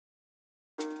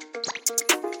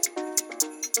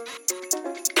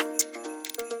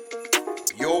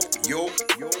Yo,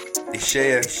 it's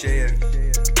Shea,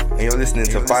 and you're listening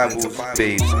to Bible,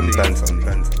 Babes, and Banter.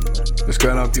 What's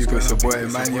going on, people? It's your boy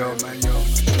Emmanuel.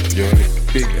 You're on the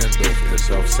big end of the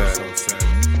south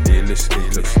side. You're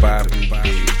listening to Bible,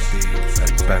 Babes,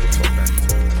 and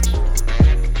Banter.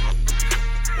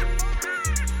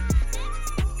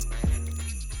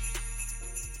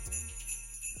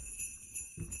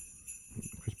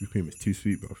 Krispy Kreme is too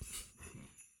sweet, bro.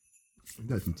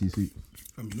 That's too sweet.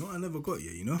 You know what I never got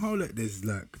yet? You know how like there's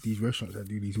like these restaurants that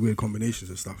do these weird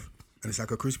combinations of stuff, and it's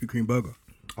like a Krispy Kreme burger.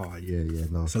 Oh yeah,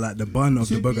 no. So like the bun of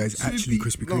the burger is actually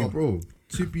Krispy Kreme. No, bro.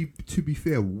 To be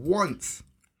fair, once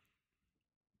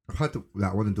I've had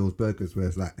like one of those burgers where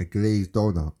it's like a glazed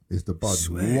donut is the bun.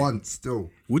 Swear. Once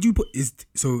still. Would you put is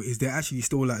there actually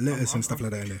still like lettuce and stuff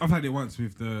like that in there? I've had it once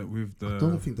with the. I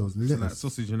don't think there was so like lettuce.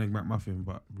 sausage and egg McMuffin,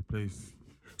 but replaced.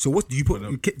 So what do you put?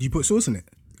 Do you put sauce in it?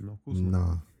 No, of course not.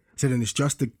 Nah. So then it's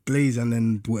just the glaze and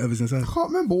then whatever's inside. I can't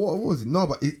remember what it was. No,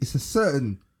 but it's a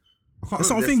certain. I can't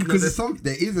That's what I'm remember. thinking,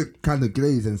 there is a kind of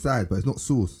glaze inside, but it's not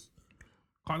sauce.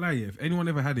 Can't lie, yeah. If anyone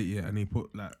ever had it yet and they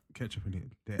put like ketchup in it,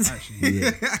 they're actually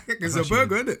It's a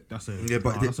burger, isn't it? that's a Yeah,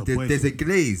 but that's a boy there's a thing.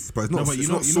 glaze, but it's not. No, but it's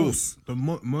not sauce. the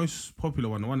most popular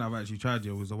one, the one I've actually tried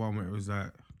here was the one where it was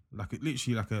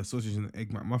literally like a sausage and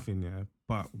egg McMuffin, yeah,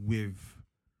 but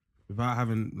without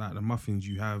having like the muffins,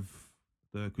 you have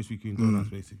the Krispy Kreme donuts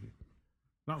basically.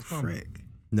 That was fun. Frick.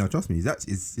 No, trust me,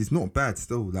 it's not bad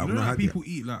still. Like, You when know, I like had people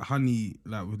eat like honey,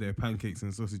 like with their pancakes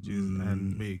and sausages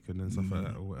and bacon and stuff like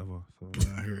that or whatever. So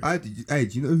I hear it. Hey,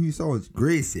 do you know who someone?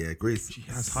 Grace, yeah, Grace. she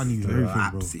has honey with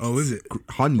everything, bro. Oh, is it?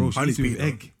 Honey. Bro, she honey eats it with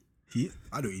peanut. egg.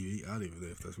 I don't eat. I don't even know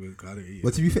if that's weird. 'Cause I don't eat.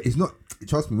 But to be fair, it's not.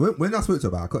 Trust me, when I spoke to her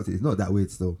about it, I can't say it's not that weird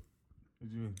still. What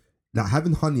do you mean? Like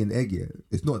having honey and egg, yeah,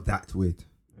 it's not that weird.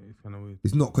 It's kind of weird.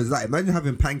 It's not because like imagine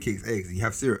having pancakes, eggs, and you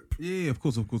have syrup. Yeah, of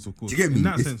course. Do you get me? In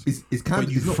that It's- sense, it's kind but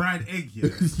of you it's not- fried egg, yeah.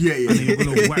 yeah, And then you're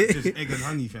gonna whack just egg and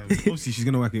honey, fam. Obviously, she's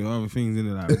gonna whack it with other things in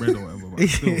it, like bread or whatever. But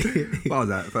still, What was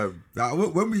that? Fam?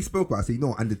 Like, when we spoke about, it, I said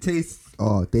no, and the taste,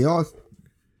 they are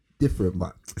different,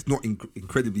 but it's not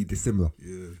incredibly dissimilar.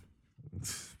 Yeah.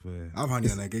 but, I have honey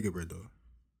on that giga bread though.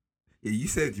 Yeah, you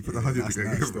said you put the Yeah, honey. that's in the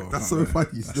nice egg. though. That's I so can't lie.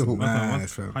 funny still.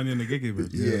 Nice, fam. honey and the gege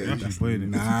bread. Yeah, You're actually boiling it.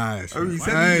 Nice. Oh, fam. you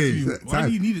said Hey, it. Why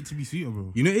do you need it to be sweeter,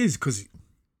 bro? you know it is because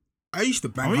I used to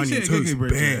bang When you honey say and a gege toast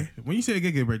bread, bare. yeah, when you say a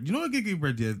gege bread, you know a gege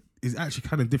bread, yeah, is actually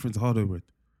kind of different to hardo bread.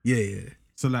 Yeah.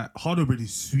 So like hardo bread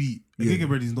is sweet. A Yeah. gege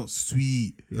bread is not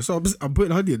sweet. So I'm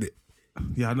putting honey in it.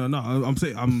 Yeah, no. I'm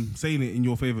saying it in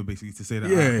your favor basically to say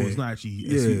that Yeah. it's not actually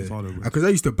as sweet as hardo bread. Because I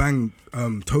used to bang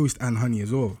toast and honey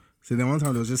as well. So then one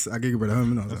time there was just a giga bread at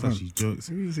home, and I was That's like, actually jokes.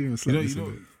 "Fam, you even slap this in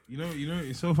it." You know,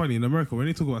 it's so funny in America when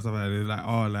they talk about stuff like that. They're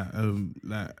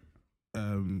like,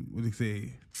 what do you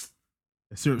say?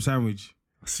 A syrup sandwich.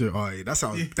 Yeah, that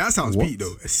sounds What? peak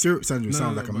though. A syrup sandwich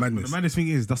sounds like a but madness. The maddest thing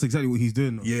is that's exactly what he's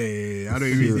doing. Though. Yeah. I don't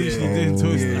He's even. literally doing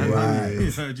toast. yeah, and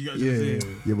right. honey. Do you get what I'm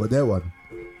saying? Yeah, but that one.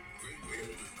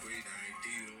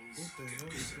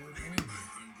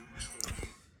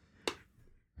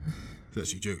 That's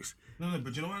actually jokes. No,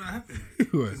 but you know why that happened?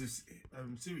 What? Because it's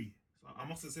Siri. I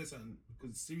must have said something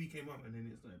because Siri came up and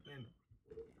then it started playing.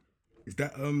 Is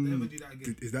that Never do that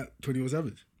again. Is that 21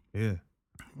 Savage? Yeah.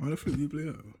 Why the fuck do you play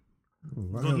that?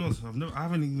 God knows. I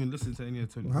haven't even listened to any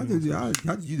of Tony. How did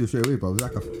you do this straight away, bro? It was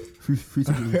like a free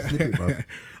snippet, bro.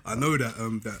 I know that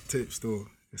that tape still.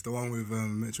 It's the one with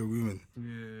Metro Boomin.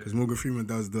 Yeah. Because Morgan Freeman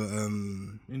does the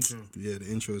Intro. the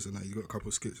intros and that. You got a couple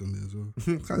of skits on there as well.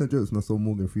 Kind of jokes when I saw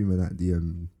Morgan Freeman at the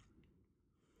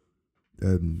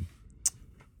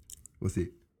what's it?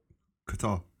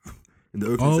 Qatar. In the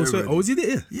opening ceremony. was he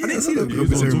there? Yeah, I didn't I see know the that.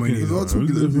 open ceremony. He was all talking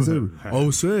in the opening ceremony.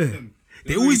 Oh, swear.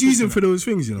 They always use him for those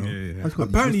things, you know. Yeah.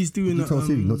 Apparently he's doing You tell that.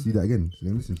 Siri not to do that again. She's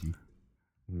gonna listen to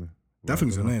you. That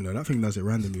thing's annoying though. That thing does it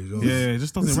randomly as well. Yeah, it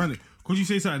just doesn't run it. Could you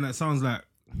say something that sounds like,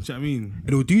 do you know what I mean? And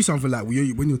it'll do something like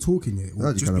when you're talking it, it'll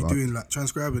That's just kind be of doing like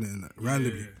transcribing it and like,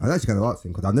 randomly. I was actually kind of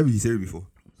asking because I've never used Siri before.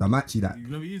 So I'm actually like,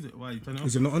 You've never used it? Why? You turn it off?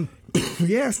 Is it not on?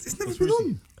 yes, it's never been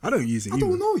on. I don't use it. I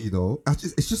don't know, you know.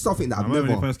 It's just something that I I've remember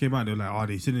when never. it first came out, they were like,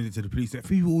 they're sending it to the police. Like,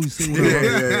 people always say all Yeah,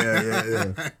 that.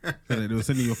 yeah. Like, they were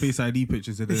sending your Face ID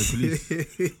pictures to the police.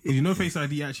 'Cause you know Face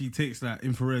ID actually takes like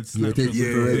infrared Yeah, it snapshots. takes of your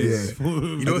infrared, face.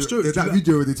 You know what's true? There's that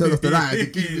video where they turn off the light and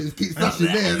it keeps flashing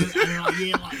there.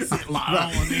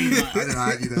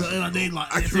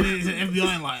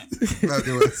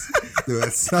 They were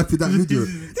snapping that video.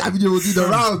 That video will do the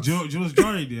rounds. Do you know what's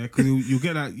jarring, yeah? Because you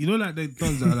get like, you know, like the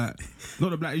dons that are like, not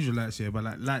the black Israelites, yeah, but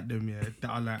like them, yeah, that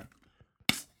are like,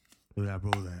 they're like,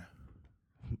 bro,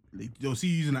 they'll see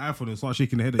you using the iPhone and start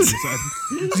shaking their head at you.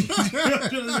 You know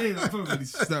what I'm saying?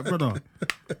 Like, brother,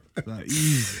 Like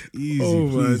easy, Oh,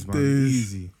 my please, man,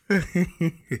 days. easy.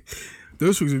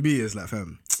 Those things with me is like,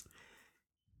 fam,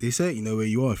 they certainly know where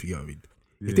you are if you get what I mean.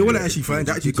 If Yeah. they want to actually find,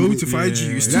 they're actually Too going late. to find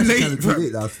you. It's It's too actually late, kind of too fam.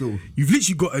 late now still. You've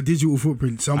literally got a digital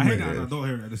footprint I somewhere. hate that and I don't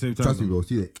hear it at the same time. Trust me, though. bro. It's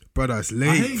too late. Brother, it's I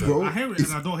late, hate fam. bro. I hear it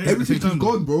and I don't hear it at the same Everything's time.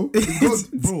 gone, bro. It's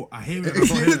gone. Bro, I hear it and I don't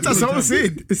hear it at the That's same what I'm time.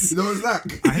 saying. You know what it's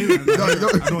like? I hear it and I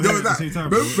don't hear it at the that. same time.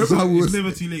 bro. Remember how we It's was-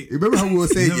 never too late. Remember how we were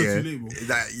saying, Never yeah, too late, bro.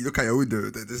 that you look at your window,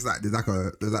 there's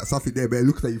like something there, man,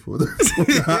 looking at you for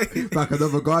like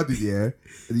another garden, yeah,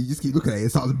 and you just keep looking at it, it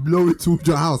starts blowing towards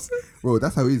your house, bro.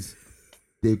 That's how it is.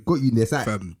 They've got you in their sight.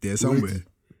 Fam, they're somewhere.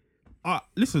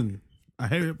 Listen, I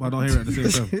hear it, but I don't hear it at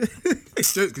the same time.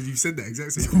 It's jokes because you said that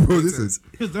exact same. Bro, listen,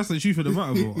 Because that's the truth of the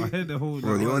matter, bro. I heard the whole.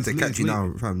 Bro, they want to catch you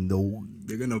now, fam. No.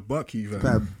 They're gonna buck you, fam.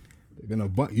 fam. They're gonna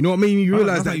buck. You know what I mean? You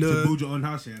realize That's that like you to the build your own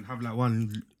house here and have like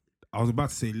one. I was about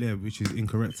to say lair, which is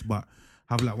incorrect, but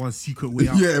have like one secret way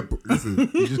out. Yeah, bro, listen,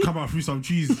 You just come out through some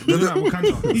trees. You know, like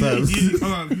Wakanda. You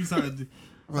come out through some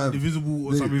invisible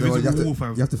or some you invisible wall,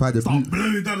 fam. have to find the Start blue.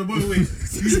 blowing down the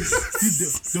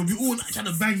motorway. They'll be all like trying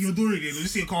to bang your door again. They'll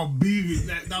just see a car beaming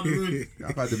like, down the road.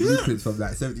 I found the blueprints from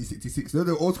like 1766. You know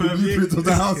the old school Fam, blueprints yeah. of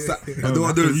the house. That, I Fam, don't I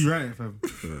want have to those. rewrite it, fam.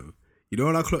 You know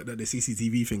when I clocked that the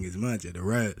CCTV thing is mad, yeah, the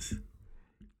riots.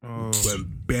 Oh. When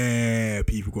bare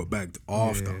people got bagged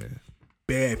after. Yeah.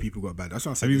 Bare people got bagged. That's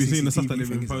what I said. Have you been the seeing the stuff CCTV that they've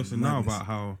thing been is a posting now madness. about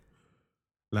how,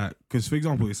 like, because for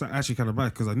example, it's actually kind of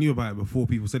bad because I knew about it before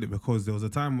people said it because there was a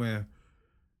time where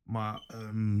my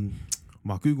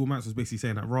Google Maps was basically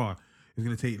saying that raw it's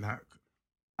gonna take like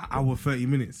an hour 30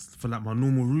 minutes for like my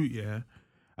normal route, yeah,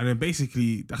 and then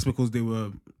basically that's because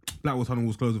Blackwall Tunnel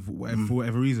was closed for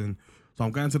whatever reason. So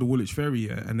I'm going to the Woolwich Ferry,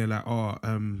 yeah, and they're like,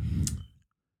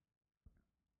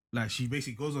 like she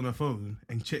basically goes on her phone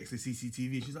and checks the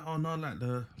CCTV. She's like, oh no, like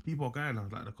the people are going now,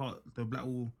 like the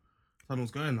Blackwall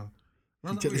Tunnel's going now.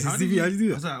 And I was check like, the "Wait, CCTV? How do you do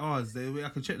that?" I was like, oh, is there a way I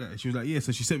can check that? And she was like, yeah.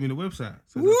 So she sent me the website.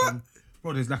 So What?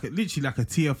 bro, there's like literally like a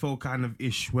TFL kind of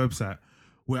ish website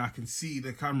where I can see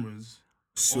the cameras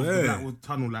of the Swear. Blackwall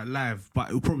Tunnel like live, but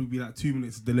it'll probably be like 2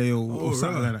 minutes delay or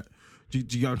something right. like that. Do you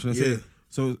get what I'm trying to say? Yeah.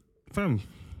 So, fam,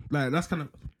 like that's kind of,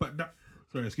 but that,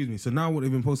 sorry, excuse me. So now what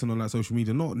they've been posting on like social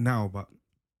media, not now, but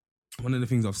one of the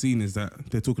things I've seen is that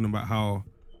they're talking about how,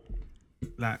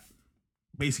 like,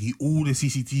 basically all the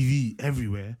CCTV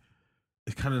everywhere,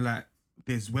 it's kind of like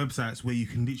there's websites where you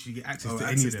can literally get access to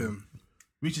any of them,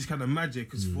 which is kind of magic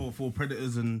because for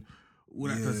predators and all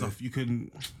that kind of Yeah. stuff, you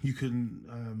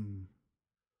can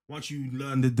once you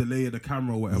learn the delay of the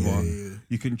camera or whatever, Yeah.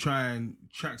 you can try and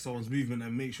track someone's movement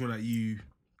and make sure that you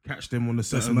catch them on the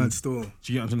That's a certain. mad store.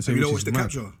 Do you get what I'm trying to say? Have you not which watched is the mad.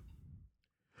 capture?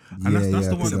 And that's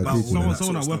the I one think I about did, all of someone that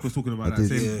sort at of work stuff. was talking about I that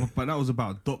did. same, Yeah. but that was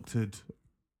about doctored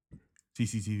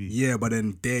CCTV. Yeah, but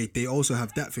then they also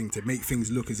have that thing to make things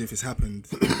look as if it's happened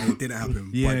and it didn't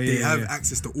happen. Yeah, but they yeah, have yeah.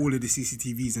 access to all of the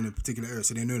CCTVs in a particular area,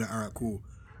 so they know that, all right, cool.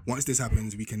 Once this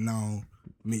happens, we can now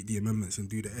make the amendments and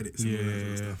do the edits and all that sort of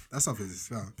Yeah. stuff. That stuff is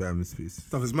Fam, it's peace.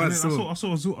 stuff is And mad. then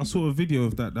Still. I saw a video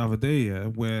of that the other day, yeah,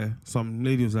 where some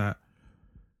lady was like,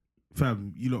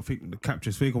 "Fam, you don't think the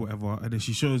capture's fake or whatever," and then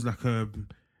she shows like a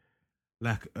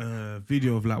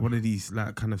video of like one of these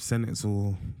like kind of senates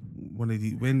or one of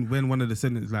the when one of the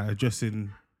senates like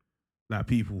addressing like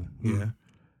people, yeah,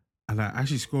 and like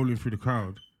actually scrolling through the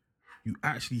crowd, you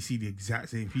actually see the exact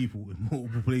same people in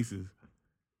multiple places,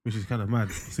 which is kind of mad.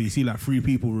 So you see like 3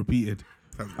 people repeated,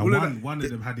 Fam, and all of that- one of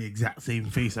them had the exact same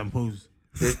face and pose.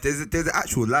 There's an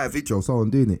actual live video of someone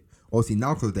doing it. Obviously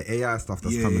now because of the AI stuff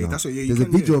that's Yeah, coming yeah, out. that's what- yeah, you there's a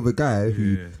can, video yeah. of a guy who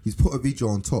Yeah. he's put a video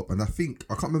on top, and I can't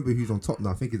remember who's on top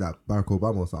now. I think it's like Barack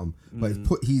Obama or something. But he's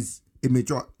put his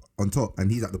image up on top,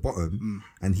 and he's at the bottom,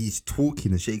 and he's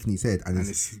talking and shaking his head, and, and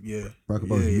it's it's yeah. Barack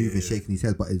Obama's Yeah, moving, shaking his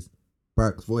head, but it's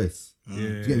Barack's voice. Yeah, Do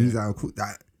you get me? He's like, cool,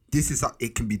 that this is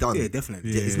it can be done. Yeah,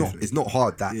 definitely. Yeah, it's Yeah. not. It's not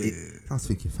hard. That Yeah. I was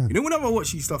thinking, fam. You know, whenever I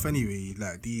watch these stuff anyway,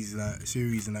 like these like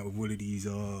series and like with all of these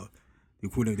they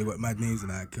call them, they got mad names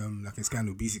like in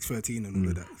Scandal, B613 and all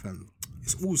of that. Fam.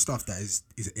 It's all stuff that is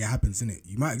it happens, innit?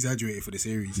 You might exaggerate it for the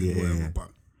series and Yeah. whatever, but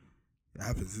it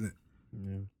happens,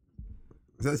 innit?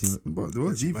 It's actually, but the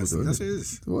word's evil, That's though. what it isn't it?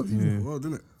 is. The word's evil. Yeah. Well,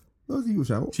 didn't it? The word's evil,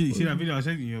 Shaq. See that video I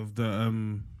sent you of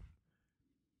the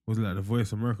was it like the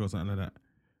Voice of America or something like that?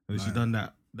 And then she done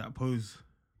that pose,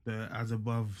 the as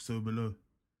above, so below.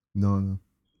 No.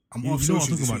 I'm You off know what I'm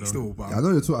social this talking week about, still, but Yeah, I know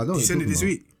you're talking. I know you you're send it talking this about.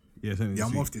 week. Yeah, send it Yeah, this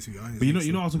I'm week. off this week. But you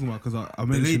know what I was talking about because I the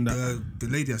mentioned lady, that. the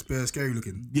lady that's bare scary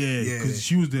looking. Yeah, Yeah. because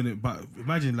she was doing it, but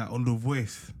imagine like on the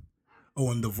Voice, Oh,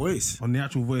 on The Voice. on the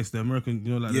actual Voice, the American,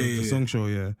 you know, like Yeah, the yeah, song show,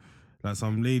 yeah. Like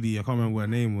some lady, I can't remember what her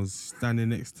name was, standing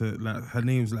next to, like her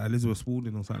name's like Elizabeth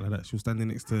Spalding or something like that. She was standing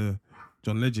next to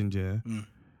John Legend, yeah.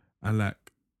 And like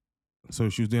so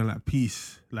she was doing like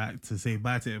peace, like to say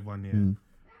bye to everyone, yeah.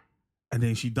 And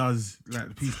then she does like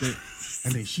the peace bit,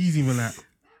 and then she's even like,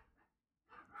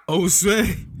 Oh, swear.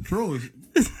 bro,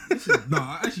 listen, no,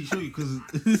 I actually show you because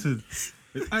listen,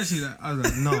 it's actually like, I was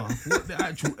like, nah, what the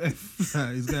actual F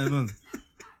is going on,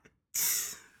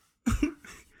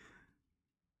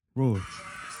 bro?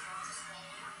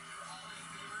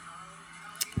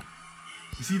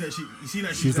 You see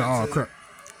that She's like, oh crap.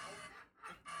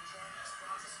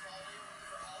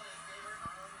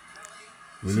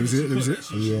 Let me see it.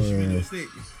 She made a mistake.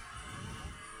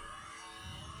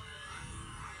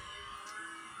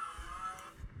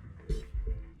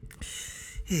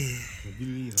 I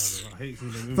hate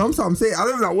seeing them. I'm saying, I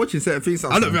don't like watching certain things.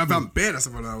 I don't know if I'm bad or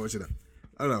something like watching that.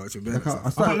 I don't know watching bad. Like, I I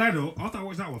can't started, lie though, after I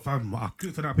watched that one, fam, I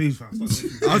clicked on that page, fam. I was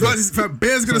like, this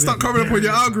bear's gonna start coming up on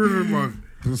your algorithm, bro.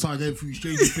 I started going through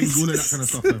Stranger Things, all of that kind of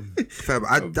stuff, fam.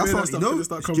 fam, that's what stuff you know. gonna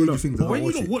start coming Stranger up. Things, But I when you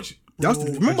watch don't it.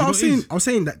 watch, Remember, I was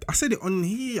saying that I said it on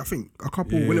here. I think a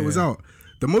couple when it was out.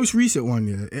 The most recent one,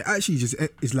 yeah, it actually just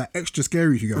is like extra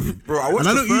scary if you get me. Bro, I watched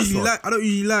and the first one. I don't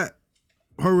usually like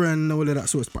horror and all of that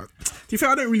sort of stuff. To be fair,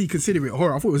 I don't really consider it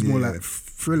horror. I thought it was more like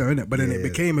thriller, innit? But then it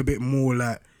became a bit more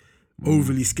like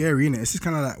overly scary, innit? It's just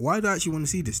kind of like, why do I actually want to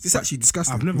see this? This is actually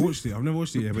disgusting. I've never watched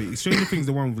it, yeah, but Stranger Things,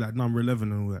 the one with like number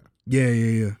 11 and all that.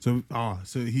 Yeah. So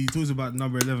he talks about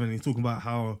number 11, he's talking about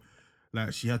how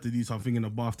like she had to do something in the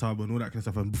bathtub and all that kind of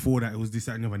stuff, and before that it was this,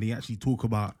 that, and the other, and he actually talk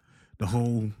about the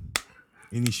whole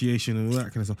initiation and all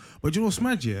that kind of stuff. But you know what's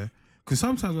mad, yeah? Because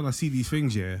sometimes when I see these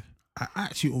things, yeah, I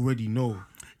actually already know.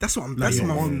 That's what I'm. Like That's you're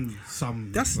my. on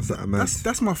some.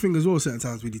 That's my thing as well. Certain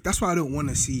times with it. That's why I don't want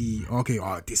to see. Okay,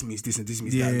 this means this and this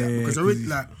means that, and that. Because I really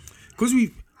like. Because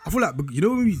I feel like you know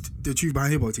when we the Truth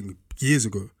Behind Hip Hop thing years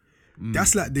ago.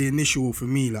 That's like the initial for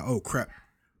me. Like, oh crap,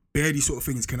 bare these sort of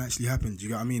things can actually happen. Do you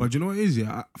get what I mean? But you know what it is,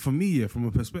 yeah? For me, yeah, from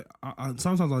a perspective,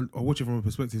 sometimes I watch it from a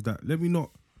perspective that let me not,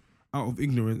 out of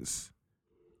ignorance,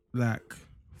 like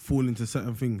fall into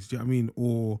certain things. Do you know what I mean?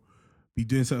 Or be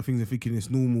doing certain things and thinking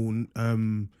it's normal,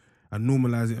 and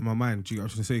normalize it in my mind. Do you get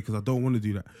what I'm trying to say? Because I don't want to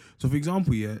do that. So, for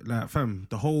example, yeah, like fam,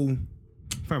 I've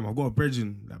got a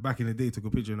brethren that back in the day took a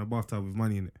picture in a bathtub with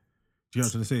money in it. Do you know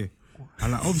what I'm trying to say?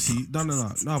 And like obviously, no,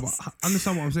 but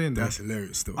understand what I'm saying. Though. That's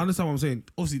hilarious, though. Understand what I'm saying.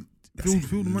 Obviously,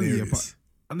 feel the money, yeah, but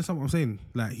understand what I'm saying.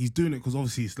 Like he's doing it because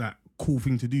obviously it's like cool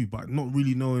thing to do, but not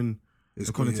really knowing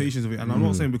the connotations of it. And I'm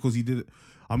not saying because he did it.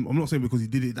 I'm not saying because he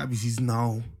did it that means he's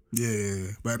now.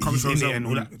 Yeah. But it comes from in it and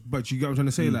all that. But you get what I'm trying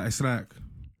to say. Like it's like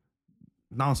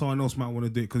now someone else might want to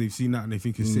do it because they've seen that and they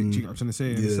think it's sick. Do you get what I'm trying to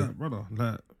say? And it's like, brother,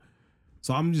 like.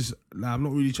 So I'm just like I'm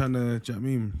not really trying to. Do you know what I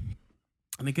mean?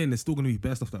 And again, there's still going to be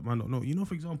bad stuff that man don't know. You know,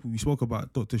 for example, we spoke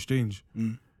about Doctor Strange.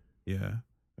 Yeah. And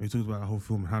we talked about the whole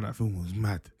film and how that film was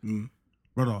mad.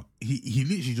 Brother, he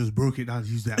literally just broke it down.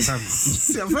 He used that time.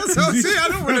 I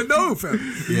don't want to know, fam.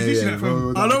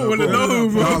 I don't want to know,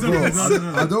 bro.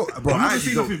 I don't, bro. I'm not going to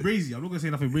say nothing brazy. I'm not going to say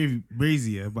nothing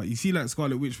brazy, yeah. But you see, like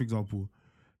Scarlet Witch, for example.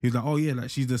 He was like, oh yeah,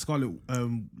 like she's the Scarlet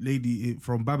lady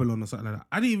from Babylon or something like that.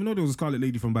 I didn't even know there was a Scarlet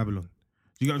lady from Babylon.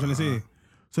 Do you get what I'm trying to say?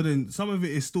 So then some of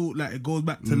it is still like it goes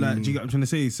back to like, do you get what I'm trying to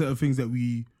say? Certain things that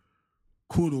we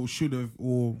could or should have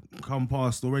or come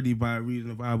past already by reading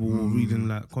the Bible or reading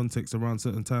like context around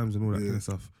certain times and all that kind of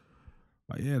stuff.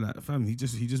 But yeah, like fam, he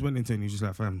just went into it and he was just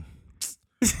like, fam,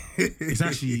 it's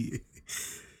actually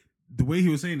the way he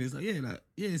was saying it, it's like,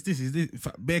 it's this,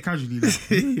 bare casually. Like,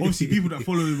 obviously people that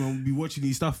follow him and be watching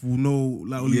these stuff will know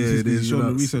like all these things, show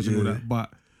the research and all that. But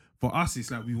for us, it's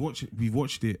like we've watched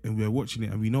it and we're watching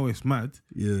it and we know it's mad.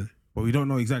 Yeah. But we don't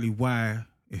know exactly why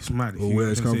it's mad. Or where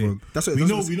it's come from. That's what we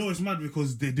know it's mad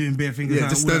because they're doing bare things. Yeah, it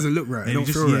just doesn't look right. It don't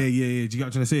feel right. Yeah. Do you get what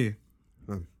I'm trying to say?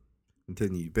 I'm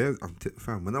telling you,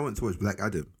 fam, when I went to watch Black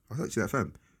Adam, I was actually like,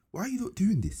 fam, why are you not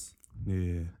doing this?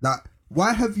 Yeah. Like,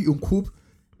 why have you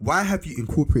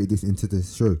incorporated this into the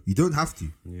show? You don't have to.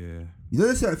 Yeah. You know,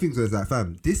 there's certain things where it's like,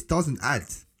 fam, this doesn't add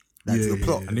to the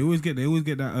plot. And they always get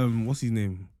that what's his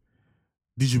name?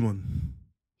 Digimon.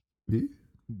 Yeah.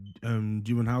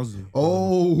 Digimon Housing.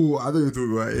 Oh, I know you're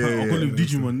talking about. I call him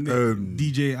Digimon.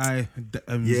 DJI.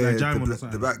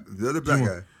 The black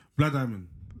guy. Blood Diamond.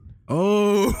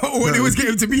 Oh, when he was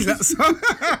getting to be that song.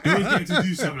 He was getting to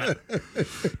do something like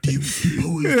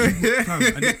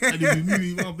and he'll be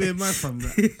moving about bare mad fam.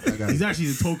 He's actually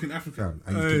the token African.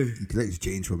 He collects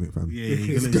change from it, fam. Yeah,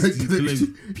 he collects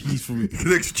peace from it. He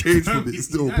collects change from it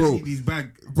still, bro. He's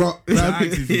bag. Bro, they're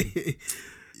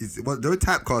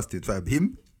typecasted, fam.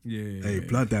 Him? Yeah. Hey,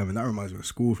 Blood Diamond, that reminds me of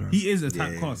school, fam. He is a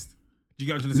typecast. Do you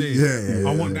get what I'm trying to say? Yeah.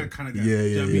 I want that kind of guy.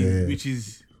 Yeah. Which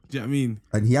is, Do you know what I mean?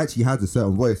 And he actually has a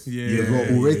certain voice as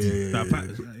well already. That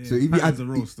So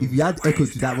if you add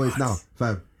echoes to that voice now,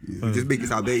 fam, You just make it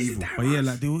sound very evil. But yeah,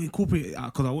 like they will incorporate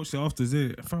because I watched it after.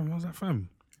 Fam, I was like, fam,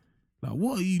 like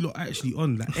what are you lot actually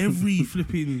on? Like every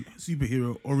flipping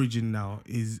superhero origin now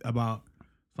is about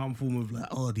some form of like,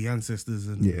 the ancestors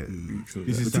and this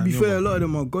is But to be fair, a lot of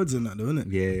them are gods in that, though, isn't it?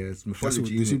 Yeah, it's That's what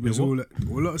mythology. the innit? superheroes all.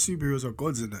 A lot of superheroes are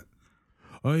gods in that.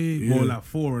 Oh yeah, more like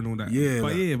Thor and all that. Yeah,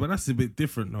 but like- but that's a bit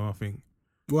different though. I think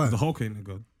Why? the Hulk ain't a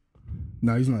god.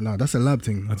 No, he's not. No, that's a lab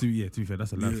thing. To be fair,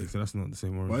 that's a lab thing, so that's not the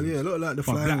same origin. But yeah, a lot of like the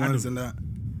But flying Black ones Adam- and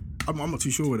that. I'm not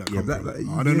too sure where that Yeah, comes Black,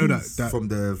 from. I don't know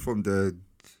that. from the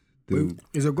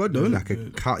He's a god though, isn't like it?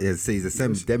 a cat. Yeah, say he's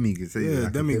a demigod. Yeah, like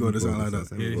a demigod or something like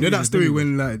that. Yeah, You know that he's a story demigod.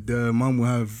 when like the mum will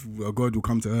have a god will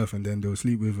come to Earth and then they'll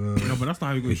sleep with No, but that's not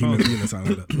how he got a his human powers. being or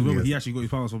something like that. Remember, he actually got his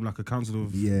powers from like a council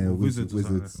of wizards. Or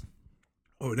something.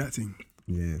 Oh, that thing.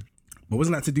 Yeah. But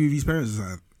wasn't that to do with his parents or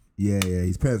something? Yeah.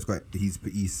 His parents got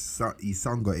his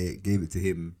son got it, gave it to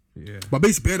him. Yeah. But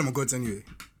basically, bear them are gods anyway.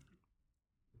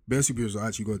 Bear superheroes are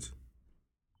actually gods.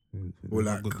 Or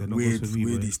like They're not weird, gods for me,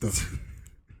 weirdy boy. stuff.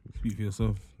 Speak for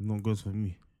yourself. Not gods for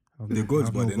me. They're gods,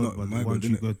 but they're not my god,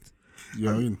 innit? God. You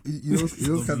know what I mean? You know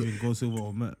what's kind of Even God, silver,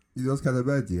 or Matt. kind of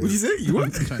bad, yeah. What did you say? You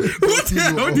what? What the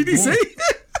hell? What did he say?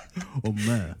 Or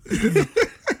Matt.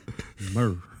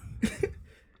 Mer.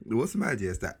 What's mad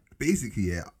is that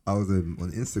basically, I was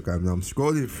on Instagram and I'm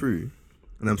scrolling through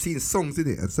and I'm seeing songs in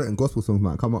it, and certain gospel songs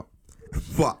might come up,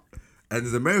 and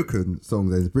there's American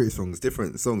songs and there's British songs,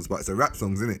 different songs, but it's a rap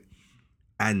songs in it,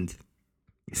 and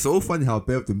it's so funny how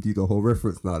both of them do the whole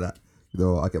reference now that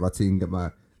I'll get my team,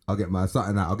 I'll get my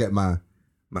something out, I'll get my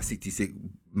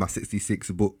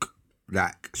 66 book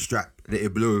like strap, let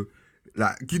it blow.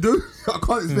 Like, I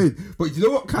can't explain, but you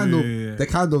know what kind of the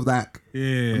kind of like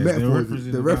metaphor,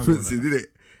 the references, isn't it?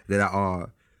 They're like,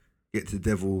 get to the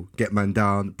devil, get man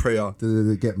down, prayer,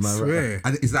 get my Swear.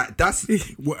 and it's like that's.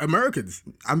 What, Americans?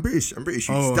 I'm British.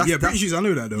 Oh, That's, yeah, British, I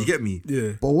know that though. You get me?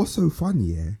 Yeah. But what's so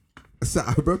funny, yeah? So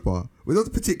I remember when there was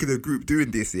a particular group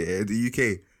doing this in the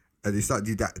UK, and they started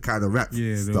doing that kind of rap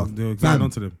Yeah, stuff. they were Fam, getting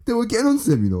onto them. They were getting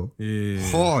onto them, you know. Yeah.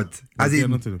 Hard, as Getting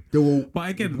in onto them. They were But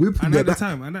again, whipping and their at the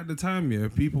back. time, yeah,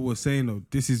 people were saying, "Oh,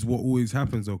 this is what always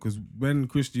happens," though, because when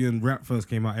Christian rap first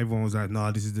came out, everyone was like,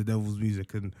 "Nah, this is the devil's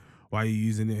music, and why are you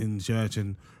using it in church?"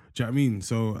 And do you know what I mean?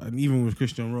 So, and even with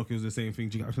Christian rock, it was the same thing.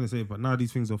 Do you get what I'm trying to say? But now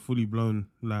these things are fully blown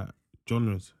like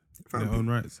genres in their own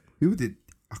rights. People did.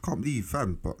 I can't believe,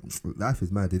 fam, but life is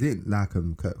mad. They didn't like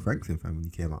Kirk Franklin, fam, when he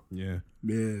came out. Yeah,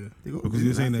 Yeah. They got because he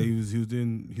was saying that he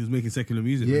was making secular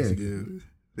music. Yeah.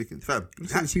 basically. fam.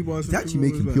 It's actually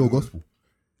making pure gospel.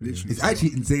 Literally. It's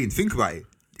actually insane. Think about it.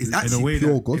 It's In a actually way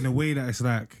pure that, gospel. in a way that it's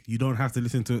like you don't have to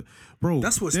listen to it, bro.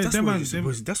 That's what them man-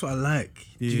 them- that's what I like.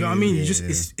 Do you know what I mean? You just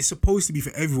it's supposed to be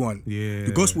for everyone. Yeah.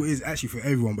 The gospel is actually for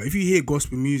everyone. But if you hear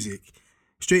gospel music,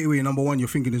 straight away, number one, you're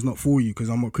thinking it's not for you because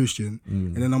I'm not Christian,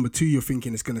 and then number two, you're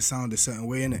thinking it's gonna sound a certain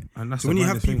way, innit? And that's So the when you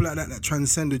have maddest people thing. like that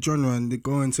transcend the genre and they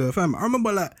go into fam, I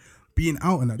remember like being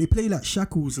out and that they play like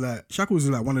Shackles. Like Shackles is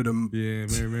like one of them. Yeah,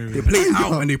 Mary. They play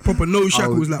out and they proper know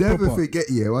Shackles I'll like never proper. forget,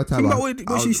 yeah, one time Think I about was,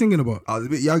 what's she singing about? I was a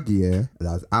bit younger, yeah, and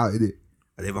I was out in it.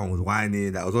 and everyone was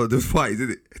whining. That was all those parties,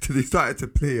 isn't it? Till they started to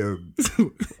play I'm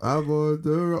on the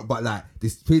rock. But like, they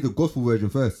played the gospel version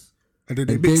first. And then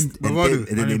they And mixed then- Bravado. and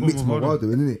then they And mixed Bravado. Bravado,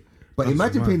 isn't it? But That's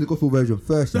imagine so playing the gospel version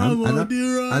first, yeah, and I'm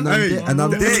Hey, there, and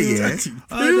I'm there, yeah. yeah.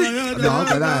 No, I'm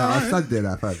gonna lie, I stand there,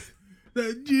 like, fam.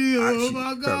 Oh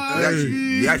my God.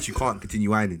 you actually can't continue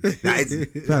whining. That is,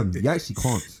 Fam, you actually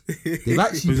can't. They've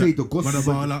actually played the gospel.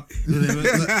 Fam.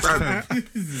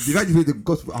 They've actually played the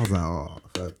gospel. I was like, oh,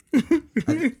 fam.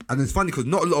 and it's funny because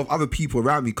not a lot of other people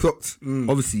around me clocked,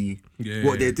 obviously, Yeah,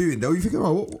 what yeah. they're doing. They were thinking,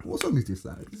 oh, what song is this?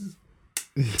 Like, this is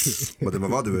But the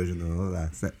Mavado version, though,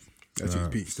 like, set. That's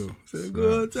just peak still. So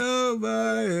go tell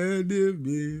my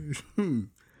enemies.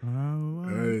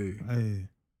 Hey. Hey.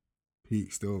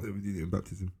 Peak still. We did it in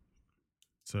baptism.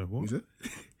 So what? Is it?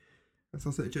 That's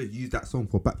what I said. Use that song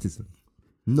for baptism,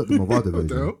 not the Mavado What the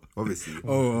version. hell? Obviously.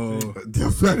 Oh. But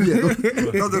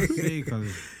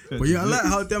But yeah, I like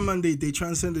how them man they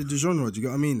transcended the genre. Do you get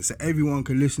what I mean? So everyone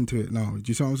can listen to it now. Do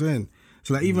you see what I'm saying?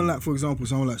 So like even like for example,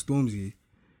 someone like Stormzy,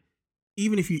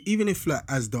 even if like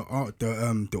as the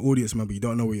audience member, you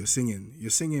don't know what you're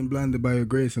singing blinded by your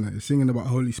grace and that. You're singing about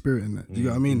Holy Spirit and that. Do you get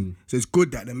what I mean? So it's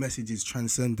good that the message is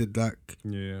transcended. Like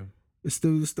yeah. it's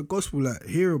the gospel. Like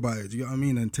hear about it. Do you get what I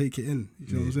mean? And take it in.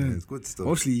 You know what I'm saying? It's good stuff.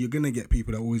 Obviously, you're gonna get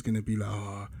people that are always gonna be like,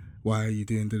 "Oh, why are you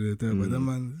doing da-da-da?" But them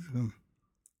man,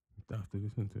 I have to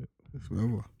listen to it. it's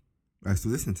whatever. I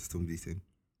still listen to Stormzy thing.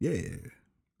 Yeah,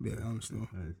 I'm still.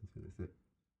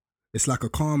 it's like a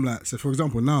calm, like, so for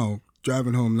example, now,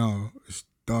 driving home now, it's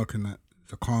dark and that.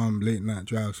 It's a calm, late night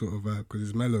drive sort of vibe because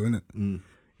it's mellow, innit? You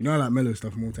know, I like mellow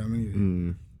stuff more time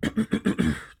anyway.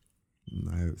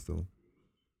 No, still.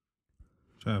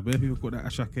 Bare people got that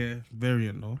Ashake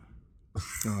variant though.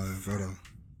 Oh, brother.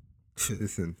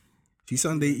 Listen. See,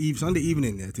 Sunday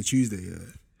evening, yeah, to Tuesday, yeah,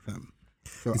 fam.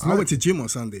 So It's I mad. went to gym on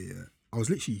Sunday, yeah. I was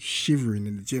literally shivering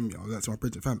in the gym, yeah. I was like to my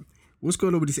brother, fam, what's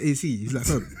going on with this AC? He's like,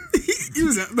 fam. He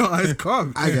was like, no, it's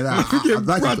calm. I get that. Freaking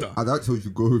I'd like to you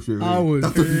go home straight away. I was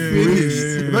That's what you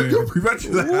finished.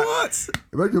 Imagine that. What?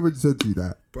 Imagine when you said to you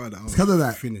that. Brother, I was kinda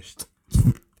like- finished.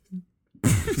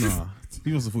 Nah,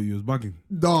 he must have thought you was bugging.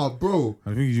 Nah, bro.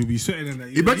 I think you'll be sweating in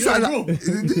that. Imagine Yeah, like, bro. What's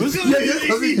yeah, up with yeah, this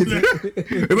AC?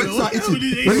 Imagine What the hell with this when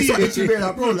you AC? start itching, man,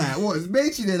 like, bro, like, what? It's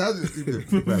Mechi there. That's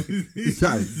it's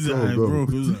like, He's so, like, bro. bro,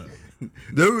 who's that?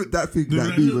 No, that thing,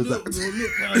 that me was like,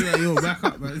 I was like, yo, back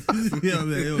up, man. Yeah,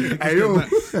 I'm like, yo, take a Hey, step yo. back.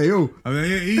 Hey, yo. I'm like,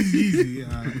 yeah, easy.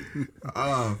 Yeah.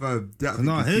 oh, fam. That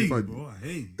No, I thing hate is you, fun. bro. I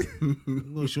hate you. You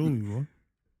gonna show me, bro.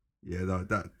 Yeah, no,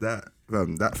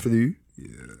 that flu,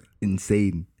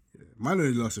 insane. Mine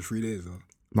only lasted 3 days, though.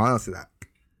 Mine answer that.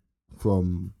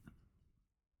 From,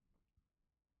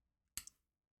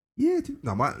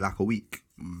 No, mine like a week.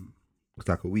 It's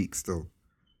like a week still.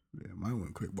 Yeah, mine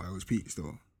went quick, but it was peak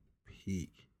still. Peak.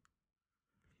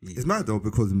 It's mad though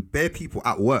because bare people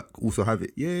at work also have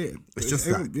it. Yeah, It's just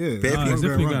everyone- that yeah. bare Nah, people, it's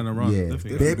definitely going around. Yeah.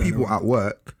 Definitely. bare going people around. at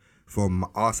work from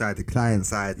our side, the client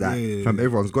side, that Yeah. from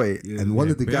everyone's got it. Yeah. And one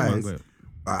of the Bare man guys got it.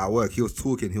 at work, he was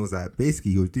talking. He was like,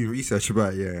 basically, he was doing research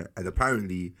about it, yeah. And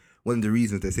apparently, one of the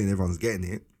reasons they're saying everyone's getting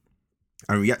it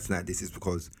and reacting like this is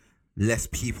because less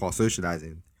people are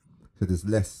socializing, so there's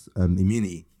less,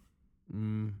 immunity,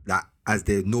 Mm. that as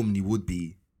there normally would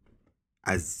be,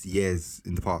 as years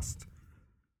in the past.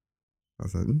 I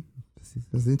was like,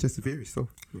 that's an interesting theory. So,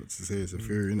 What to say? It's a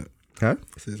theory, innit? huh?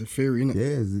 It's a theory, innit?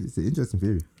 yeah, it's an interesting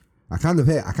theory. I kind of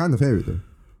hear it though.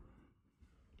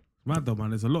 Mad though,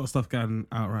 man. There's a lot of stuff going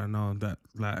out right now that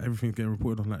like everything's getting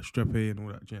reported on like Strep A and all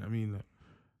that. Do you know what I mean? Like,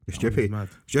 It's that one is trippy. mad.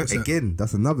 Just Again,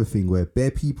 that's another thing where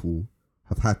bare people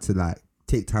have had to like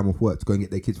take time off work to go and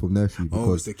get their kids from nursery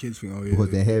Oh, it's because the kids thing. Oh, yeah. because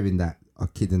they're hearing that a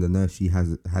kid in the nursery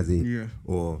has it. Yeah.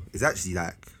 or it's actually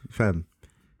like, fam,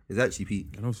 it's actually peak.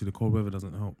 And obviously the cold weather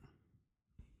doesn't help.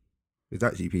 It's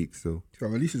actually peak. So, So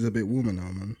at least it's a bit warmer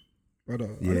now, man. Brother,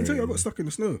 I Yeah, didn't tell you I yeah. got stuck in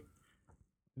the snow.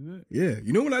 Is it? Yeah,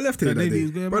 you know when I left here That that lady day?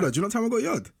 was going Brother, back? do you know what time I got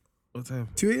yard? What time?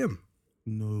 2 a.m.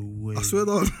 No way. I swear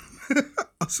down.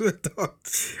 I swear down.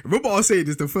 Remember I was saying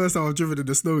this the first time I've driven in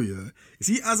the snow, yeah? You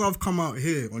see, as I've come out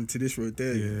here onto this road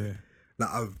there, Yeah.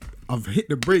 like I've hit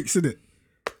the brakes in it,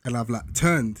 and I've like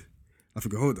turned. I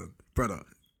think, hold on, brother.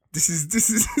 This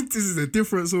is a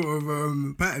different sort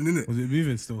of pattern, innit? Was it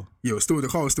moving still? Yeah, the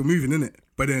car was still moving, innit?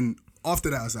 But then after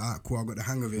that, I was like, alright, cool, I got the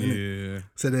hang of it, innit? Yeah.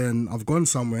 So then I've gone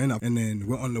somewhere, innit? And then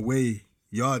we're on the way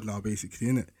yard now, basically,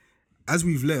 innit? As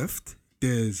we've left,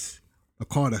 there's a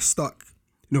car that's stuck.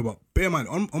 No, but bear in mind,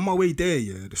 on my way there,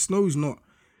 yeah, the snow's not,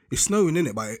 it's snowing,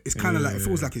 innit? But it's kind of like, it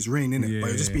feels like it's rain, innit? But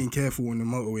you're just Yeah. being careful on the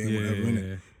motorway and whatever, innit?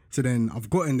 Yeah. So then I've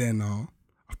gotten there now,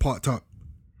 I've parked up,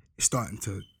 it's starting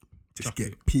to just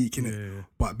get peak, innit? Yeah.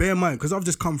 But bear in mind, because I've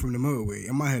just come from the motorway,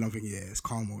 in my head I'm thinking, yeah, it's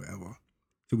calm or whatever.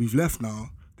 So we've left now,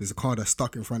 there's a car that's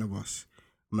stuck in front of us.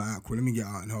 I'm like, alright, cool, let me get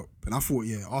out and help. And I thought,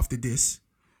 yeah, after this,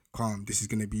 calm, this is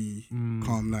gonna be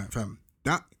calm night, fam.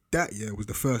 That yeah was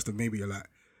the first of maybe like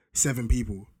 7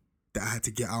 people that I had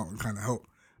to get out and kind of help.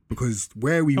 Because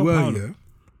where we were, how? yeah,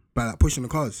 by like pushing the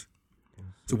cars.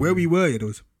 So where we were, yeah, there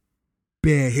was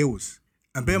bare hills.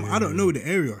 And Bam, I don't know the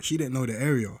area. She didn't know the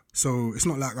area. So it's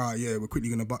not like, yeah, we're quickly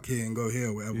going to buck here and go here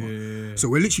or whatever. Yeah. So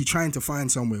we're literally trying to find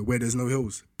somewhere where there's no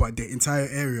hills, but the entire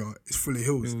area is full of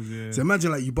hills. Hills, yeah. So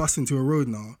imagine like you bust into a road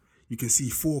now, you can see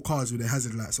 4 cars with their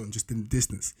hazard lights on just in the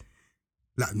distance.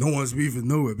 Like no one's moving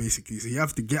nowhere basically. So you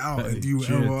have to get out That and is do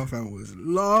whatever, dread. fam. It was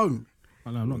long.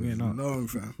 Oh, no, I'm not getting out. Long,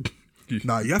 fam.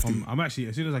 Nah, you have to. I'm actually,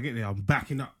 as soon as I get there, I'm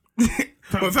backing up.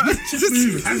 But fam,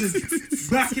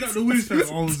 just backing up the wheels, fam.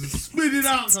 I was spinning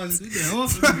out. So I was,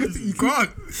 you can't.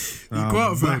 You Nah,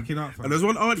 can't, fam. backing up, fam. And there's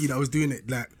one auntie that was doing it.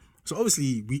 Like, so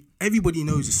obviously, everybody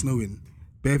knows it's snowing.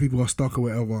 Bare people are stuck or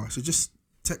whatever. So just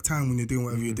take time when you're doing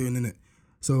whatever you're doing, innit?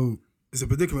 So it's a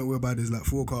predicament whereby there's like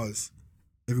 4 cars.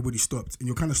 Everybody stopped. And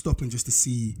you're kind of stopping just to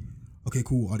see, okay,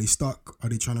 cool. Are they stuck? Are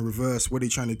they trying to reverse? What are they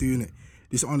trying to do, innit?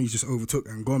 This auntie just overtook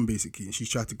and gone, basically. And she's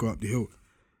tried to go up the hill.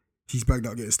 She's bagged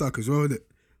out getting stuck as well, innit?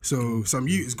 So some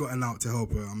youth has gotten out to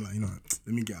help her. I'm like, you know,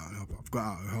 let me get out and help her. I've got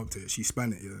out and helped her. She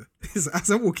span it, yeah. So as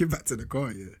I'm walking back to the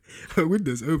car, yeah, her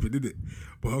window's open, innit?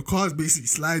 But her car's basically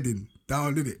sliding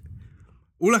down, innit?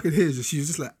 All I could hear is she was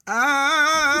just like,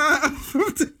 ah, from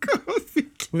the car.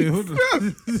 Wait, hold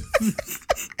on.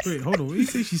 Wait, hold on. What you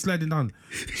say she's sliding down?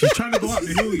 She's trying to go up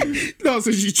the hill, yeah? No,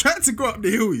 so she tried to go up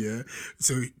the hill, yeah.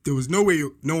 So there was no way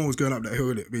no one was going up that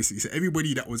hill, basically. So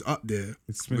everybody that was up there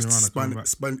It's spinning was around and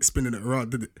coming back. spinning it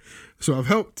around, did it? So I've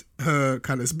helped her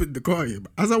kind of spin the car, yeah.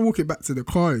 But as I walk it back to the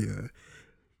car, yeah,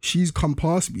 she's come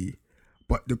past me.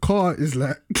 But the car is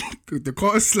like, the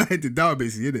car is sliding down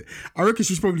basically, innit? I reckon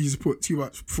she's probably just put too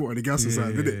much foot on the gas or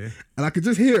something, Yeah, innit? yeah. And I could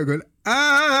just hear her going,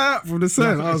 ah, from the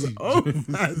side. No, I was like, oh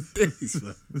my days.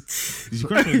 Did she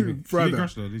crash or anything? She Brother. didn't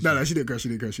crash though, did she? No, she didn't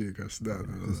crash. No.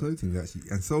 There's no thing actually,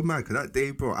 and so mad because that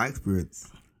day, bro, I experienced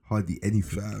hardly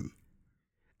anything.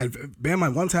 And bear in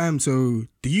mind, one time, so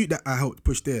the youth that I helped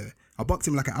push there, I bucked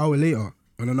him like an hour later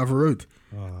on another road.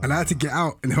 And I had to get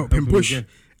out and help him push. again.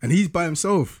 And he's by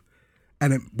himself.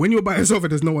 And then when you're by yourself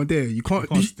and there's no one there, you can't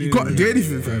do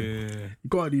anything, fam. Yeah. You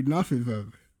can't do nothing,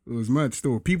 fam. It was mad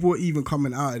still. People were even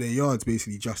coming out of their yards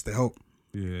basically just to help.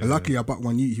 Yeah. And luckily, I bucked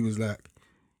one youth. He was like,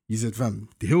 he said, fam,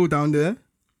 the hill down there,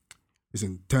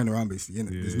 listen, turn around basically,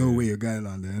 innit? There's no way you're going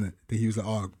down there, innit? Then he was like,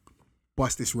 oh,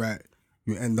 bust this right,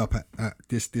 you end up at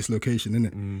this location,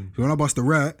 innit? So when I bust the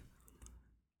right,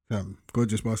 fam, God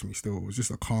just bust me still. It was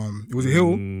just a calm, it was a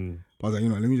hill, but I was like, you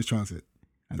know, let me just chance it.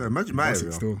 And Bro, imagine my bust it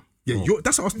area. still. Yeah,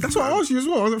 that's what I asked you as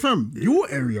well. I was like, fam, your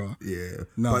area, Yeah,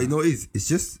 Nah. but you know what it is? It's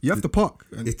just you have to park.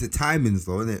 And it's the timings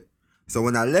though, isn't it? So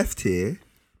when I left here,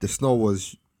 the snow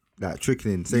was like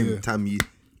trickling. Same Yeah. time it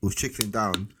was trickling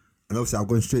down, and obviously I'm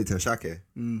going straight to Ashake.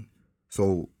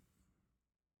 So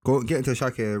getting to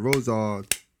Ashake, roads are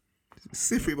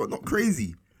slippery but not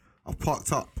crazy. I've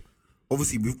parked up.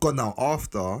 Obviously we've gone now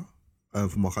after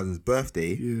for my cousin's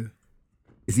birthday. yeah,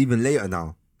 It's even later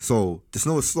now, so the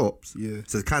snow stops. Yeah.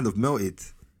 So it's kind of melted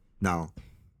now.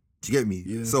 Do you get me?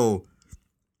 Yeah. So.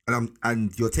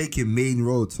 And you're taking main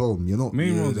roads home. You're not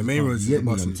Main roads the is main fine. roads Yeah, is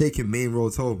man, I'm buses. taking main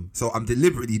roads home. So I'm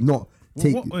deliberately not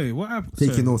Wait, what app?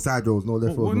 taking sorry. no side roads, no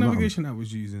left What roads, no nothing. navigation app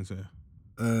was you using, sir?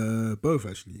 Both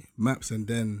actually, Maps and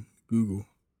then Google,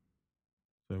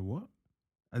 So what?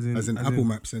 as in Apple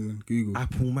Maps and Google.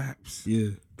 Apple Maps.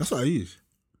 Yeah, that's what I use.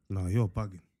 No, you're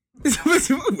bugging. Is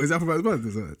Apple Maps bad?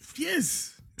 Is that?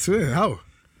 Yes. Swear, how?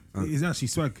 It's actually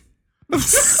swag.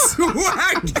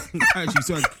 Swag! Actually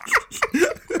swag.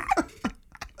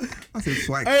 I said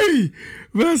swag. Hey,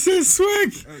 man said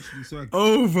swag. Actually swag.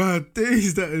 Oh my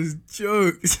days, that is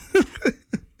jokes.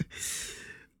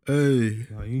 Hey,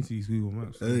 No, you need to use Google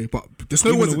Maps. hey, but the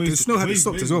snow wasn't. The snow hadn't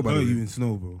stopped as well, by the you way. in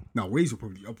snow, bro. No, Waze will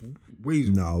probably up. Waze.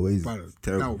 No, Waze Brother, is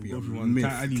terrible. That would be a Everyone, myth.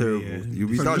 that alleyway, Terrible. yeah. You'll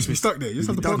be So done. just be stuck there. You just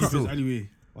have to You'll be park done up. Best alleyway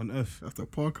on Earth, You have to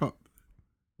park up.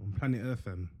 on planet Earth,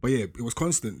 fam. But yeah, it was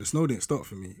constant. The snow didn't stop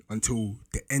for me until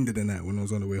the end of the night when I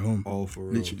was on the way home. Oh, for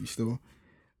real. Literally, still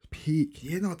peak.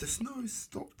 Yeah, no, the snow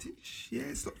stopped. Yeah,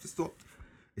 it stopped.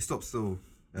 It stopped still.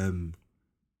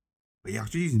 But yeah, I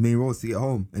was using main roads to get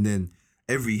home, and then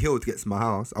every hill to get to my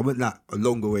house. I went like a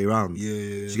longer way around. Yeah.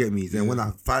 Do you get me? Then when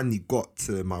I finally got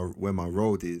to where my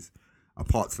road is, I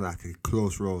parked on like a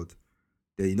close road.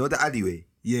 Then you know the alleyway.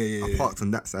 Yeah. I parked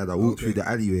on that side. I walked through the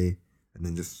alleyway and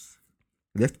then just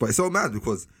left. But it's so mad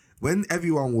because when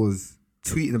everyone was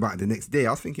tweeting about it the next day,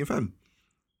 I was thinking, fam,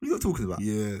 what are you talking about?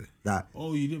 Yeah. That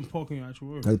Oh, you didn't park in your actual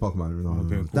road. I park my no.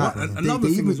 Okay, cool. That Well, they another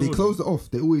thing even as they well- closed it off.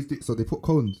 They always do. So they put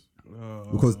cones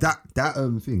because that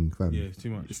thing, fam. Yeah, it's too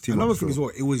much. It's too Another much. thing so. as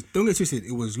well, it was, don't get twisted,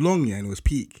 it was long, yeah, and it was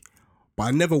peak. But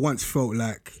I never once felt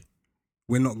like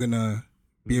we're not gonna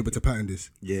be able to pattern this.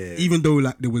 Yeah. Even though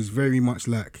like there was very much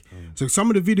like, so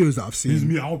some of the videos that I've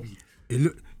seen, I'll be. it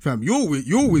look, fam, you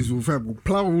always will, fam, will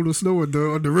plow all the snow on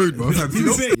the road, bro. Fam,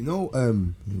 You know,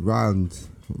 round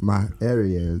my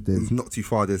area, there's not too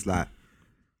far. There's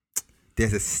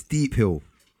a steep hill.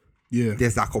 yeah,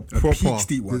 There's like a a proper peak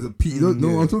steep one. There's a peak. You don't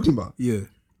know what I'm talking about? Yeah,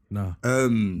 Nah.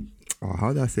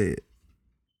 How do I say it?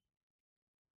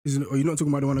 are you not talking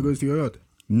about the one that goes to your yard?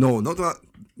 No, not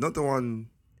the one.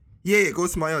 Yeah, it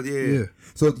goes to my yard. Yeah.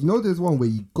 So you know, there's one where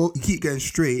you keep going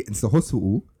straight into the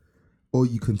hospital, or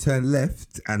you can turn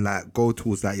left and like go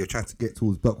towards like you're trying to get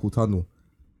towards Blackwall Tunnel.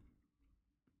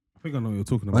 I think I know what you're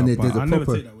talking about, And but there's a I never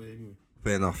proper- take that way anyway.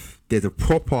 Fair enough. There's a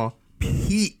proper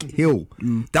peak hill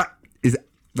that is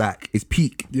like it's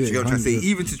peak. Yeah, Do you get what I'm trying to say? 100%.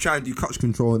 Even to try and do clutch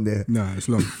control in there. Nah, it's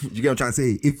long. Do you get what I'm trying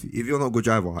to say? If you're not a good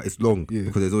driver, it's long Yeah.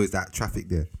 because there's always that traffic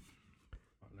there.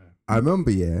 I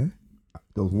remember, there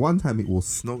was one time it was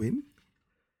snowing.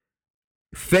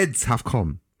 Feds have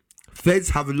come. Feds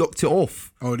have locked it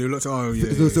off. Oh, they looked. Oh,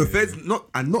 yeah. So feds not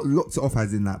locked it off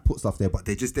as in like put stuff there, but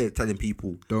they're just there telling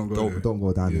people Don't go there. don't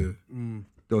go down Yeah. there.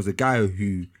 There was a guy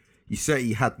who he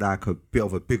certainly had like a bit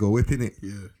of a bigger whip in it.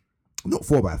 Yeah. Not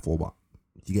 4x4, but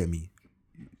You get me?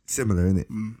 Similar,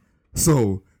 innit?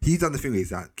 So he's done the thing where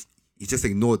he's like, he just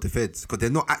ignored the feds because they're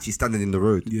not actually standing in the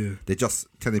road. Yeah. They're just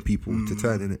telling people to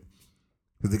turn, innit?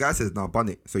 Because the guy says, "Now, bun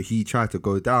it." So he tried to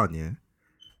go down, yeah?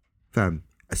 Fam,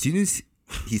 as soon as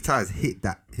his tires hit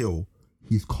that hill,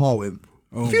 his car went,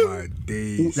 Oh phew. my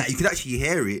days. Like, you could actually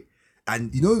hear it.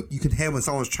 And you know, you can hear when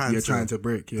someone's trying to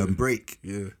break. Yeah. brake.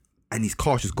 Yeah. And his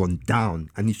car's just gone down.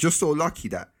 And he's just so lucky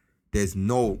that there's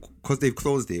no, because they've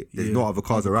closed it, there's no other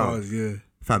cars around. Yeah.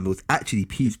 Fam, it was actually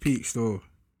peak. Peak still.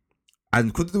 And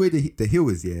because of the way the hill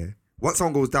is, yeah, once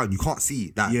someone goes down, you can't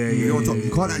see that. You're on top, you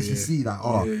can't actually see that.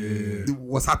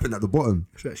 What's happened at the bottom?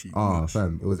 It's actually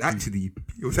Fam, it was actually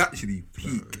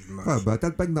peak. Fam, but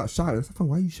Dad banged out shouting. I said, fam,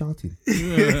 why are you shouting?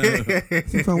 I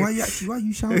said, fam, why are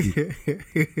you shouting?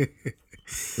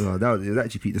 No, it was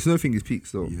actually peak. The snow thing is peak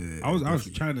still. Yeah. I was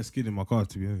trying to skid in my car,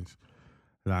 to be honest.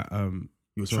 Like,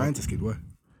 You were trying to skid what?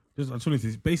 I just wanted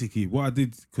to basically what I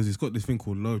did, because it's got this thing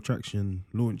called low traction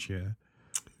launch, yeah.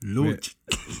 Launch.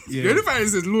 Yeah. The only fact it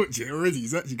says launch it already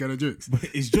is actually kind of jokes. But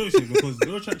it's joking because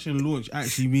low traction launch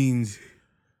actually means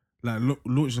like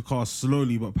launch the car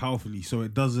slowly but powerfully, so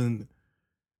it doesn't.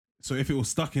 So if it was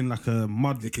stuck in like a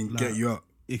mud, It can like, get you up.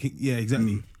 It can, yeah,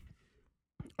 exactly.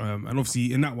 And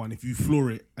obviously in that one, if you floor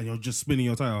it and you're just spinning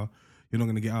your tire, you're not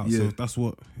gonna get out. Yeah. So that's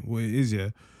what it is, yeah.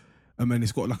 And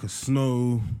it's got like a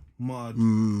snow, mud,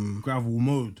 gravel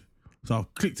mode. So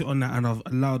I've clicked it on that and I've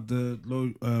allowed the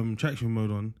low traction mode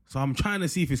on. So I'm trying to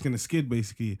see if it's gonna skid.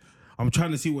 Basically, I'm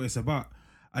trying to see what it's about,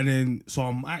 and then so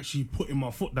I'm actually putting my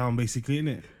foot down basically in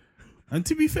it. And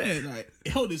to be fair, like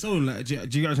it held its own. Like, do you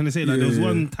get what I'm trying to say? Like there was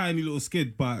one tiny little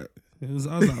skid, but I was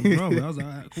like, bro, I was like,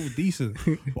 alright, cool, decent.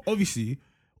 But obviously,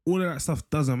 all of that stuff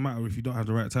doesn't matter if you don't have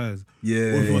the right tires. Yeah.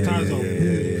 Or if your tires are,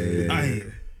 aye.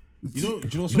 You know, do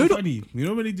you know what's so funny? You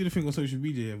know when they do the thing on social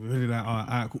media, where they're like,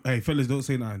 alright, cool. Hey, fellas, don't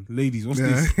say nothing. Ladies, what's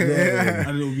this?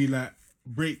 And it'll be like,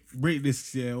 brake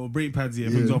discs, yeah, or brake pads,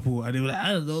 yeah, for example. And they were like,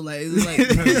 I don't know, like, it's like,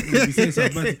 they'll be saying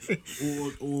something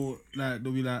bad. Or like,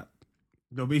 they'll be like,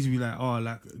 they'll basically be like, oh,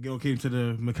 like, a girl came to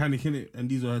the mechanic in it, and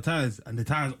these are her tires, and the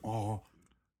tires are,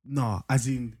 nah, as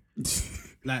in,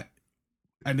 like,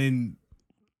 and then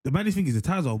the baddest thing is the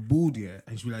tires are bald, yeah,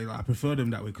 and she'll be like, I prefer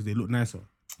them that way because they look nicer.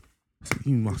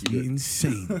 You must be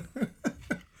insane.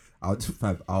 I'll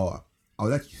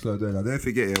let you slow down. I'll never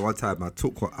forget it. One time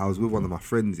I was with one of my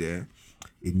friends, yeah,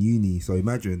 in uni. So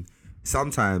imagine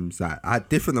sometimes like, I had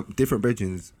different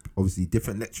brethrens, obviously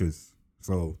different lectures,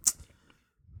 so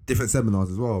different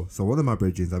seminars as well. So one of my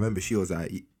brethrens, I remember she was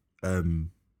like,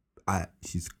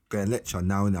 she's going to lecture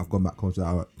now, and I've gone back home. So do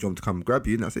you want me to come grab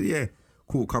you? And I said, yeah,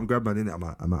 cool, come grab me. And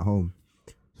I'm at home.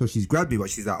 So she's grabbed me, but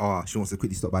she's like, she wants to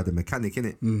quickly stop by the mechanic,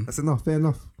 innit? I said, no, fair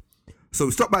enough. So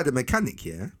we stopped by the mechanic,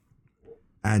 yeah,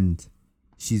 and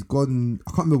she's gone.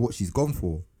 I can't remember what she's gone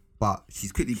for, but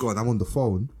she's quickly gone. I'm on the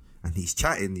phone, and he's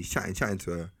chatting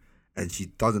to her, and she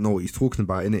doesn't know what he's talking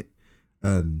about, innit?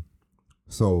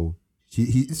 So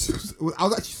I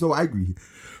was actually so angry.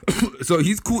 So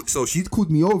he's called. So she's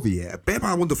called me over, yeah. Babe,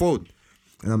 I'm on the phone,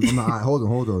 and I'm like, alright,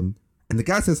 hold on. And the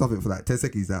guy says something for like 10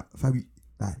 seconds.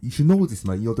 That you should know this,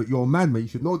 man. You're a man, man. You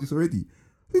should know this already.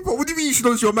 But what do you mean you should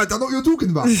know this? You're a man. I know what you're talking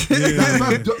about. Like,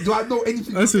 man, do I know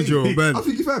anything? I said you're a man. I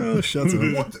think, fam. Oh, shut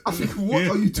up. What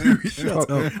are you doing? Shut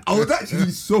up. I was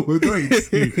actually so annoyed. I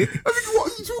think,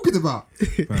 what are you talking about?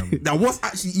 Now, what's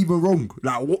actually even wrong?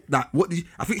 What did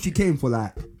I think she came for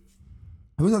like,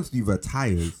 I was to do with her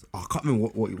tires. I can't remember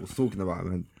what he was talking about,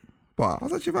 man. But I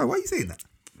was actually, man, why are you saying that?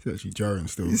 It's actually jarring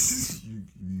still.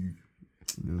 You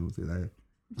know, say that.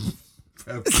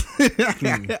 I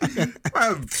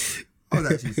was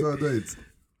actually so annoyed.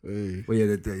 Hey. But yeah,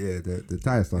 the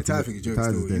tire stuff. The tire thing is joke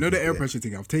still. You know the air pressure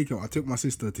thing? I took my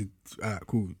sister to,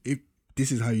 cool. If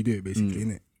this is how you do it, basically,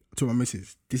 innit? I told my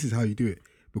missus, this is how you do it.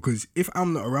 Because if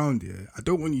I'm not around here, I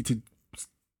don't want you to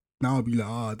now be like,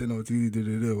 I don't know what to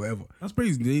do, whatever. That's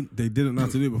crazy. They didn't know how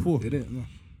to do it before. They didn't, no.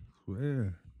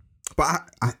 Yeah. But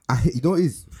I you know what it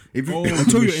is? Until the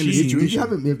you're in the machine. If you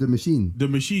haven't made the machine, The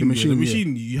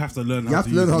machine, you have to learn how to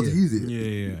use it.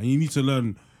 Yeah. And you need to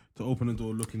learn to open the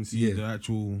door, look and see the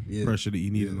actual pressure that you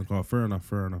need in the car. Fair enough.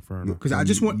 Because you're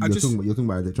talking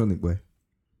about electronic, boy.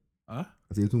 Huh?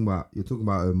 I said you're talking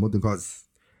about modern cars.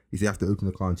 You say you have to open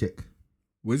the car and check.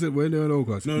 Where's it? Where are the old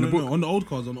cars? No. On the old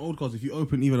cars, if you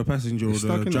open even the passenger or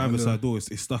the driver's side door,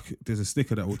 it's stuck. There's a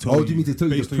sticker that will tell you. Oh, do you mean to tell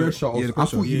you based the on pressure? the I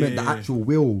pressure. thought you meant the actual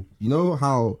wheel. You know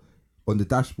how on the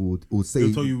dashboard it will say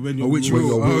It'll tell you when you're which when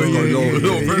wheel? your Oh, wheels are yeah, low, yeah,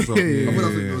 low yeah, pressure. yeah, I thought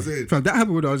that's what yeah, you were saying. Fam, that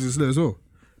happened when I was in Slough as well.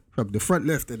 Fam, the front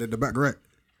left and then the back right.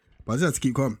 But I just had to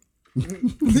keep calm. I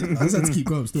just had to keep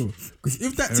calm still. Because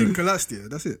if that thing collapsed here,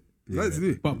 that's it. Nice to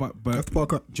do. But Have to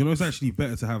park up. do you know it's actually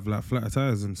better to have like flatter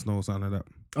tires and snow or something like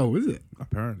that? Oh, is it?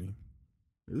 Apparently.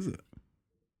 Is it?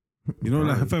 You know,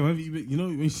 like, fam, have you been, you know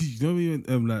when you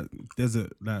went like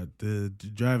desert, like the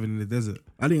driving in the desert.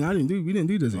 We didn't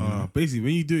do this. Basically,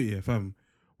 when you do it, yeah, fam,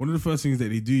 one of the first things that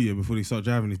they do, yeah, before they start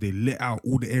driving is they let out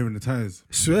all the air in the tires.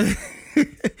 Swear. When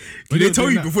Do they you're tell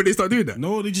doing you that- before they start doing that?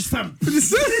 No, they just fam. They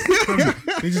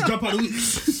just jump out the way.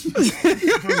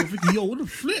 Fam, I'm thinking, yo, what the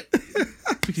flip?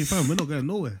 Thinking, fam, we're not going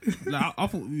nowhere. Like I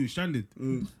thought we were stranded.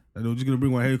 And they were just gonna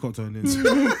bring one helicopter and then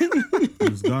it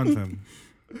was gone, fam.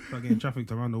 Start getting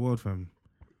trafficked around the world, fam.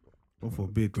 God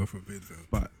forbid. God forbid, fam.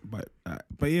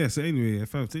 But yeah. So anyway, yeah,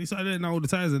 fam. So you started letting out all the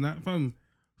tires and that, fam.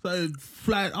 Started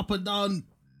flying up and down,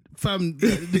 fam. I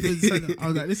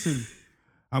was like, listen,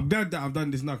 I'm glad that I've done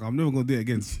this now. I'm never gonna do it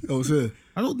again. Oh, sir.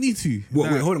 I don't need to. What?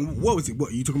 Like, Wait, hold on. What was it?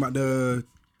 What you talking about? The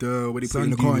where they put it in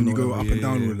the Sun car and you dune or go up whatever, and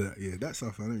down yeah, with that. Yeah, that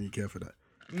stuff. I don't really care for that.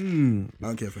 I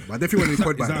don't care for that. But I definitely want to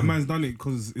quad Is that bike. man's done it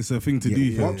because it's a thing to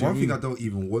do. One Do you know thing what I don't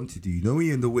even want to do, you know, when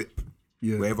you're in the whip,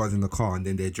 Yeah, where everyone's in the car and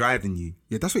then they're driving you.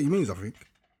 yeah, that's what he means. I think.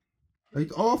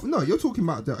 Oh no, you're talking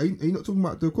about the. Are you not talking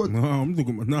about the quad? I mean? No, I'm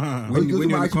talking about nah. When You're you're talking in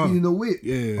about the actually car. being in the whip.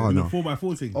 Yeah. Oh no.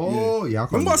 4x4 thing. Oh yeah. I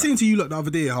can't Remember I do was that. saying to you like the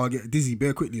other day how I get dizzy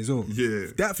bare quickly as well. Yeah.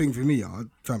 That thing for me,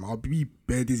 I'll be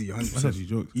bare dizzy 100%. That's actually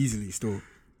jokes. Easily still.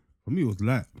 For me, it was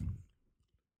light.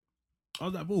 I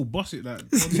was like, bro, boss it. Like,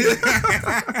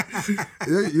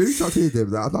 You start saying them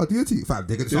that. I'll do it to you, fam.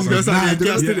 They're gonna start. gonna start They're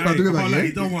getting gonna start doing it, man, like, yeah?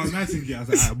 you don't want nice and get. I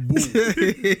was like, boom.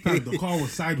 Fam, the car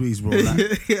was sideways, bro. Like,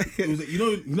 it was, like,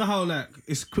 you know how like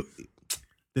it's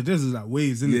the desert's like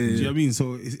waves, isn't it? Yeah, Do you know yeah. what I mean?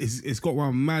 So it's got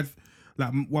one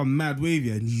mad wave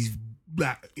here, and he's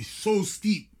like it's so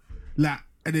steep, like.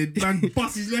 And then man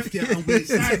busts his left here and went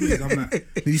sideways. I'm like,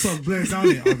 then he starts blowing down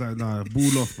it. I was like, nah,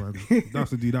 ball off, man. You have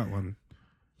to do that one.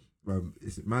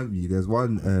 It reminds me, there's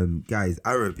one guy, he's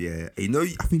Arab, yeah. You know,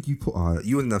 I think you put,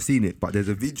 you wouldn't have seen it, but there's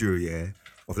a video, yeah,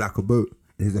 of like a boat.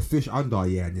 There's a fish under,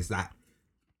 yeah, and it's like,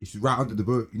 it's right under the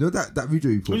boat. You know that video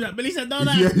you put? He's like, Melissa, no,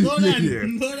 Yeah,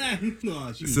 yeah.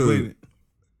 No, she was So- playing it.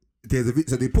 There's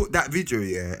so they put that video,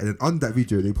 yeah, and then on that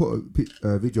video, they put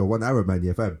a video of one Arab man,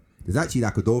 yeah, fam. There's actually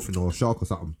like a dolphin or a shark or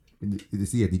something in the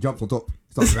sea, and he jumps on top,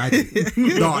 starts riding.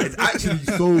 No, it's actually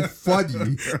so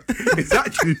funny. It's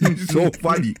actually so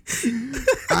funny.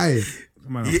 Aye,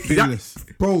 Man, I'm He- fearless.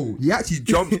 bro. He actually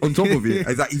jumps on top of it.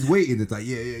 It's like he's waiting. It's like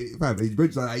yeah, fam. His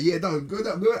brother's like yeah, no, go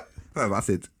down. Fam, I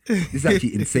said, this is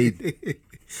actually insane.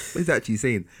 What is actually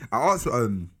saying? I asked, I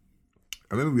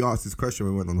remember we asked this question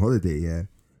when we went on holiday, yeah.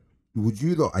 Would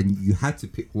you lot, and you had to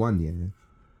pick one, yeah?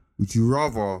 Would you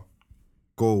rather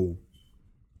go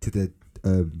to the,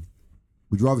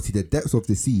 would you rather see the depths of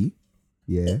the sea,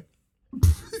 yeah?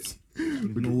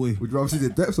 No way. Would you rather see the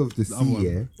depths of the other sea, one.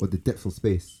 yeah, or the depths of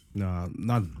space? Nah,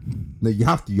 none. No, you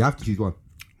have to choose one.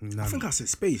 I None. think I said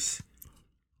space.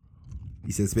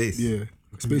 He said space. Yeah.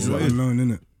 Space is What? like unknown,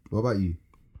 isn't it? What about you?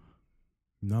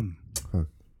 None. Yeah.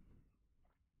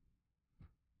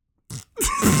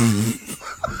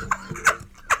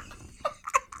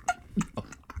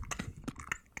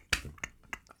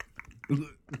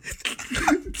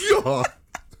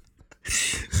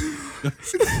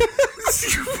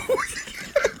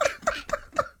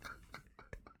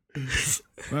 Do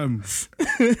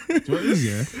you know what it is,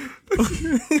 yeah?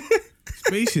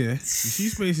 Space, yeah. You see,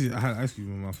 space is. I had ice cream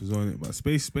in my mouth as well, innit? But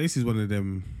space is one of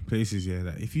them places, yeah.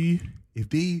 That if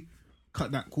they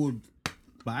cut that cord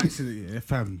by accident, yeah,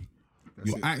 fam,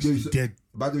 you're actually dead.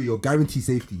 By the way, you're guaranteed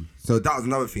safety. So that was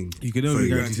another thing. You can never be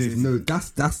guaranteed safety. No, that's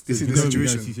This is You the can never be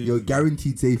situation. guaranteed you're safety.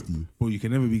 guaranteed safety. Bro, you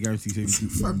can never be guaranteed safety.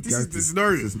 Fam, this is the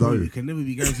scenario. Bro, you can never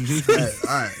be guaranteed safety.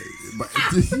 Alright, but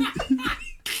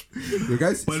the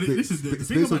guys. But listen, the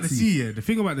thing about the sea, yeah, the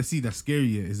thing about the sea that's scary,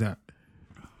 yeah, is that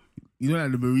you know,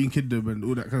 like the marine kingdom and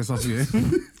all that kind of stuff, yeah.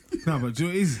 Nah, but do you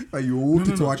know what it is, You walk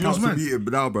No, into no, our do you know what's council mad? Meeting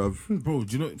now, bruv. bro?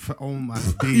 Do you know? Oh my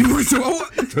days. You want to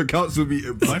what? The council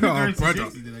meeting, But if you're bruv. guaranteed brother.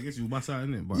 safety, then I guess you bust out,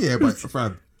 innit? But, Yeah, but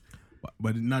fam.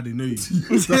 but now they know you.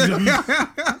 So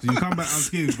you come back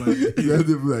unscathed, but Yeah, they'll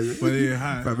be like, but yeah,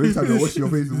 hi. fam, every time you wash your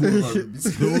face,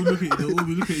 it's all like, They'll all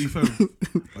look at you, fam.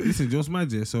 But listen, just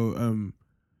mad, yeah. So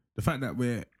the fact that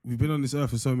we've been on this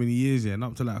earth for so many years, yeah, and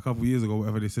up to like a couple of years ago,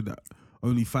 whatever, they said that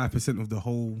only 5% of the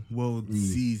whole world's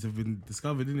seas have been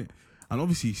discovered, innit? And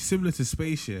obviously, similar to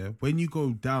space, yeah, when you go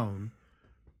down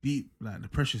deep, like the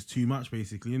pressure's too much,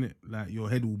 basically, innit? Like your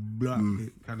head will blow up,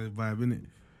 kind of vibe,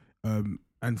 innit?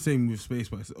 And same with space,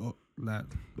 but it's like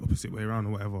the opposite way around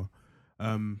or whatever.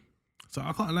 So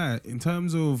I can't lie, in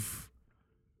terms of,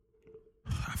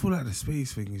 I feel like the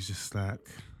space thing is just like,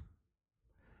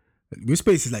 With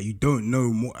space is like you don't know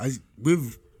more. As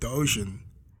with the ocean,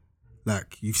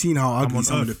 Like you've seen how ugly on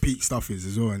some of Earth. the peak stuff is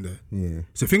as well in there. Yeah.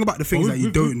 So think about the things But that you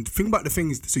with- don't think about. The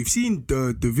things. So you've seen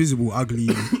the visible, ugly,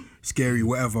 scary,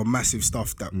 whatever, massive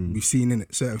stuff that we've seen in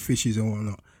it, certain fishes and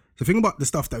whatnot. So think about the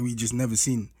stuff that we just never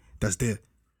seen that's there.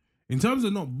 In terms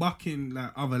of not bucking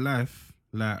like other life,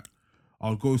 like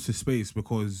I'll go to space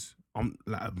because I'm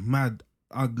like a mad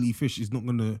ugly fish is not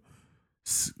gonna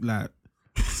like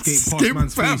skate past Skip,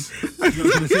 man's fam. face. You know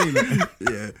what I'm saying? Like,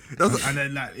 Yeah, that's and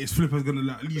then like his flipper's gonna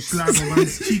like leave slime on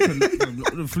man's cheek and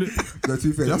the flip. No, to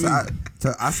be fair, that's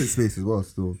to acid space as well.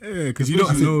 Still, Yeah, because you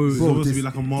don't know. It's Bro, supposed to this- be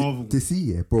like a marvel. to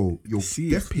see, yeah, bro, you're See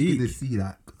is definitely peak. gonna see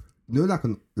like, you know,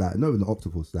 like not an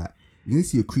octopus, like you're gonna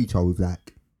see a creature with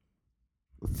like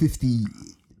 50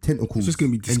 tentacles. It's just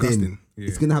gonna be and then disgusting.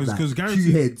 It's gonna have like 'Cause 2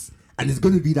 guaranteed- heads, and it's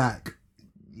gonna be like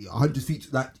 100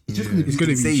 feet. Like it's just gonna be It's gonna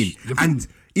be insane. And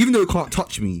even though it can't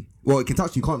touch me, well, it can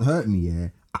touch you, can't hurt me. Yeah,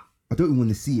 I don't even want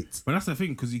to see it. But that's the thing,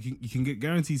 because you can get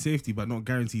guaranteed safety, but not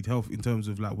guaranteed health in terms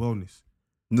of like wellness.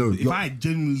 no, If I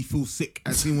genuinely feel sick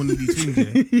at seeing one of these things,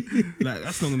 yeah, like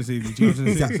that's not gonna save me. Do you know what I'm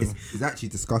It's, saying? act- So, it's actually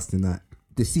disgusting. That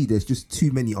the sea, there's just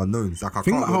too many unknowns. Like I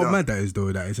Think can't about go how down. mad that is,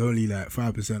 though. That it's only like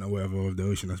 5% or whatever of the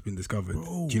ocean that's been discovered.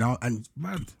 Bro. Do you know? And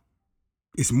mad.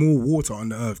 it's more water on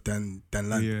the earth than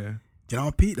land. Yeah. Do you know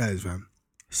how peak that is, fam?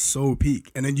 So peak.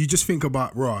 And then you just think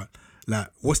about, raw, like,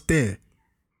 what's there?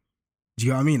 Do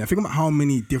you know what I mean? I think about how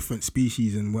many different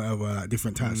species and whatever, like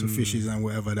different types of fishes and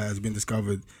whatever that has been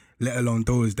discovered, let alone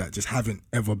those that just haven't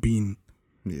ever been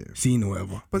Yeah. seen or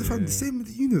whatever. But fam, the same with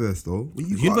the universe though. When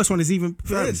you The universe got- one is even,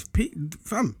 it's peak,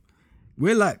 fam.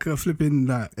 We're like flipping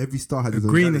like every star has a its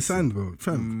own grain of galaxy. sand, bro.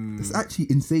 Fam. It's actually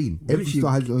insane. Every Literally-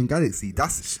 star has its own galaxy. See,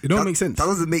 that's It don't that- make sense. That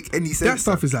doesn't make any sense. That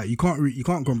stuff is like you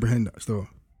can't comprehend that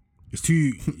stuff. It's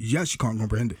too you actually can't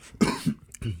comprehend it.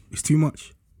 It's too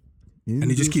much.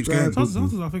 And it just keeps going.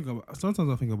 Sometimes I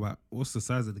think about what's the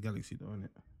size of the galaxy, though, isn't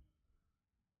it?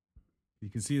 You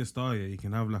can see a star, yeah. You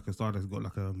can have like a star that's got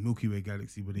like a Milky Way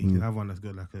galaxy, but then you can have one that's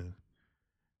got like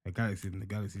a galaxy, and the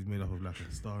galaxy is made up of like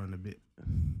a star and a bit.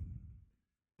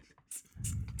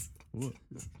 What?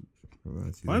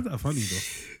 Why is that funny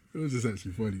though? It was just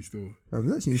actually funny still.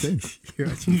 It's actually insane.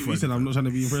 You said I'm not trying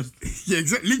to be impressed. Yeah,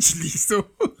 exactly. Literally, still.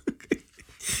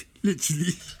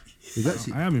 Literally. It's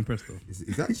actually, I am impressed though.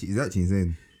 it's actually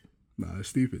insane. Nah, it's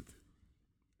stupid.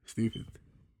 Stupid.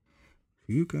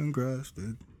 You can grasp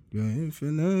it, your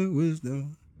infinite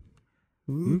wisdom.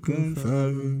 Who can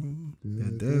fathom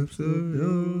the depths of your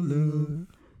love?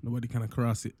 Nobody can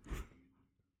cross it.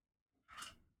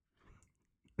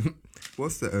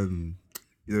 What's the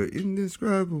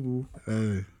indescribable?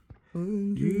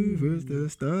 You first the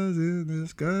stars in the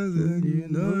skies and you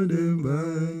know them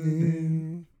by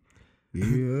name.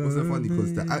 What's that funny?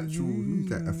 Because the actual who's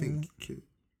that? I think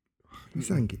who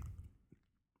sang it?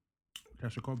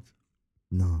 Tasha Cobbs,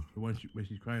 No, the one where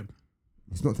she's crying.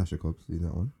 it's not Tasha Cobbs in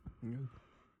that one. Yeah.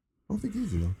 I don't think it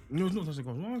is, you know. No, it's not Tasha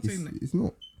Cobbs. Why am I saying that? It's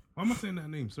not. Why am I saying that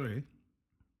name? Sorry.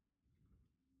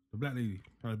 The black lady,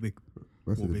 kind of big.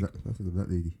 That's Or the big. black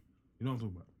lady. You know what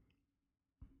I'm talking about?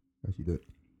 Actually, don't.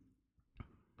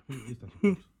 It is Tasha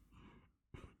Cobbs.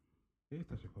 It is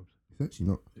Tasha Cobbs. It's actually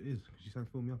not. It is, because she sang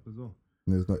Fill Me Up as well.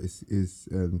 No, it's not. It's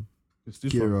It's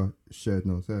this one. Kira shared.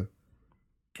 No, it's her.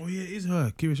 Oh yeah, it is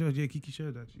her. Kira Sherd, yeah, Kiki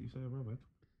Sherd actually. Sorry, my bad.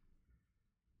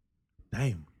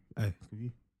 Damn. Hey, could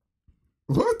you?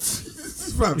 What?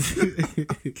 Fam.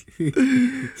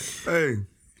 Hey,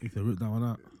 You can rip that one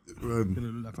out. It's um, gonna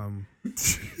look like I'm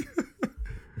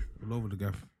all over the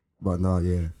gaff. But nah,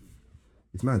 yeah,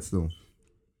 it's mad still.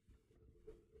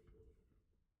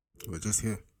 We're just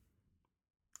here.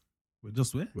 We're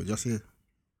just where? We're just here.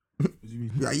 What do you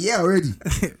mean? Yeah, already.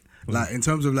 Like in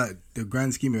terms of like the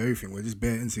grand scheme of everything, we're just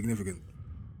bare insignificant.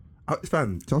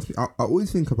 fam, Trust me, I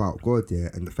always think about God, yeah,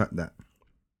 and the fact that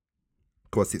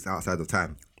God sits outside of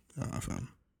time, Fam.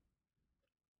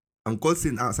 and God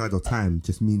sitting outside outside of time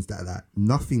just means that like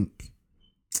nothing.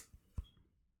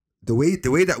 the way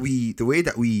that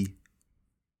we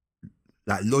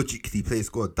like logically place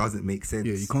God doesn't make sense.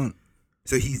 Yeah, you can't.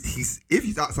 So he's if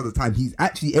he's outside of time, he's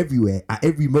actually everywhere at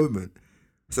every moment.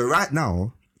 So right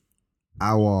now,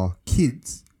 our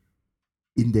kids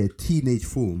in their teenage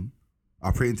form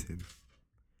are praying to him,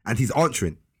 and he's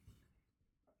answering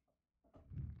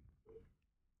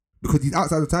because he's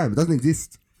outside of time. It doesn't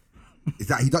exist. It's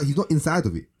that he's not inside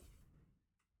of it.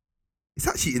 It's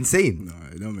actually insane.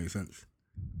 No, it don't make sense.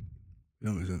 It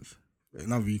don't make sense.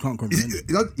 No, you can't comprehend it.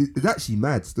 It's actually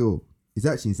mad still. It's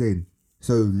actually insane.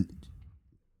 So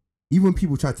even when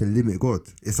people try to limit God,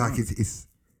 it's like it's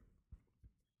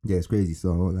yeah, it's crazy.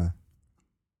 So I won't lie.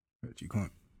 You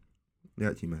can't. They're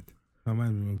actually mad. That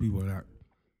reminds me when people are like,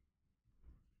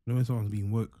 you know, when someone's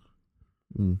being woke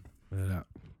That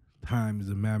time is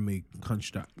a man-made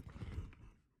construct.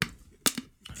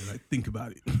 Like, think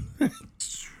about it.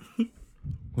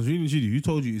 Because really, Chidi, who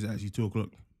told you it's actually 2 o'clock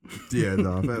Yeah,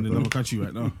 no, in another country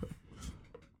right now?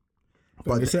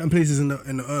 But there's certain places in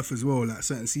the earth as well, like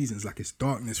certain seasons, like it's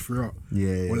darkness throughout.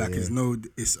 Yeah, Or like yeah.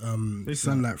 it's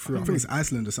sunlight throughout. I think it's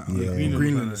Iceland or something. Yeah. Yeah.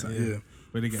 Greenland or something. Yeah.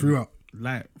 Where they get Throughout.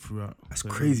 light throughout. That's So,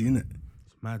 crazy, isn't it?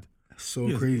 It's mad. That's so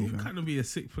Yeah, crazy. It'll Man. kind of be a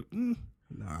sick, Nah,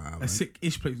 a man.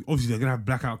 sick-ish place. Obviously, they're gonna have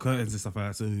blackout curtains and stuff like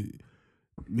that. So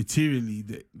materially,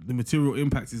 the material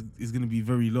impact is gonna be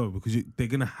very low because they're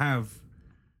gonna have.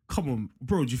 Come on,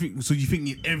 bro. Do you think so? You think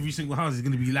in every single house is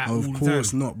gonna be light all Of the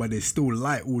course time? not, but there's still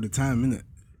light all the time, innit?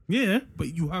 Yeah,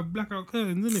 but you have blackout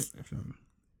curtains, innit?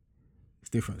 It's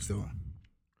different still.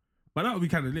 But that would be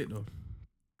kind of lit though.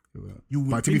 You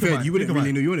But to be think fair, about- you wouldn't think really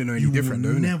about- know. You wouldn't know any you different,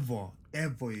 will though, innit? never,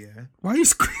 ever, yeah. Why are you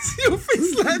squeezing your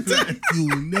face like that? You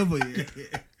will never,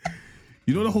 yeah.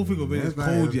 You know the whole thing of it, it's Never,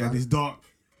 cold, yeah, ever. and it's dark.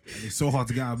 And it's so hard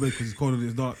to get out of bed because it's cold and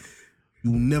it's dark.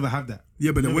 You will never have that.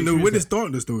 Yeah, but then Never when experience it's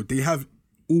darkness though, they have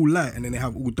all light and then they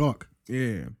have all dark.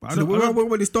 Yeah, but So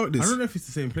what is darkness? I don't know if it's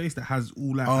the same place that has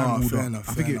all light Oh, and all fair dark. enough,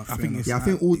 I think fair it, enough, I fair think enough. it's Yeah, I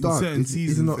think all in dark. certain Is it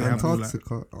seasons not they have all light.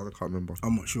 Antarctica? Oh, I can't remember.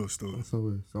 I'm not sure still.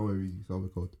 Somewhere really, somewhere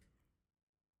cold.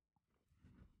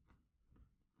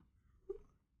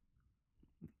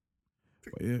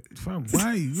 But yeah, fam, why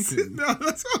are you looking at me? No,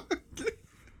 that's what.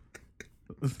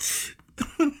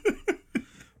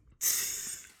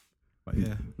 But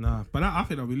yeah, nah. But I think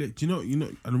that'll be lit. Do you know,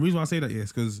 and the reason why I say that, yeah,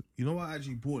 is because you know what, I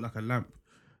actually bought like a lamp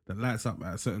that lights up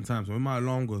at certain times. When my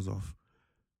alarm goes off,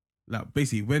 like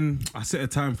basically when I set a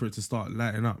time for it to start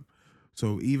lighting up.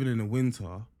 So even in the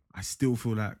winter, I still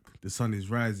feel like the sun is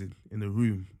rising in the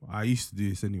room. I used to do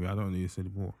this anyway. I don't do this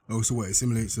anymore. Oh, so what? It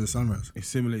simulates the sunrise. It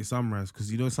simulates sunrise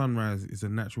because you know sunrise is a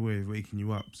natural way of waking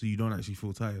you up, so you don't actually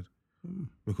feel tired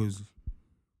because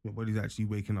your body's actually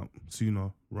waking up sooner.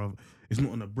 Rather, it's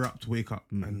not an abrupt wake up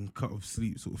and cut off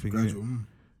sleep sort of thing. innit? Gradual.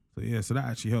 So yeah, so that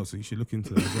actually helps. So you should look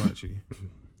into that as well. Actually,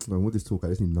 Man, what this talk? I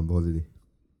just need another holiday.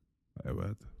 Yeah,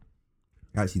 but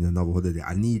I actually need another holiday.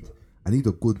 I need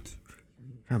a good.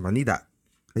 Fam, I need that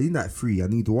 3. I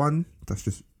need one that's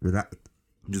just relaxed.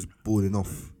 I'm just boarding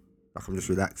off. Like I'm just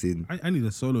relaxing. I need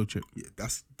a solo trip. Yeah, I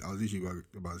was literally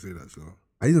about to say that. So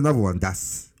I need another one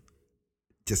that's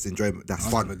just enjoyment. That's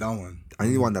I'll fun. have that one. I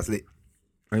need one that's lit.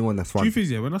 I need one that's fun. Truth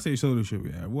is, yeah, when I say solo trip,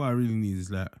 yeah, what I really need is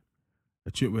like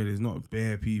a trip where there's not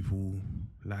bare people,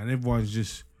 like, and everyone's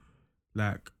just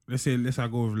like, let's say I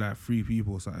go with like 3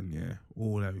 people or something, yeah,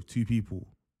 or like 2 people,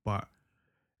 but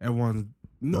everyone's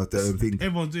not their own thing.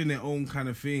 everyone's doing their own kind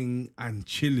of thing and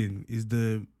chilling is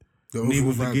the The name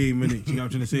of the overall vibe. game, innit? Do you know what I'm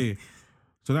trying to say?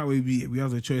 So that way we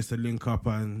have the choice to link up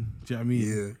and, do you know what I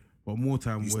mean? Yeah. But more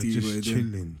time You we're still just what you're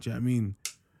chilling. doing. Do you know what I mean?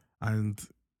 And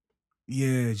yeah,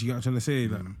 do you get what I'm trying to say?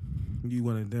 Like, you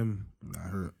one of them. I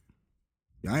heard.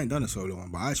 Yeah, I ain't done a solo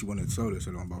one, but I actually wanted a solo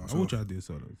one by I will myself. try to do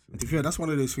solos. And to be fair, that's one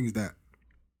of those things that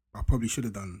I probably should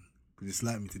have done because it's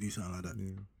like me to do something like that.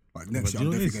 Like next But year,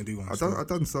 do I'm you know definitely gonna do one. I've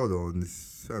done solo on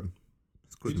this.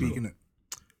 It's good. Speaking it.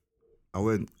 I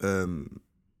went.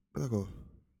 Where'd I go?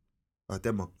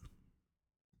 Denmark.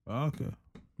 Oh, okay.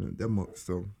 Yeah, Denmark.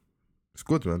 So it's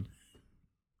good, man.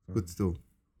 Good still.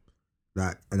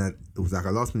 Like, and then it was like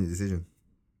a last minute decision.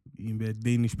 Eating bare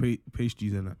Danish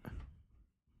pastries and that.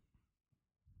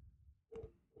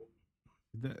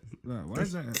 Why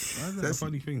is that a That's-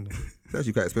 funny thing though? It's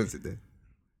actually quite expensive there.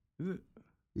 Is it?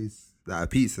 It's like a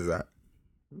pizza's like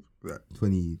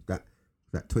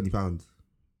 £20.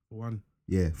 One.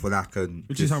 Yeah, for like a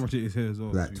Which is how much it is here as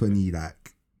well. like to be 20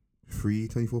 like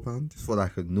 £24 just for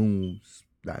like a normal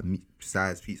like meat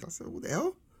size pizza. I said, what the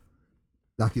hell?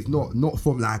 Like it's not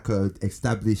from like a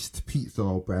established pizza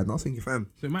brand. I was thinking, fam,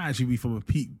 fair. So it might actually be from a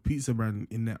pizza brand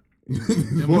in that.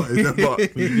 what is that? What?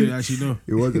 But you didn't actually know.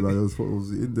 It wasn't, man. It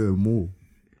was in the mall.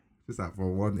 Just like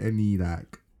for any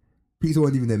like pizza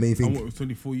wasn't even their main I thing. want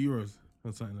 24 euros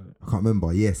or something like that. I can't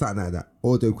remember. Yeah, something like that.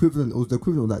 Or the equivalent. It was the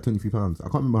equivalent of like £23. I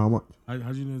can't remember how much How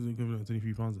do you know it's the equivalent of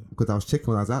 £23? because I was checking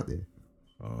when I was out there.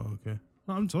 Oh, okay.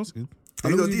 No, I'm just asking. How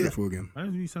You long don't was do you there that. for again? I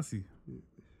don't be sassy.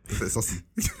 It's saucy.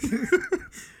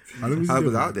 How long was I you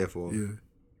was there out for? there for Yeah.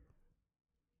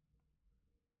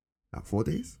 like 4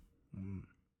 days.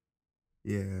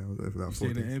 Yeah, I was there for like You 4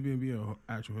 staying in days. an Airbnb or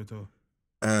actual hotel?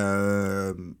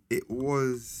 It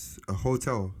was a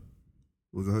hotel.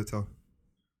 It was a hotel,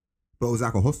 but it was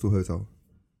like a hostel hotel.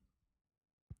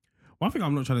 One thing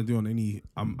I'm not trying to do on any,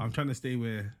 I'm trying to stay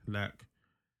where like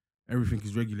everything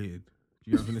is regulated. Do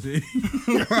you know what I'm trying to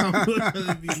say? I'm not trying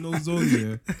to be in no zone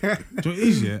here. Do you know what it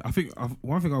is, yeah? I think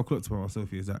one thing I'll clock to myself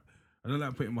here is that I don't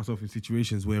like putting myself in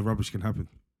situations where rubbish can happen.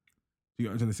 You get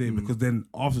what I'm trying to say? Because then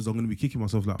afterwards I'm gonna be kicking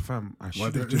myself like, fam, I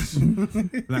should have don't-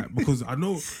 just like, because I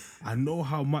know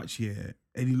how much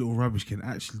any little rubbish can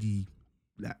actually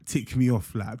like tick me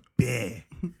off like bare.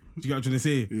 Do you get what I'm trying to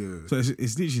say? Yeah. So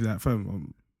it's literally like,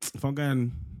 fam, if I'm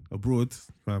going abroad,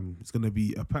 fam, it's gonna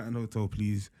be a pattern hotel,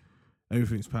 please.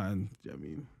 Everything's patterned. Do you know what I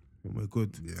mean? And we're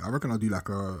good. Yeah, I reckon I'll do like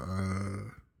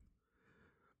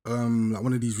like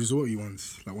one of these resorty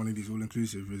ones, like one of these all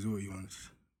inclusive resorty ones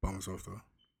by myself though,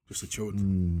 just to chill.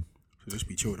 So just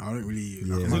be chilled. I don't really.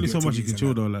 Yeah. Like, There's I only might so do much you can activities chill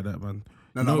and though like that, man.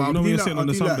 that. You No, know but when I'll you're do sitting that- on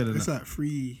the I'll do that. sunbed and It's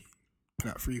that.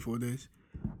 like 3-4 days.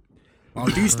 I'll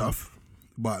do stuff,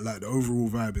 but like the overall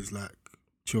vibe is like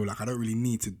chill. Like I don't really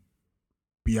need to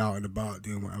be out and about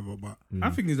doing whatever. But I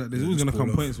think is that there's Yeah, always just gonna pull come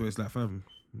off. points where it's like, fam,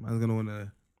 man's gonna want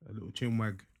a little chin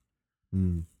wag. Do you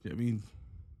know what I mean?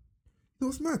 You know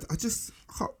what's mad?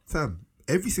 Fam,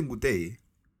 every single day,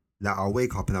 like I'll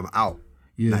wake up and I'm out.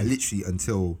 yeah, Like literally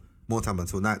until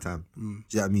night time. Do you know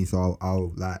what I mean? So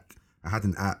I'll like, I had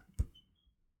an app.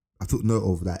 I took note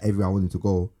of like everywhere I wanted to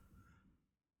go.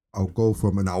 I'll go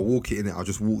from and I'll walk it in it. I'll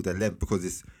just walk the length because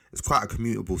it's quite a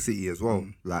commutable city as well,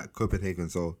 like Copenhagen.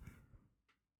 So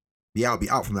yeah, I'll be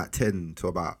out from like 10 to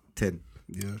about 10.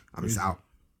 yeah. I'm just out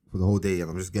for the whole day and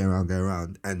I'm just going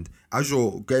around. And as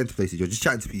you're going to places, you're just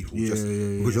chatting to people. Yeah, just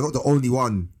yeah. because you're not the only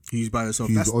one. Who's by yourself?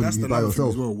 Who's That's only the by other thing yourself.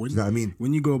 as well. Do you know what I mean?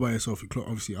 When you go by yourself, you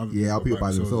obviously other Yeah, people people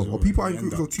by themselves. as Or well. people are in You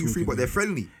groups end of up 2, 3, but talking. they're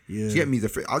friendly. Yeah. Do you get me?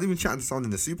 I'll even chat to someone in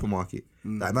the supermarket.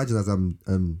 Like imagine as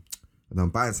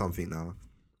I'm buying something now,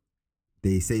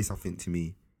 they say something to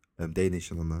me, Danish,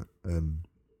 and I'm like, I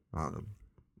don't know,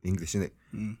 English, innit?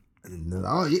 And then,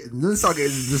 oh yeah, and then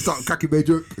just start cracking my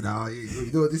joke. Nah,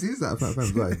 you know what this is? That fam,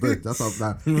 right, it's bread. That's how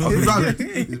I'm like,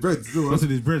 it's bread. Still, What's in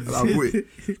his bread? I'm with it.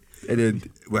 And then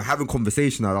we're having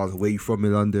conversation. I was like, where you from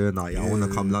in London? Like, yeah, I want to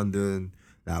come London.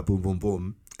 Like, boom, boom,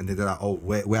 boom. And then they're like, oh,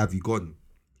 where have you gone?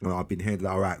 And I've been here.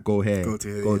 Like, all right, go here, Go to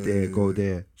here, go yeah, there, yeah, go yeah.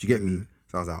 there. Do you get me?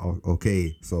 So I was like, oh,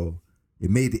 okay. So it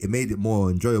made it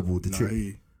more enjoyable, the trip.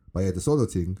 yeah. But yeah, the solo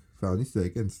thing, fam, I need to do it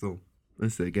again still.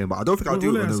 Let's do it again. But I don't think I'll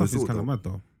do it on a stuff is resort kind of though. mad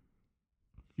though.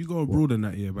 You go abroad in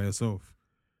that year by yourself.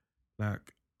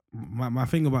 Like my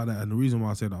thing about that, and the reason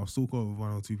why I said that I'll still go with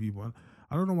 1 or 2 people.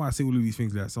 I don't know why I say all of these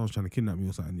things like someone's trying to kidnap me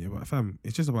or something. Yeah, but fam,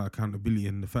 it's just about accountability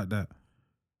and the fact that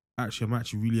actually I'm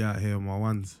actually really out here on my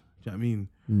ones. Do you know what I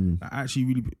mean? Like, actually,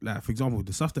 really, like for example,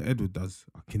 the stuff that Edward does,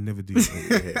 I can never do.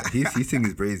 Yeah, his thing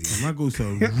is brazy. Man goes to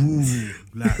a rural,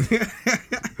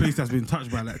 like place that's been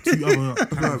touched by like 2 other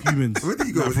kind of humans. Where did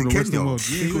he go? Like, Was from it the Western Kenya? world.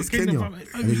 He Yeah, he goes goes to Kenya. Kenya.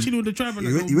 fam. Like, chilling with the tribe and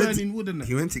like, He went burning wood and that.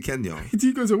 He went to Kenya. Did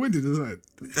you go to wedding? It's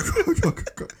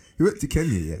like He went to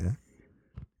Kenya, yeah.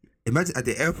 Imagine at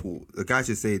the airport, the guy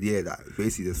should say, yeah, that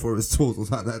basically there's forest tours or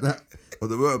something like that. On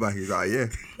the motorbike, he's like, yeah,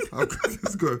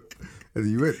 let's go. And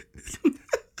he went.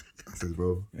 I said,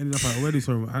 bro. Ended up at a wedding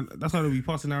ceremony. And that's why they'll be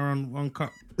passing around 1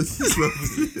 cup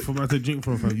for man to drink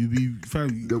from, fam. You be, fam,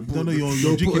 you don't know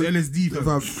you're drinking LSD,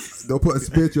 fam. They'll put a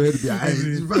spear to your head and be like, hey,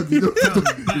 fam,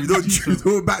 you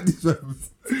don't back this, fam.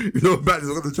 You don't back this,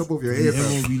 I'm going to chop off your ear,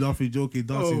 Everyone fam. will be laughing, joking,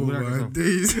 dancing, oh all that kind my of stuff.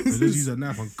 days. They just use a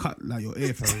knife and cut like your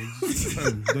ear, fam.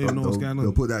 Fam, don't even know what's going on.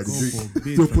 They'll put that in Go the for a drink.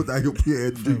 bid, They'll fam. put that in your ear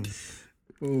and drink.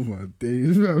 Oh my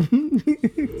days, man.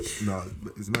 No,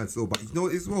 it's mad still. But you know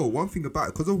what as well? One thing about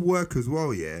it, because of work as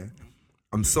well, yeah.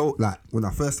 I'm so like when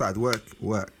I first started work,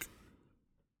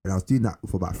 and I was doing that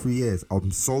for about 3 years. I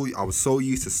was so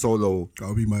used to solo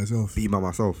I'll be myself. being by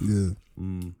myself. Yeah.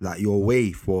 Like you're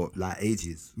away for like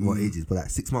ages, not ages, but like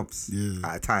 6 months Yeah.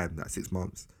 at a time. Like 6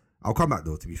 months. I'll come back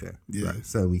though. To be fair, Yeah. like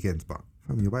certain weekends, but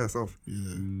fam, you're by yourself.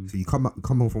 Yeah. So you come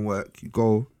home from work, you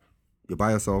go, you're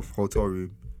by yourself, hotel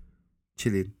room,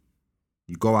 chilling.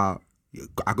 You go out.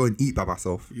 I go and eat by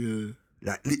myself. Yeah.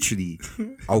 Like literally,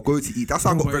 I'll go to eat. That's how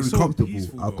I No, got but very it's so comfortable.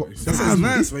 peaceful, I though. got. It's That so sounds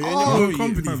peaceful. nice, man. You're in your Oh, own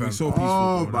company, fam, fam. it's so peaceful.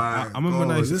 Oh bro. my I remember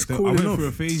when I God. used It's to, cool I went enough. through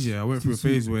a phase. Yeah, I went through a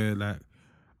phase where like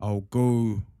I'll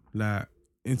go like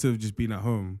instead of just being at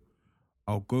home,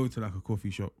 I'll go to like a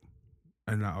coffee shop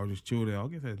and like I'll just chill there. I'll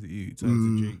get something to eat,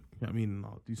 something to drink. You know what I mean?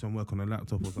 I'll do some work on a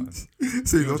laptop or something.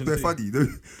 So you know what what's I'm very saying? funny?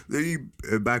 Don't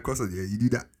you buy croissant? Yeah, you do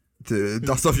that to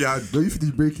dust off your hand. Don't you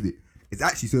finish breaking it? It's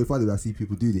actually so funny when I see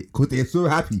people doing it because they're so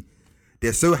happy.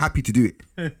 They're so happy to do it.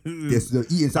 They're eating I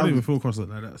don't even sandwich. feel crossed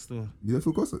like that still. You don't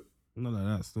feel croissant? Not like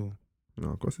that still.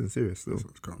 No, croissant's serious still.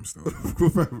 Come still.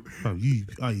 Fam, you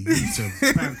used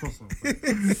to ban croissant.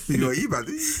 fam. You know, you man,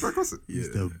 you buy croissant.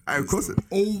 Yeah. I'm croissant.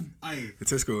 Oh, aye. The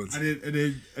Tesco ones. And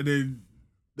then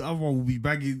the other one will be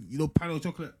bagging, panel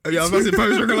chocolate. Yeah, I'm about to say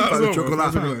Paris chocolate as Paris well. chocolate.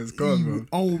 Paris chocolate is gone, bro.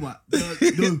 Oh my,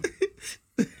 no.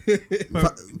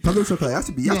 Paneau chocolate. You have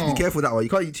to be careful with that one. You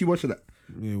can't eat too much of that.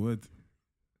 Yeah, word.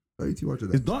 Don't eat too much of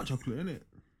It's that. dark chocolate, isn't it?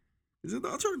 Is it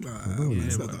dark chocolate? Yeah,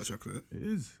 It's not but- dark chocolate. It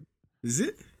is. Is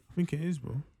it? I think it is,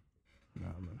 bro. Nah,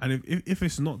 man. And if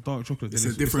it's not dark chocolate, then It's a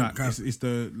it's different like, kind. it's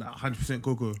the like 100%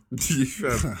 cocoa.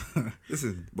 Fam,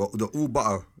 listen, but the all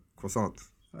butter croissant.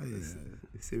 Oh, yeah.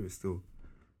 It's serious still.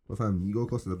 Well, fam, you go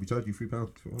Costa, they'll be charging you £3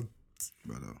 for one.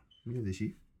 Brother. Yeah, they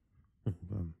sheep.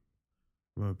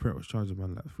 My parent was charging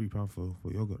man like £3 for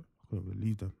yogurt. I couldn't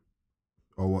believe them.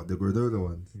 Or what, the granola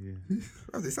ones? Yeah,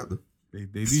 How they slap them? they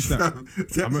do that.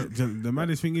 I remember, the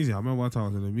maddest thing is, I remember one time I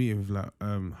was in a meeting with like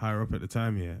higher up at the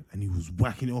time, yeah, and he was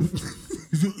whacking it off.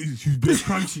 he was bit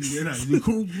crunchy, yeah, like, he's like,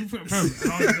 cool, fam.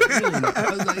 And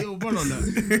I was like, yo, run on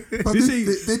that. But This they,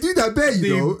 ain't- they do that there,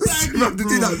 you know. Fam, they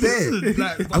do that there.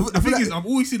 Like, I but the feel thing like- is, I've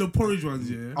always seen the porridge ones,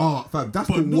 yeah. Oh, fam, that's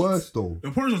But the not- worst though.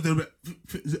 The porridge ones, they're a bit.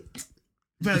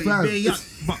 Very, Fam. very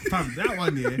yuck. But fam, that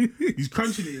one, yeah, he's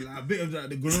crunching it like a bit of like,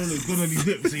 the granola's gone on his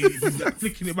lips, so he's like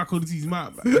flicking it back onto his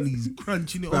mouth, and he's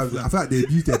crunching it off. Fam, I Like, feel like they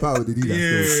abuse their power when they do that.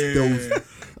 yeah. Still.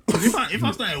 If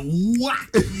I started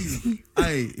whacking,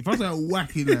 if I started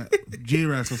whacking like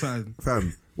J-Rice or something,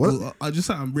 Fam, what? I just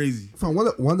sound crazy. Fam, one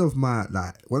of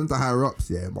the higher ups,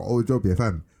 yeah, my old job, yeah,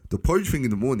 fam. The porridge thing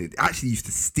in the morning it actually used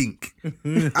to stink.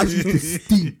 Actually used to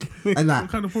stink, and like What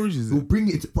kind of porridge is he'll it? bring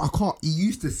it. But I can't. He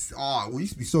used to. It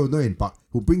used to be so annoying. But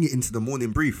He'll bring it into the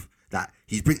morning brief. that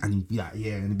he's bring and he'd be like,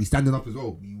 yeah, and he'd be standing up as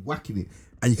well, be whacking it,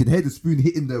 and you can hear the spoon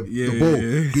hitting the bowl.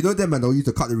 yeah. You know them man, they'll use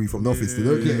the cutlery from the office. They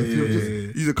don't care.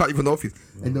 Just, Use a cut from the office.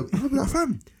 and they'll be like,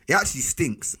 fam, It actually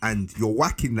stinks, and you're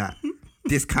whacking that.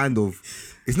 This kind of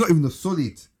it's not even a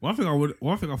solid. One thing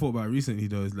I thought about recently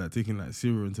though is like taking like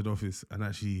cereal into the office and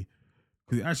actually,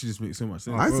 because it actually just makes so much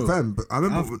sense. I used to, fam, but I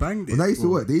remember I've banged it, when I used to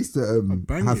bro. work, they used to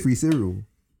banged have it. free cereal.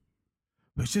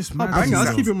 But it's just I mad. bang it. I though.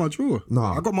 just keep it in my drawer.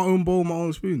 Nah. I got my own bowl, my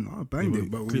own spoon. I banged Yeah,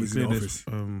 it, but we clear- was in the clear office.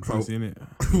 this, fancy,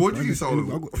 innit? what do you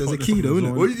saw? There's a key though,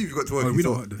 innit? What did you do if you got to work? Oh, we you,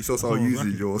 don't saw, have this. you saw someone Oh, using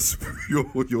right.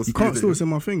 your You can't store. It's in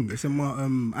my thing. It's in my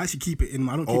I actually keep it in.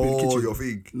 I don't keep it in the Oh, kitchen. your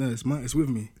thing. No, it's with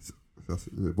me.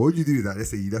 What would you do with that? Let's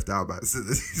say you left it out, but You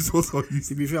saw someone To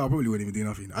using. be fair, I probably wouldn't even do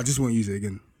nothing. I just won't use it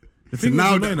again. The So thing that's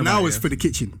now, annoying about now it, it's yeah, for the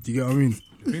kitchen. Do you get what I mean?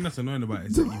 the thing that's annoying about it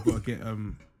is that you've got to get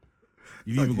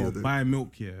you've either got to buy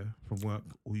milk here from work,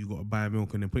 or you got to buy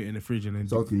milk and then put it in the fridge and then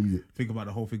so I can use it. think about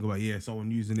the whole thing about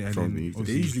someone using it and Someone then using it.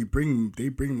 They obviously usually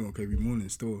bring milk every morning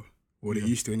still, or they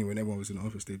used to anyway. When everyone was in the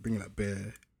office, they bring like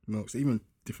bare milks, even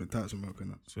different types of milk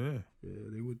and that. swear Yeah,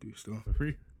 they would do still. for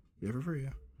free. Yeah, for free. Yeah,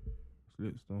 It's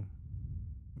lit still.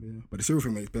 yeah. But the cereal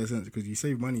thing makes better sense because you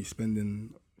save money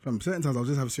spending. From certain times, I'll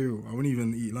just have cereal. I wouldn't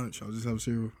even eat lunch. I'll just have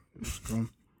cereal. It's gone.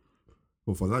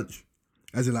 Well, for lunch.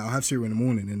 As in, like, I'll have cereal in the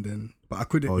morning and then, but I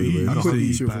couldn't. Oh, you I were- couldn't eat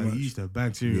You cereal for lunch. used to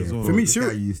bag cereal as well. For me, this guy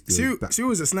cereal, used to-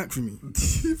 cereal is a snack for me.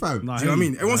 Fam, Nah, Do you know what I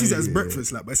mean? Everyone sees it as yeah.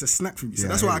 breakfast, like, but it's a snack for me. So Yeah,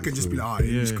 that's why I yeah, can just be true. like,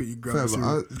 Yeah. just quickly grab a Fam,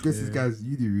 cereal. I guess this guy's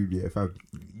uni room, yeah, fam.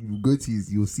 You go to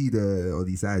his, you'll see the on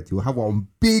the side, you'll have one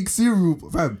big cereal,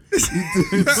 fam. His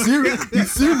cereal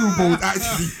bowl is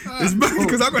actually It's mad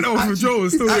because I got that one from Joe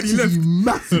still when he left. actually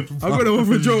massive. I got that one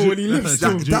from Joe when he left.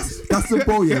 Still. That's the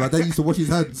bowl, yeah. My dad used to wash his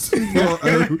hands for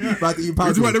about eating It's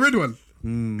powder. about the red one.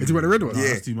 It's about the red one. Yeah.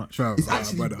 That's too much. Fam, It's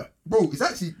actually, brother. bro. It's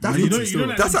actually that's You the know, still.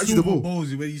 like That's them actually the silver bowl.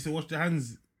 bowls where you used to wash their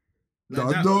hands. Like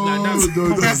No, that- no, like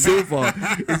that- that's silver.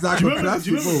 It's like Do a you remember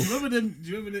plastic bowl. them? Do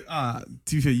you remember them?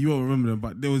 To be fair, you won't remember them,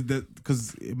 but there was that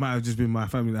because it might have just been my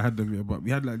family that had them. Yeah, but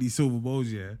we had like these silver bowls,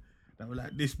 yeah, that were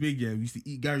like this big. Yeah, we used to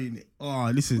eat Gary in it.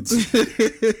 Oh, listen,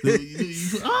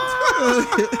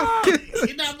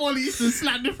 in that bowl, it used to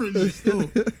slap differently. Still,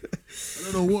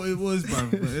 I don't know what it was, man.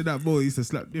 But in that bowl, it used to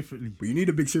slap differently. But you need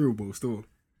a big cereal bowl still.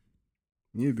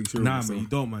 You need a big cereal bowl Nah, still. man, you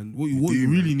don't, man. What you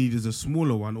really need is a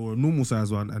smaller one or a normal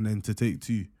size one, and then to take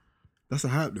two. That's a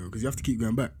hype though, because you have to keep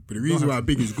going back. But the reason why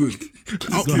big is good.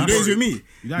 not The days with me.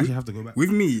 You actually have to go back,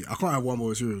 With me, I can't have one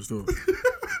bowl of cereal still.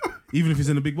 even if it's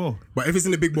in a big bowl. But if it's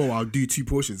in the big bowl, I'll do 2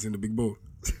 portions in the big bowl.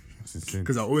 That's insane.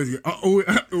 Because I always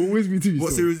be 2.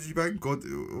 What still. series did you bang?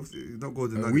 Not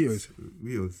Golden Nuggets.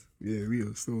 Wheels. Yeah,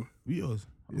 Wheels still. Wheels.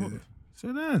 Yeah.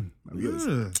 So then. Wheels.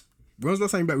 Yeah. When was the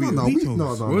last time you back No, Wheels? no,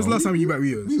 Vito's. no. When was the last time you back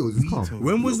Wheels? Wheels is calm. Vito's.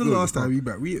 When was the Wheels last is calm. time you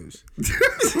back Wheels?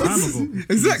 Time ago.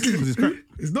 Exactly. Because it's crap.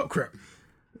 It's not crap.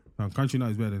 Country Nut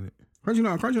is better than it. Crunchy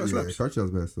nut Yeah, slaps. crunchy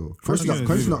nut's better still. Crunchy nut is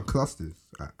Crunchy good. nut clusters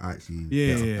are actually.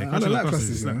 Yeah, better. yeah. I Crunchy don't like Nut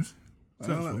clusters, man. slaps. I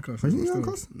don't like the clusters. Crunchy nut still.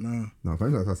 clusters? No. No,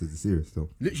 crunchy nut clusters is serious still.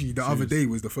 Literally, the other day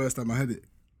was the first time I had it.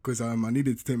 Because I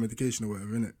needed to take medication or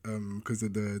whatever, innit? Because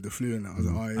of the flu and that. I was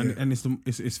like, oh, yeah. And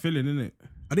it's filling, isn't it?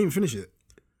 I didn't finish it.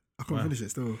 I couldn't Why? finish it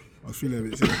still. I was feeling a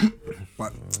bit sick.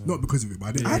 But not because of it, but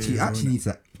I didn't. I actually need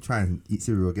to try and eat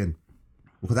cereal again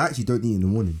because I actually don't eat in the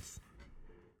mornings.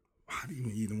 I didn't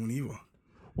even eat the one either.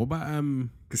 What about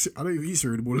Because I don't even eat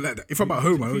cereal in the morning like that. If I'm at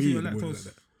home, I don't If eat you're in the morning lactose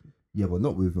like that. Yeah, but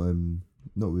not with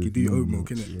You do normal oat milk,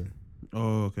 innit? Yeah.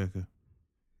 Oh, okay.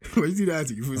 Why you do that?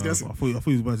 You thought it was I gassing? thought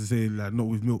you was about to say like not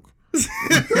with milk.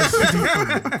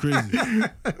 Crazy.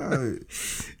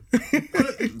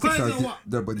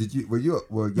 No, but did you? Were you?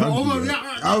 Well,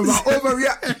 I was like,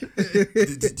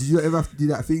 overreact. did you ever have to do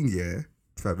that thing? Yeah,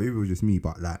 so maybe it was just me,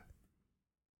 but like,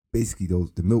 basically,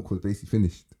 the milk was basically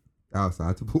finished. So I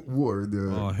had to put water in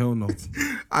the. Oh hell no.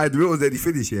 The milk was already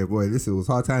finished. Yeah, boy. Listen, it was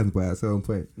hard times, boy. At a certain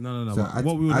point, No. So But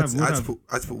what we would have, I had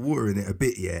to put water in it a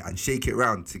bit, yeah, and shake it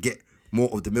around to get more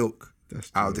of the milk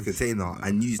out of the container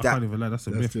and use I that. can't even lie. That's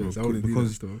a myth, bro. I wouldn't do that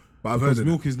Because stuff. But I've heard of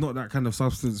milk is not that kind of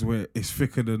substance where it's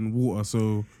thicker than water.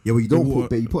 So Yeah, but you don't water- put,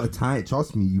 but you put a tiny.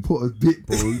 Trust me, you put a bit,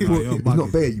 bro. You Nah, put, you're it's bugging.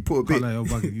 not bare. You put a bit. can't lie, you're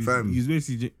bugging. Fam. You was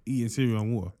basically just eating cereal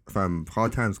and water. Fam,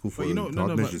 hard times call for But you know, hard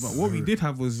but measures. what we did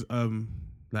have was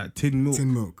like tin milk.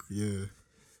 tin milk, yeah.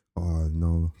 Oh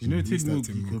no. You know, Use tin that milk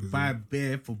tin you milk could as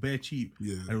buy for bare cheap.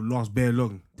 Yeah. And it'll last bare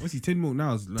long. Obviously, tin milk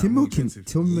now is like Tin more milk in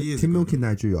expensive. Years tin ago, milk in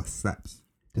Nigeria slaps.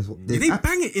 There's They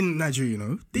bang it in Nigeria, you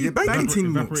know. They Yeah, bang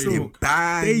tin milk. evaporated So milk.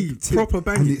 they proper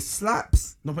bang and it. it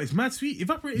slaps. No, but it's mad sweet.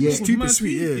 Evaporated Yeah, milk is Stupid mad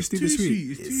sweet, yeah. It's Stupid too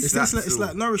sweet. It's too It's slaps like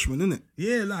still. nourishment, isn't it?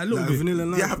 Yeah, like a little Like bit. vanilla They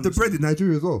nourishment. have the bread in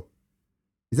Nigeria as well.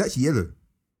 It's actually yellow.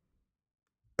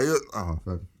 Oh,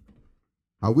 fam.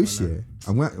 I wish, yeah.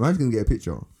 I'm just gonna get a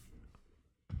picture.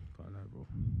 Can't lie, bro.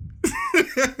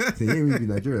 So you ain't really been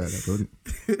Nigeria like that, bro.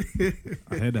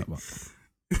 I heard that, but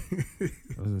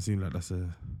it doesn't seem like that's a. You know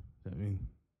what I mean,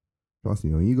 Trust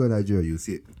me, when you go to Nigeria, you'll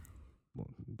see it. Well,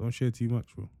 don't share too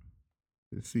much, bro.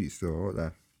 It's sweet still, all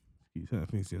that. Keep certain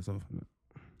things to yourself. Innit?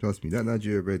 Trust me, that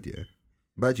Nigeria bread, yeah.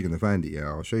 I'm actually gonna find it, yeah.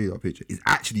 I'll show you that picture. It's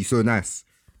actually so nice.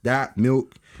 That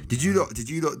milk. Did you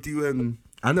not do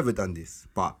I never done this,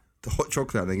 but the hot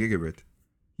chocolate and the giga bread.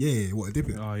 Yeah, what, dip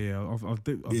it? Oh yeah, I've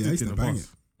dipped Yeah, I used in to the bang past.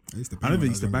 it. I used to I bang never it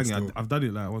used to when I bang was it. younger I've done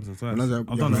it like once or twice. When I was I've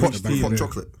young, done I it used to with bang tea. it. hot Yeah.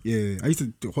 chocolate. Yeah, I used to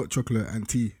do hot chocolate and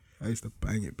tea. I used to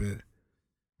bang it bare.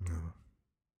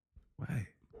 Why?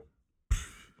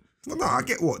 No, I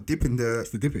get what dipping the.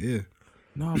 Used to dip it, yeah.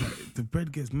 No, but the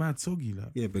bread gets mad soggy. Like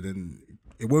Yeah, but then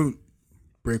it won't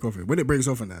break off it. When it breaks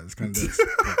off and that, it's kind of.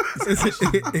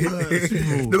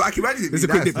 No, but I can imagine it. It's a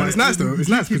being quick dip, but nice. it's nice though. It's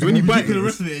nice because when you bite the it,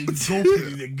 rest of it, you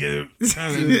go and get it.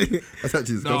 That's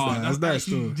actually disgusting. that's nice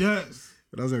actually though. jerks.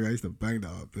 when I was young, I used to bang that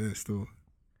up there still.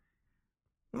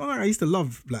 When I was young, I used to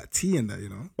love like tea and that, you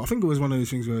know. But I think it was one of those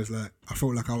things where it's like I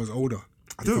felt like I was older.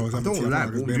 I don't If having tea, like I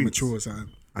was warm being drinks. mature or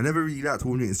something. I never really liked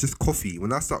warm drinks. It's just coffee.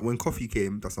 When coffee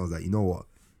came, that's when I was like, you know what?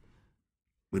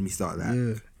 When we start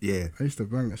that, yeah. I used to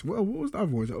bang that. What was the other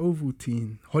one? Was it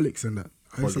Ovaltine, Horlicks and that?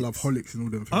 I used to love Horlicks and all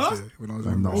them things yeah, when I was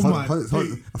young. No, Oh my I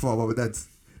thought my mum and dad.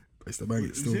 I used to bang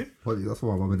it still. Holly, that's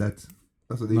for my mum and dad.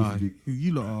 That's what they used Nah, to do.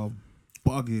 you lot are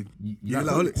bugging. You like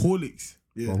Horlicks? Horlicks.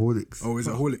 Yeah. For Horlicks. Oh, is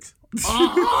it Horlicks?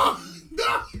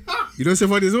 You know what's so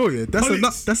funny as well, yeah?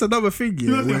 That's another thing,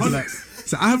 yeah. Where it's like,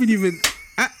 so I haven't even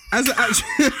as an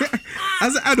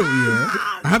adult, yeah,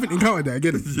 I haven't encountered that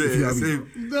again. if you know what I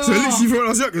mean. So literally from when I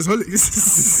was young, it's Horlicks.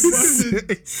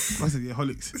 I said, yeah,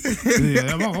 Horlicks.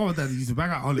 Yeah, my mom and dad used to bang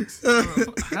out Horlicks.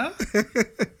 Huh?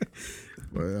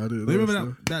 But I don't You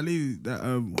remember that lady that I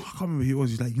can't remember who it was.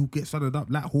 She's like, you get started up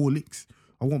like Horlicks.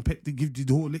 I want Pep to give you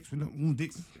the Horlicks with the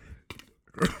dicks.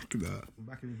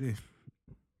 Back in the day.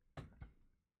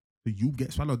 So you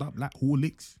get swallowed up like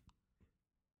Horlicks.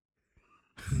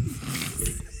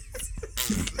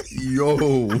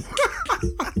 Yo.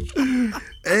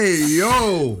 Hey,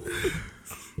 yo.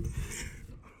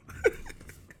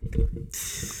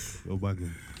 You're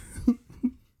bugging.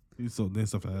 You saw doing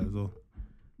stuff like that as well.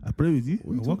 I pray with you.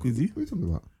 I walk with you. What are you talking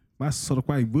about? My sort of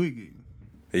quite big.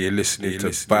 And you're listening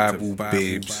to Bible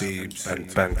Babes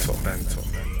and Banter.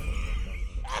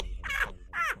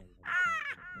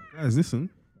 Guys, listen.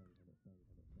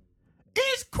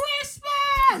 It's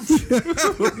Christmas!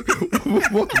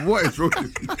 what is wrong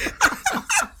with you?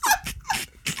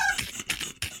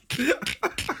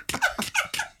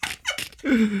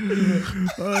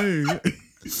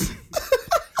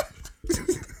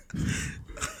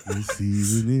 The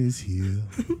season is here.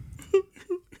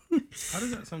 How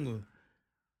does that song go?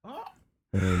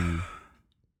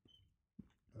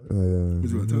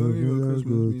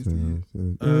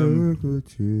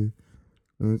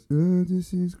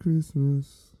 This is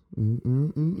Christmas.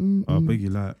 I beg you,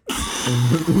 like.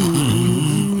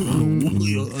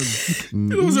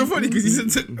 It was so funny because he said,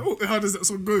 how does that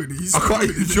song go? He's I can't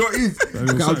even. You know what it is?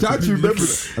 Okay, I'm trying to remember.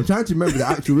 I'm trying to remember the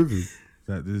actual rhythm.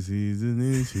 That the season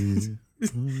is here.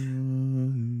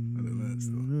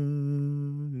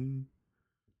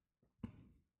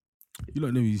 You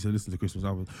lot never used to listen to Christmas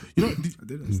albums. You know, I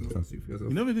did that stuff. you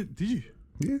never did you?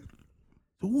 Yeah.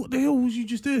 So what the hell was you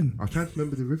just doing? I can't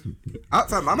remember the rhythm.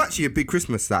 Fam, I'm actually a big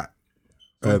Christmas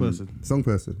Song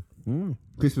person.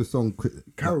 Christmas song.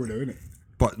 Carol though, innit?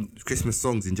 but Christmas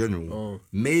songs in general. Oh.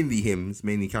 Mainly hymns,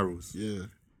 mainly carols. Yeah.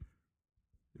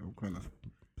 I'm kind of.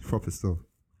 Proper stuff.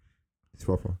 It's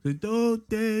proper. So don't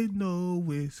they know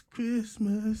it's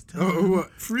Christmas time? Oh,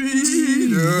 what?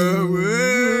 Freedom.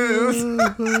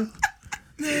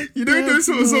 You know those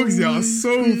sort of songs that are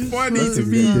so funny to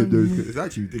me. It's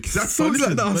actually ridiculous. Songs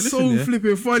like that are so yeah.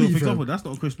 flipping So funny. for fam. example, that's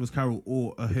not a Christmas carol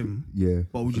or a hymn. Yeah.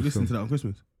 But would you listen to that on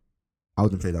Christmas? I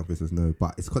wouldn't play that on Christmas, no.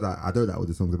 But it's because I know that what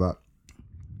the song's about.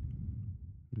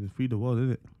 It's free the world,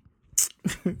 isn't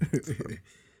it?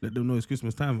 Let them know it's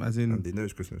Christmas time, as in. And they know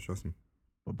it's Christmas, trust me.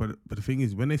 But the thing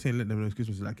is, when they say let them know it's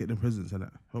Christmas, it's like get them presents and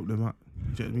that, help them out.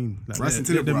 Do you know what I mean? Like, Bryson let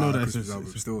Tiller them brought know out a that Christmas it's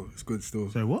album still. It's good still.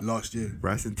 Sorry, what? Last year.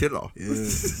 Bryson Tiller. Yeah.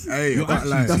 Hey, You're I can't actually-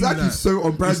 lie. That's actually that. so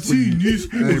on brand It's for too you. new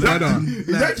school. Hey, brother.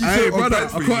 It's actually Hey, so on brother, brand I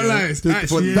for can't you. lie. It's For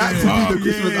actually. that to be the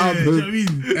Christmas album. Do you know what I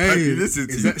mean? Hey, listen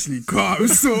to it's you. actually calm.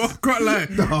 So I can't lie.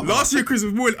 Last year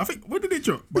Christmas morning, I think when did they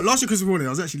drop? But last year Christmas morning, I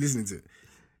was actually listening to it.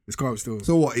 It's calm still.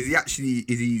 So what, is he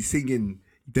singing?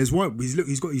 There's one.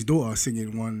 He's got his daughter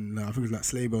singing one. I think it's like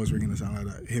Sleigh Bells ringing or something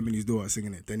like that. Him and his daughter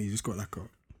singing it. Then he just got like a.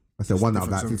 I said one out of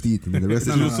that Different 15, and then the rest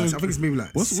No, is no, just. no, I think it's maybe like.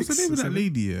 What's the six name or of that seven.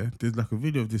 lady? Yeah, there's like a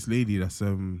video of this lady that's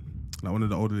like one of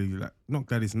the older ladies, like not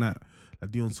Gladys Knight,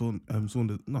 like Dion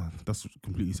Saunders. No, that's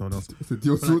completely someone else. It's the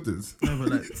Dion Saunders. No, but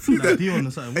like Dion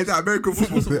or something. Is that American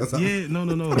football player? Yeah, no,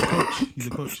 the coach. He's a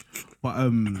coach. But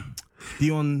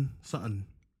Dion Sutton,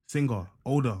 singer,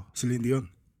 older. Celine Dion.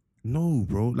 No,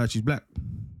 bro, like she's black.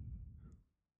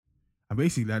 And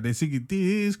basically, like they're singing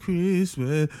this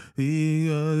Christmas,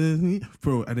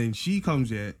 bro, and then she comes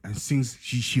here and sings.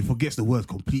 She forgets the words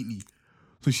completely,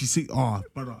 so she sings. Oh,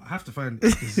 brother, I have to find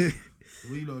it. 'cause the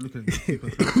way you lot look at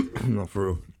it. No, for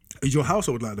real. Is your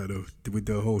household like that though? With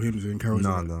the whole hymns and carols?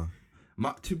 No, and that?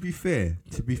 no. To be fair,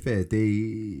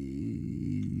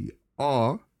 they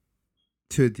are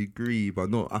To a degree, but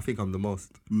no, I think I'm the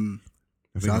most. Mm.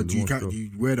 I think So how I'm the do you, most, do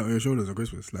you wear that on your shoulders on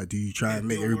Christmas? Like, do you try and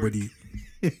make everybody?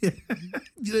 You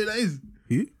know who that is?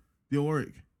 Who? Dion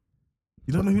Warwick.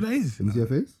 You don't know who that is? Can you see her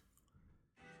face?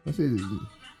 That's it.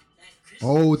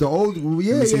 Oh, the old.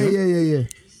 Yeah, me see her? yeah.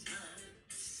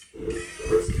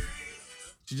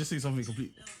 She just sings something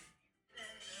complete.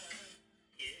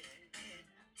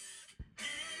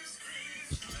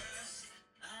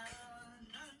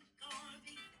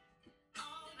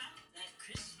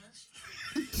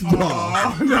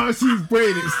 Oh no, she's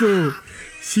playing it still.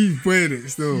 She's playing it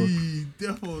still. So you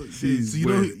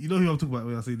know who I'm talking about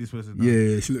when I say this person. now?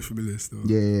 Yeah, she looks familiar still.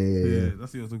 Yeah. Yeah,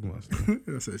 that's who I'm talking about. Still.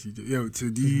 That's what she do. Yeah, so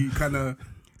do you kind of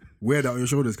wear that on your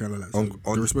shoulders, kind of like so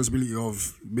the responsibility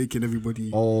of making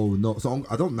everybody? Oh no! So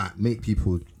I don't like make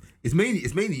people. It's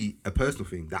mainly a personal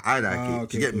thing that I like it. okay,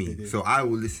 Do you get me? okay. So I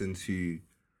will listen to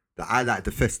that. I like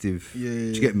the festive. Yeah,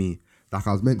 Do you get me? Like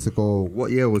I was meant to go. What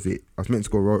year was it? I was meant to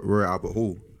go Royal Albert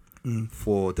Hall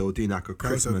for they were doing like a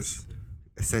Carol Christmas, service.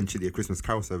 essentially a Christmas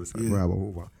carol service. Like, Yeah. Royal Albert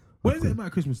Hall. But What is it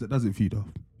about Christmas that does it for you, though?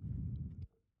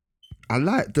 I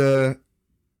like the.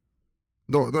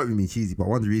 No, not even me cheesy, but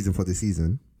one of the reasons for the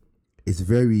season is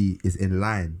in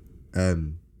line.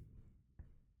 And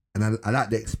I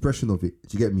like the expression of it.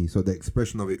 Do you get me? So the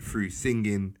expression of it through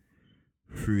singing,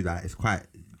 through that it's quite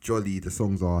jolly. The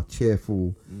songs are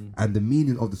cheerful, and the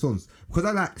meaning of the songs. Because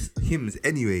I like hymns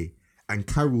anyway, and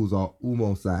carols are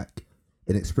almost like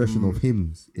an expression of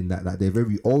hymns in that like they're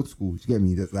very old school. Do you get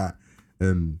me? That's like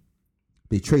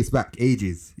they trace back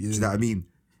ages. Do you know what I mean?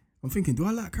 I'm thinking, do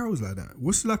I like carols like that?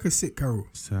 What's like a sick carol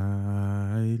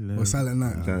Silent. or Silent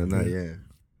Night? yeah.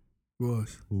 What?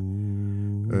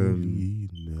 Night.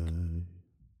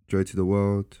 Joy to the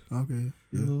World. Okay.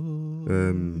 Yeah.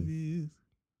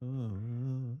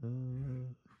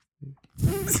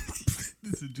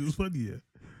 This is just funny, yeah.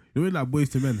 You know when like Boys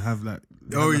to Men have like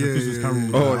Oh like yeah, a Christmas yeah, carol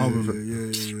yeah,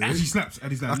 album. yeah. Actually slaps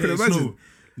and he's like I let can it imagine. snow.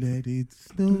 Let it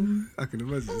snow. I can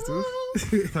imagine still.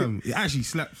 Fam, it actually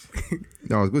slaps.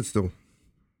 No, it's good still.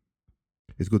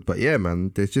 It's good, but yeah,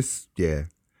 man. There's just There's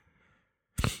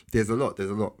a lot.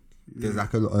 There's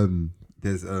like a lot.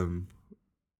 There's Oh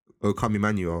Come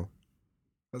Emmanuel.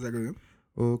 How's that going?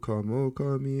 Oh come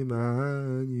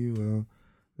Emmanuel.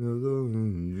 But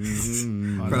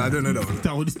I don't know that one.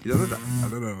 That one is You don't know that? I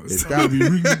don't know. It's that that. be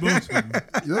ringing bells, fam.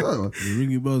 you know Be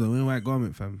ringing bells and wearing white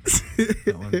garment, fam.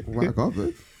 That one. what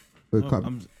carpet.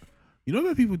 No, you know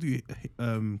when people do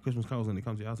Christmas carols when they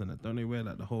come to your house and that, don't they wear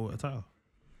like the whole attire?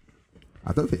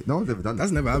 I don't think no one's ever done that.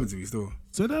 That's never happened to me still.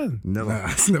 So then, Never. Nah,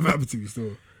 that's never happened to me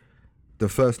still. The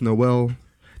first Noel.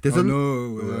 There's Oh a no. I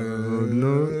don't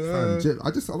know.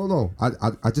 I just don't know.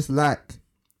 I just like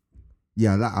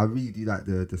Yeah, I really do like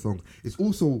the song. It's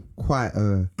also quite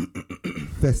a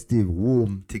festive,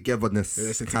 warm togetherness, Yeah,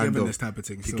 it's a kind togetherness of type of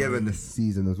thing. togetherness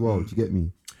season as well. Do you get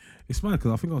me? It's mad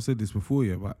because I think I said this before,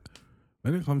 yeah, but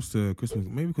when it comes to Christmas,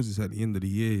 maybe because it's at the end of the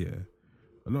year, yeah,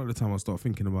 a lot of the time I start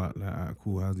thinking about like,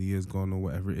 cool, how the year's gone or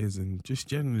whatever it is, and just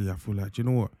generally I feel like, do you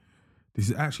know what? This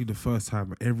is actually the first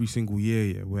time every single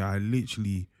year, yeah, where I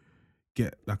literally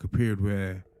get like a period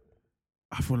where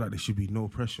I feel like there should be no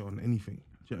pressure on anything.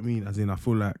 Do you know what I mean? As in, I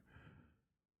feel like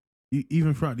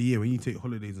even throughout the year when you take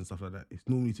holidays and stuff like that, it's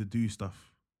normally to do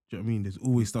stuff. Do you know what I mean? There's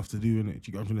always stuff to do in it. Do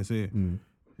you get what I'm trying to say?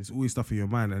 There's always stuff in your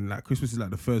mind, and like Christmas is like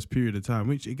the first period of time,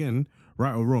 which again,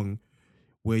 right or wrong,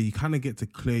 where you kind of get to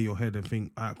clear your head and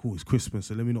think, cool, it's Christmas,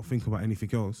 so let me not think about anything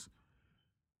else.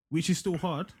 Which is still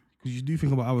hard because you do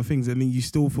think about other things, and then you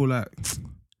still feel like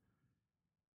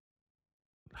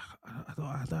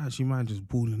I don't actually mind just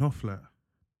balling off. Like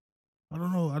I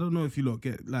don't know if you lot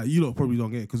get, like, you lot probably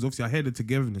don't get it because obviously I hear the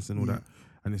togetherness and all that,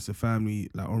 and it's a family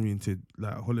like oriented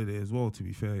like holiday as well. To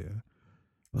be fair, yeah.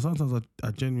 But sometimes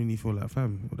I genuinely feel like,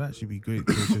 fam, it would actually be great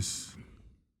to just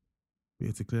be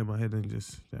able to clear my head and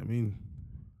just, you know what I mean,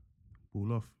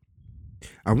 ball off.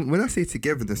 And when I say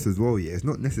togetherness as well, yeah, it's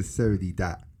not necessarily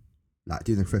that, like,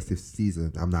 during the festive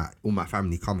season, I'm like, all my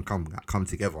family come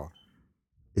together.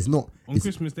 It's not. On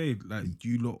Christmas Day, like,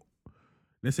 you lot,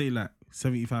 let's say like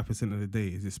 75% of the day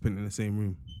is it spent in the same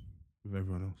room with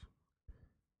everyone else.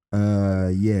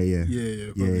 Yeah. Yeah.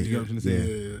 You get what I'm trying to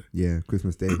say? Yeah,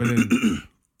 Christmas Day. But then,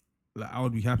 like, I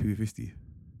would be happy with 50.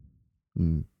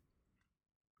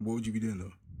 What would you be doing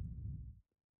though?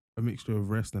 A mixture of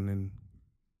rest and then,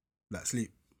 Like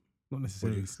sleep. not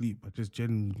necessarily sleep, but just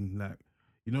genuinely, like,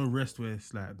 you know, rest where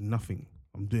it's like nothing.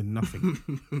 I'm doing nothing.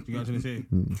 You get what I'm trying to say?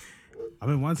 I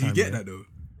mean, one Do time. you get that though?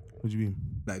 What do you mean?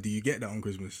 Like, do you get that on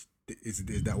Christmas? Is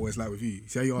that what it's like with you?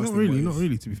 See how you asked Not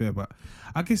really, to be fair. But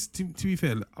I guess to be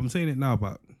fair, I'm saying it now,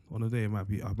 but on a day I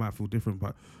might feel different.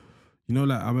 But you know,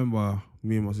 like, I remember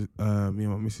me and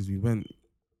my missus, we went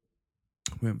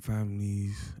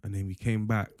families, and then we came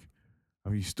back,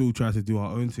 and we still tried to do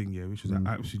our own thing, yeah, which was an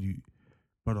absolute.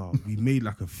 Brother, we made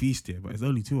like a feast here, but it's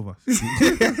only two of us. And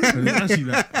it's actually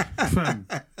like, fam,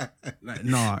 like,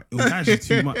 nah, it was actually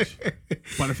too much.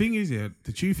 But the thing is, yeah,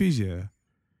 the truth is, yeah,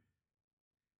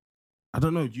 I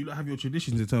don't know, do you like have your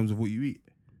traditions in terms of what you eat?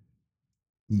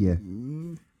 Yeah.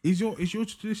 Is your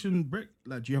tradition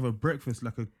like, do you have a breakfast,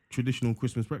 like a traditional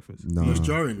Christmas breakfast? No. It was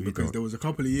jarring we because don't. there was a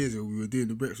couple of years where we were doing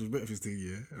the breakfast thing,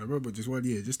 yeah. And I remember just one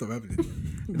year, it just stopped happening.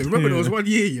 I remember there was one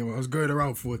year, yeah, where I was going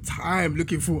around for a time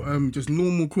looking for just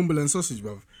normal Cumberland sausage,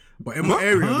 bruv. But in my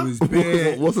area, it was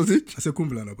bare. What sausage? I said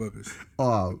Cumberland on purpose.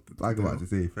 Oh, I was about to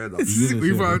say, fair enough. didn't say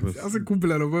it on purpose. I said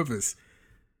Cumberland on purpose.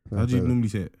 How do you normally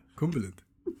say it? Cumberland.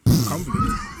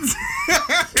 Cumberland.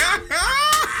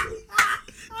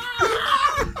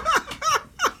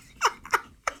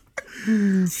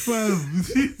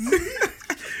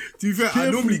 To be fair,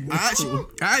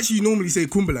 I actually normally say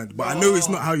Cumberland, but I know it's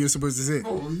not how you're supposed to say it.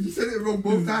 Oh, you said it wrong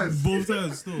both times. Both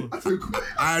times, still.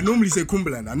 I normally say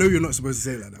Cumberland. I know you're not supposed to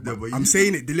say it like that, but, but I'm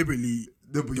saying it deliberately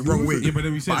the wrong way. Yeah, but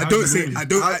then we said, But I don't say it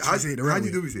the How right do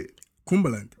you way. do it?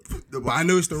 Cumberland. But I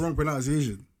know it's the wrong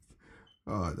pronunciation.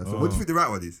 Oh, that's what do you think the right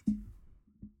one is?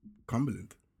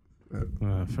 Cumberland.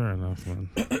 Fair enough, man.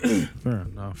 Fair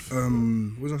enough.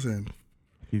 What was I saying?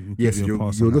 Yes, you're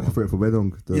looking for it for where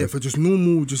long? Yeah, for just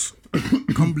normal, just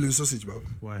Cumberland sausage, bro.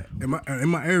 Why? In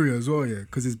my area as well, yeah,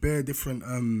 because it's bare different.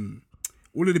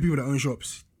 All of the people that own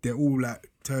shops, they're all like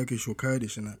Turkish or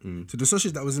Kurdish and that. So the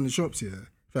sausage that was in the shops, yeah,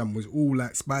 fam, was all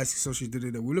like spicy sausage. We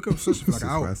were looking for sausage for like an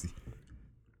hour.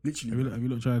 Literally. Have you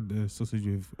not tried the sausage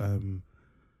with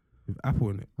apple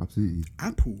in it? Absolutely.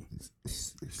 Apple.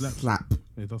 Slap.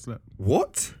 It does slap.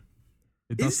 What?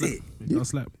 It does Is slap. it? It does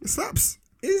slap. It slaps.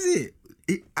 Is it?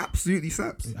 It absolutely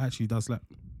slaps. It actually does slap.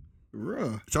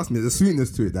 Bruh. Trust me, there's a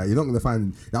sweetness to it that you're not gonna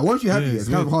find. Now, once you have Yeah, it, it's it's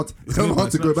kind of weird. hard. It's It's kind of weird,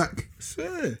 hard to but go it slaps. back.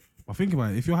 Swear. But think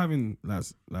about it. If you're having like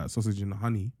sausage in the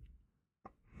honey, do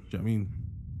you know what I mean?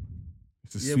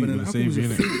 It's a Yeah, sweet but then with a apple's savoury a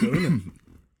in it. fruit, though, innit?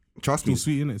 Trust me. Still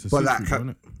sweet in it. It's a But sweet like, fruit, isn't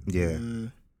it? Yeah.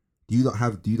 Do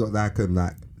you not like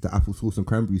the apple sauce and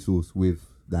cranberry sauce with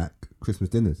like Christmas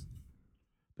dinners?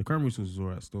 The cranberry sauce is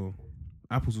alright still.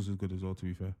 Apple sauce is good as well, to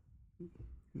be fair.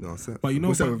 No, sir. But you know,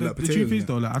 What's that but with, the like, truth potatoes is and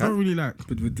though, like, I don't really like.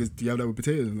 But do you have that with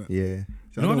potatoes and that? Yeah.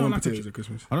 So No, I I don't don't want like potatoes at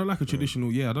Christmas. I don't like a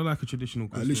traditional. Yeah, I don't like a traditional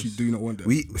I Christmas. literally do not want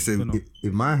that. So No.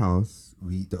 in my house,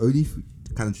 the only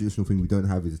kind of traditional thing we don't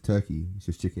have is turkey. It's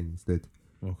just chicken instead.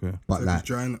 Okay. But So like just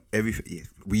drying up.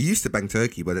 we used to bang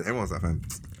turkey, but then everyone's like, fam,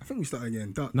 I think we started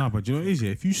getting duck. Nah, but do you know what it is?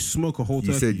 Yeah, if you smoke a whole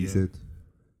you turkey, said.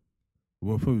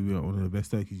 well, probably be like one of the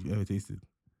best turkeys you ever tasted.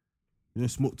 You know,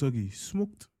 smoked turkey.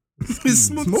 Smoked.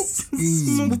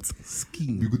 Smoked.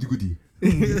 Scheme. Goody.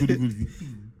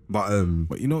 But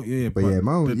But you know, yeah. But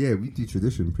yeah, we do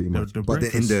tradition pretty much. The but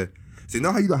breakfast, so you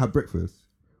know how you don't have breakfast.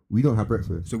 We don't have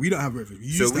breakfast. So we don't have breakfast. We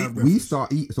So used to we- have We breakfast.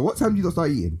 start eat. So what time do you not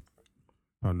start eating?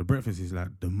 the breakfast is like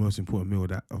the most important meal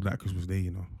of that Christmas day.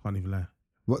 You know, can't even lie.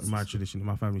 What's My tradition,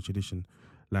 my family tradition.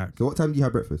 Like, So what time do you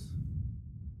have breakfast?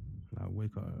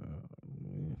 wake up,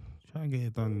 try and get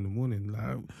it done in the morning.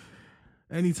 Like,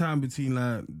 anytime between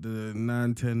like the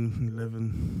 9, 10,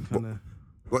 11 kind of.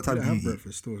 What We time don't do you have eat?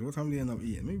 breakfast stores. What time do you end up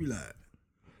eating? Maybe like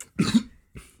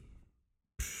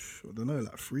I don't know,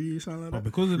 like 3 something like But that.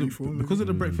 because of 3, 4 maybe. because of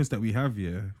the breakfast that we have,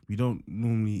 we don't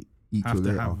normally Eat have till to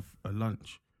later. have a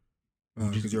lunch.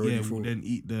 Because you're already we'll full. then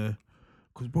eat the.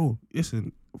 Because bro,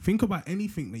 listen, think about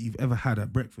anything that you've ever had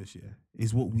at breakfast.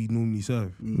 Is what we normally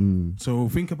serve. So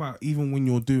think about even when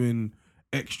you're doing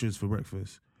extras for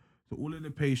breakfast. So all of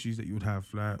the pastries that you would have,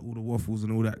 like all the waffles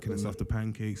and all that kind of stuff, the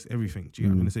pancakes, everything. Do you get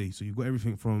what I'm gonna say? So you've got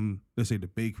everything from, let's say, the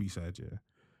bakery side,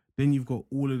 Then you've got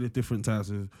all of the different types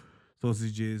of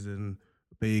sausages and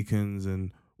bacons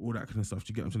and all that kind of stuff.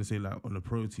 Do you get what I'm trying to say? Like on the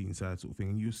protein side, sort of thing.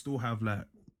 And you still have like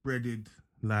breaded,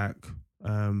 like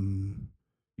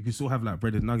you can still have like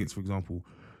breaded nuggets, for example.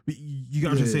 But you get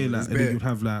what I'm trying to say? Like, it's and then bare. you'd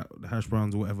have like the hash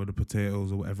browns or whatever, the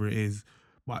potatoes or whatever it is.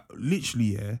 But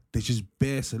literally, there's just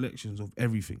bare selections of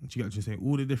everything. Do you get what I'm trying to say?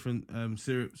 All the different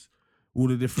syrups, all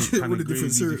the different kind All of the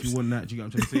different gravies, if syrups. you want that. Do you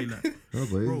get what I'm trying to say? Like, Oh,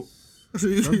 boy. bro,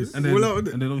 and and all out,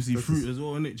 then obviously fruit as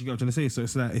well, innit? Do you get what I'm trying to say? So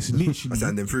it's like, it's literally, I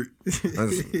said them fruit. I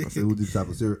say all this type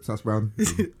of syrup, sauce brown.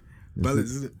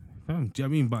 balance, isn't it? fam, do you know what I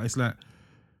mean? But it's like,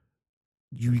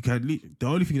 you can, the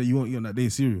only thing that you won't eat on that day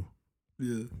is cereal.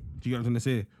 Yeah. Do you get what I'm trying to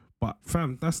say? But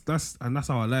fam, that's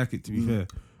how I like it, to be fair.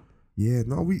 Yeah,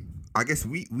 no, I guess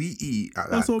we eat at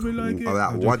That's that. what we like it. At that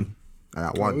I'm one. joking.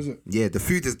 At that one. is it? Yeah, the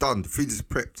food is done. The food is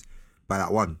prepped by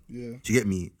that one. Yeah. Do you get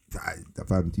me?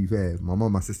 Fam, to be fair, my mum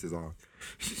and my sisters are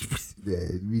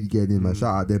really getting in, man.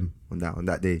 Shout out them. on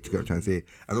that day. Do you get what I'm trying to say?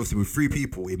 And obviously with 3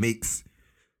 people, it makes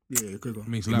Yeah, quick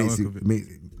one. Makes it light makes work it, of it. Makes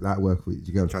light work with it. Do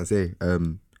you get what I'm trying to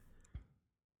say.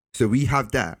 So we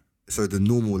have that. So the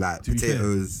normal like To be fair.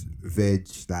 potatoes, veg,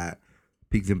 like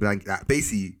pigs in blanket, like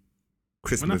basically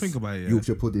Christmas. When I think about it,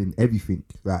 Yorkshire pudding, everything.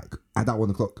 Like at that 1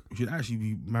 o'clock. we should actually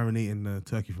be marinating the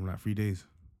turkey from like 3 days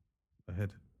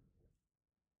ahead.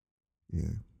 Yeah.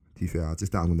 To be fair, I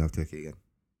just thought I'm gonna have turkey again.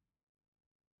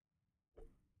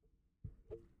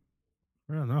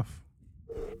 Fair enough.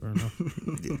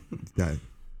 Yeah.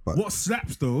 But What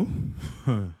slaps though,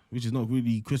 which is not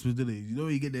really Christmas dinner, you know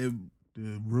when you get the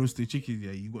roasted chicken,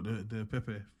 you got the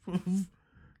pepper,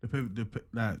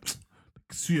 like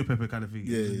sweet pepper kind of thing.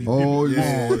 Yeah. Oh,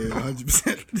 Yeah,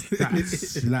 100%. That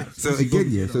slaps. So Again,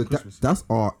 yeah. So that's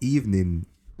our evening.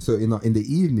 So in the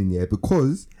evening, yeah,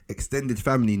 because extended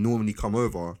family normally come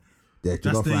over. they're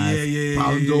That's jollof the rice,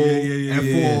 poundo,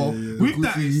 F4, With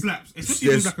that, it Gucci. slaps. Especially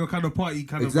if Yes. it's like a kind of party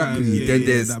kind Exactly. of vibe. Then that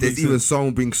there's makes even sense.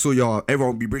 someone bring soya.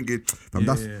 Everyone will be bringing. And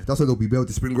that's Yeah. why they'll be built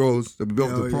to Spring rolls. They'll be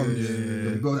built Oh, to yeah, prawns. yeah,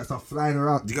 They'll be built that stuff flying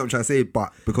around. Do you get what I'm trying to say?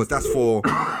 But because that's for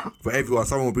everyone.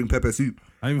 Someone will bring pepper soup.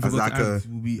 I even as forgot like to a- add,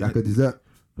 will be Like a dessert.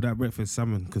 for that breakfast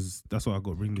salmon, because that's what I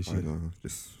got ring this I year. know,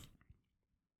 just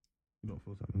You don't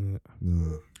feel salmon, innit?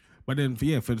 No. But then, for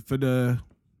the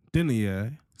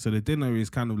dinner, so the dinner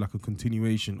is kind of like a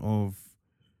continuation of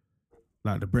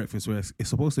like the breakfast, where it's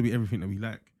supposed to be everything that we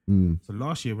like. So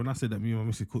last year, when I said that me and my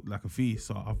missus cooked like a feast,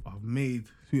 so I've made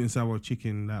sweet and sour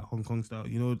chicken, like Hong Kong style,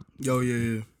 you know, Yo,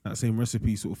 yeah. that same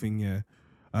recipe sort of thing,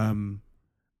 and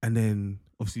then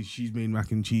obviously she's made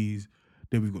mac and cheese.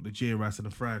 Then we've got the J rice and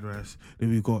the fried rice. Then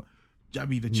we've got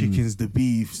Jabby, the chickens, the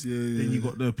beefs. Yeah, Then you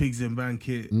got the pigs in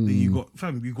blanket. Then you got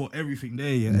you got everything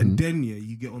there, and then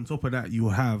you get on top of that, you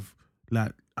have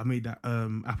like I made that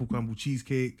apple crumble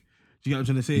cheesecake. Do you get what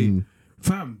I'm trying to say,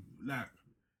 fam? Like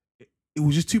it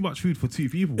was just too much food for 2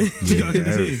 people. Do you get what I'm trying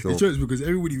to say? so- It's jokes because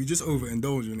everybody, we just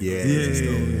overindulge in it. Yeah, You just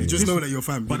yeah, know- yeah, You just yeah. know that you're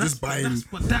fam. You're just buying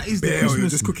but that is the bear or you're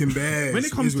Christmas. just cooking bear. When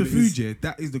it comes to food,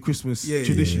 that is the Christmas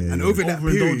tradition. And over that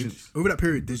period,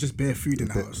 Overindulgence. there's just bare food in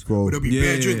the house. bro. There'll be Yeah,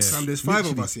 bare yeah, drinks. yeah. And there's 5 of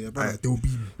Literally. us here, bro. There'll be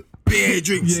bare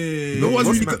drinks. Yeah. No one's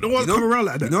What's really, my- no one's you know- come around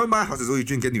like that. You know, in my house is all you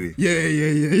drink anyway.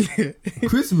 Yeah.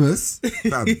 Christmas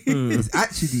Fam. is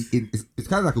actually it's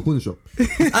kind of like a corner shop.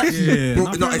 It's actually, Yeah, Bro,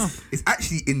 no, no, fair it's, enough. it's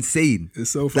actually insane.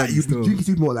 It's so Like funny. you still.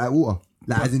 drinking more like water,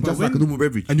 like as in but just like a when- normal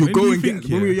beverage. And you When go do you and think,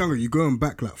 get, when we yeah? were younger, you're going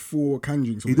back like 4 canned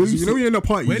drinks. You know, You know when you're in a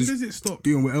party, When you does just it stop?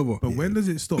 doing whatever. But when does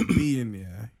it stop being,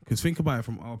 because think about it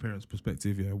from our parents'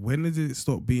 perspective, when does it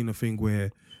stop being a thing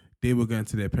where they were going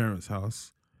to their parents'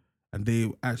 house and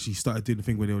they actually started doing the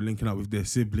thing where they were linking up with their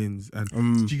siblings. And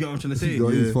do you get what I'm trying to say? You know,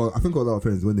 it's for- I think a lot of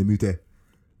friends when they moved there.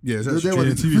 Yeah, They that's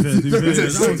want- To be fair,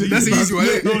 That's the easy one.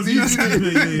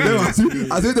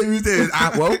 I think they moved there.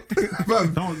 Well,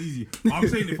 fam, That was easy. I'm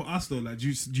saying it for us though. Like, do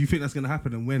you think that's gonna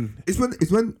happen, and when? it's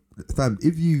when fam,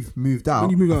 if you've moved out,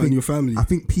 When you move I out in think- your family, I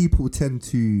think people tend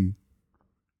to.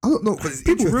 I don't know because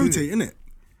people rotate, innit?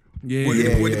 Yeah, Well,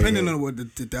 yeah, depending yeah. on what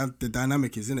the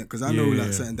dynamic is, innit? Because I know Yeah, like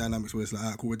yeah. certain dynamics where it's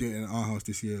like, cool, we're doing it in our house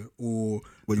this year, or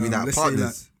What do you mean that let's say, like,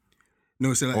 partners?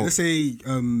 no, so like Oh. let's say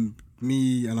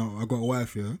me and I got a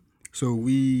wife here, so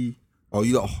we're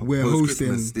We're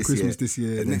hosting Christmas this year.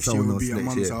 and then Next year someone will else be at next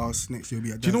mum's year. house. Next year will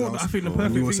be at Do you dad's know what house. I think the On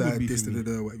perfect your thing would side, be this, for me?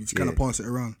 whatever. You just kind of pass it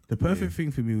around. The perfect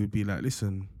thing for me would be like,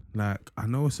 listen, like I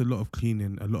know it's a lot of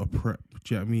cleaning, a lot of prep.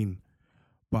 Do you know what I mean?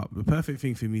 But the perfect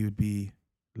thing for me would be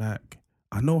like,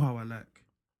 I know how I like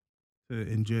to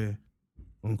enjoy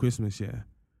on Christmas. Yeah,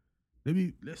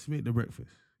 let's make the breakfast.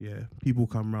 Yeah, people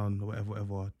come round or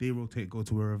whatever. They rotate, go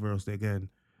to wherever else they're going.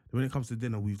 When it comes to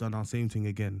dinner, we've done our same thing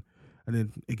again, and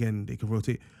then again they can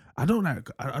rotate. I don't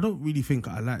really think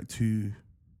I like to,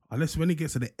 unless when it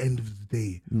gets to the end of the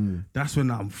day, that's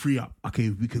when I'm free up. Okay,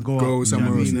 we can go out, you know somewhere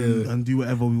what I else, mean, yeah. and do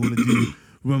whatever we want to do.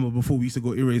 Remember before we used to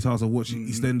go Iray's house and watch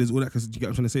EastEnders, all that. Cause you get what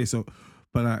I'm trying to say. So,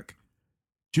 but like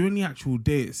during the actual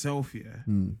day itself, yeah,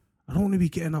 I don't want to be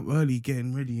getting up early,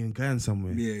 getting ready, and going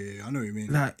somewhere. Yeah, I know what you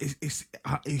mean. Like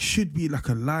it should be like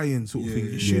a lion sort of Yeah, thing.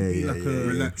 It yeah, should be yeah, like yeah, a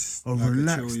relaxed, a like a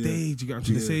relaxed chill, day. yeah. Do you get what I'm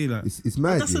trying to say? Like It's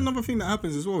mad. That's yeah. another thing that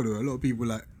happens as well, though. A lot of people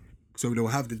like, so they'll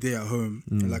have the day at home,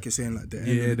 and like you're saying, like the end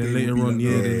of the then day later will be on, like,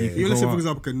 yeah, oh, then you can let's say go for out.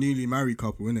 example, like a newly married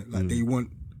couple, innit? Like they want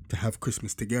to have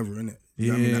Christmas together, innit? You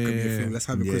know what I mean? That could be a Yeah. thing. Let's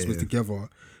have a Yeah, Christmas yeah. together.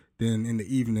 Then in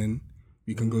the evening,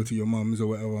 we can go to your mum's or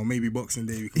whatever. Or maybe Boxing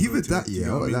Day. We can Even go to, that, you yeah,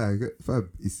 know what I mean? Fam,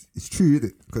 it's true, isn't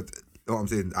it? Because what I'm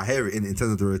saying, I hear it in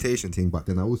terms of the rotation thing, but But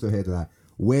then I also heard like,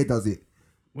 where does it?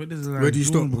 where does the line Where do you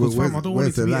drawn? stop? Because Where's- fam, I don't want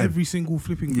where's it to the be line? every single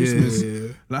flipping Yeah, Christmas. yeah.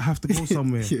 Like have to go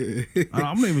somewhere. Yeah. And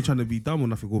I'm not even trying to be dumb or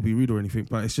nothing or be rude or anything,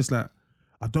 but it's just like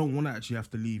I don't want to actually have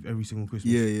to leave every single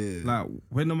Christmas. Yeah. Like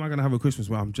when am I gonna have a Christmas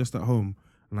where I'm just at home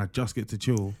and I just get to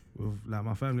chill with like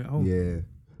my family at home? Yeah.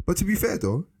 But to be fair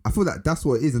though, I feel like that's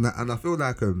what it is, and I feel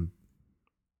like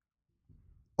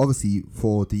obviously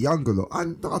for the younger lot,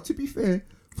 and to be fair,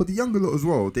 for the younger lot as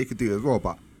well, they could do it as well.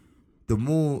 But the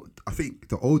more I think,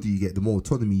 the older you get, the more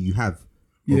autonomy you have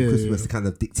on Yeah, Christmas yeah. to kind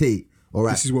of dictate. All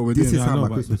right, This is what we're this doing. is Yeah, I how know, my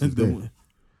but Christmas is going.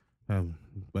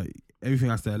 but everything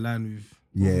has to align with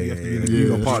Yeah, what you yeah, have to yeah, do in yeah. the Yeah,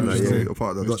 Your group. partner, that's yeah, true. your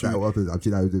partner. That's Not that true. what happens. I'm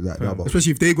sure I would do that. Fair. But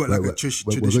Especially if they got like We're a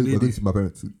tradition going lady. to see my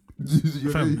parents. Fam,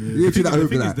 Yeah, the thing- that the over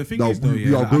thing is- that. the thing No, is though, we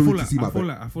yeah, are I going feel to like see my I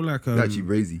feel like it's actually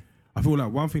crazy. I feel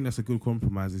like one thing that's a good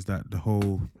compromise is that the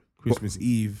whole Christmas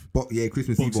Eve. Yeah,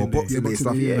 Christmas Eve or Boxing Day. Boxing Day Boxing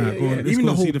stuff. Day, Yeah, yeah, yeah, Go on, yeah. let's Even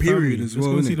go the see whole the period family. as Let's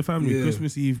well, go and see innit? the family. Yeah.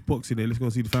 Christmas Eve, Boxing Day. Let's go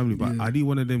and see the family. But Yeah. I need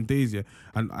one of them days, yeah.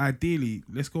 And ideally,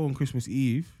 let's go on Christmas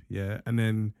Eve, yeah, and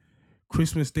then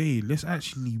Christmas Day, let's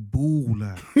actually ball,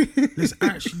 like. Let's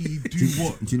actually do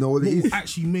what. Do you know what it will is?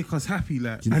 actually make us happy,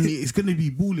 like, and it's gonna be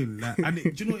balling, like, and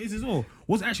do you know what it is as well?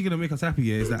 What's actually gonna make us happy,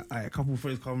 yeah, is that a couple of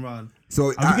friends come around.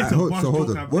 So And we get to bust hold joke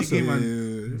on. and What's play game the,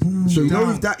 and boo so you know down.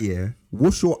 with that, yeah?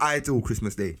 What's your ideal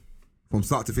Christmas day from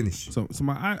start to finish? So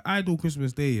my ideal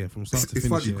Christmas Day, yeah, from start to It's finish.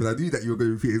 funny yeah. because I knew that you were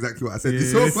going to repeat exactly what I said.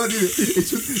 It's Yeah. so funny. It's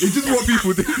just what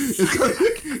people do.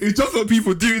 It's just what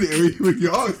people do there when you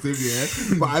ask them,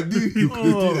 yeah. But I knew you could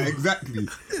do that exactly.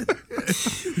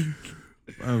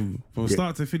 From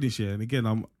start to finish, yeah. And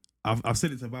again, I've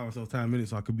said it to about myself 10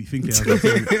 minutes, so I could be thinking. As I'm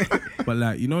saying it. But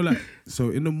like, you know, like, so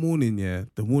in the morning, yeah,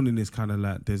 the morning is kind of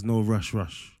like there's no rush.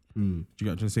 Do you get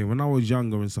what I'm saying? When I was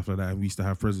younger and stuff like that, and we used to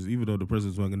have presents, even though the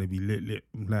presents weren't gonna be lit,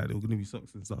 like they were gonna be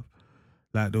socks and stuff.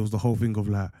 Like there was the whole thing of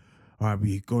like, all right,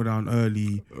 we go down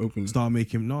early, start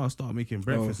making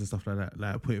breakfast and stuff like that,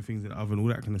 like putting things in the oven, all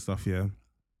that kind of stuff, yeah.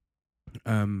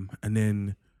 And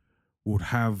then we'd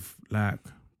have like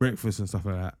breakfast and stuff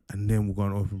like that, and then we'll go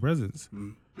and open presents.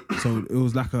 So it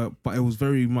was like but it was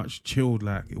very much chilled.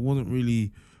 Like it wasn't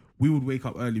really. We would wake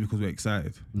up early because we're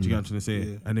excited. Do you get what I'm trying to say?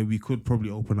 Yeah. And then we could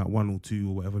probably open up 1 or 2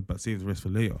 or whatever, but save the rest for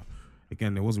later.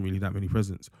 Again, there wasn't really that many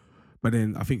presents. But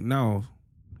then I think now,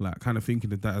 like kind of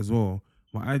thinking of that as well,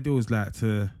 my ideal is like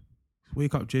to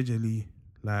wake up gingerly.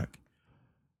 Like,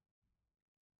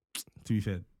 to be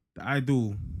fair, the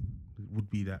ideal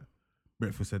would be that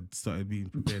breakfast had started being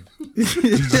prepared. That's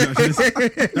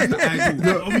the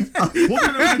ideal. What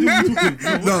kind of ideal are we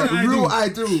talking? What kind of real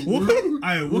ideal?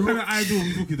 ideal. What kind of ideal are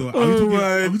we talking though?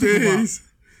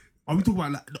 Are we talking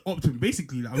about like the optimum?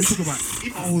 Basically, like, are we talking about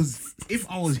if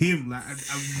I was him, like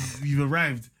and we've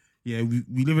arrived, yeah, we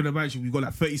live in a mansion, we've got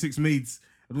like 36 maids,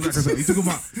 and all that kind of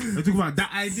stuff. Are you talking about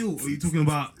that ideal, or are you talking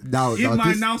about Now, in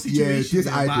my now situation? Yeah,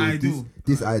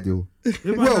 this ideal.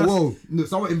 In my now- Whoa, no,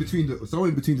 somewhere in between the two. Somewhere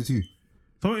in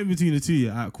between the two,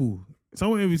 yeah. Alright, cool.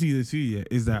 Somewhere in between the two, yeah,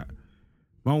 is that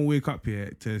man will wake up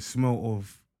here to smell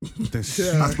of the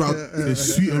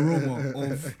sweet aroma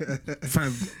of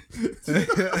fam. Do you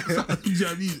know what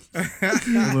I mean?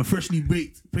 Of a freshly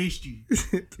baked pastry.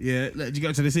 Yeah, like, do you get what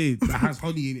I'm trying to say? That has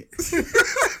honey in it.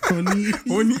 Honey.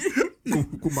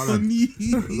 Kumbaland.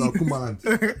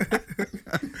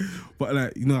 But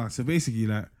like, you know, so basically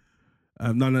like,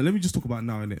 no, let me just talk about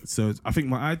now, innit? So I think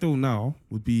my ideal now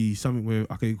would be something where,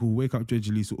 okay, cool, wake up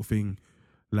gingerly sort of thing.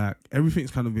 Like,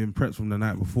 everything's kind of been prepped from the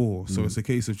night before. So it's a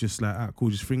case of just like, cool,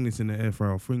 just fling this in the air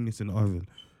fryer, fling this in the oven.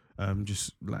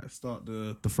 Just like start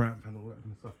the frying pan, all that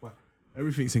kind of stuff. But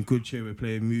everything's in good cheer. We're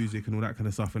playing music and all that kind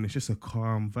of stuff. And it's just a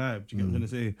calm vibe. Do you get what I'm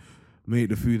trying to say? Make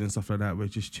the food and stuff like that. We're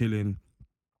just chilling.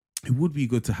 It would be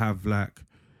good to have like,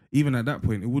 even at that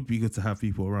point, it would be good to have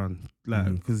people around.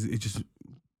 Like, because it just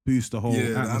boosts the whole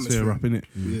atmosphere up, innit?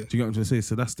 Yeah. Do you get what I'm trying to say?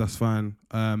 So that's fine.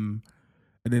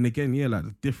 And then again, yeah, like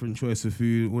the different choice of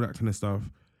food, all that kind of stuff.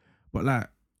 But like,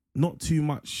 not too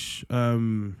much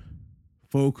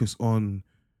focus on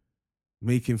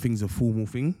making things a formal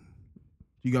thing.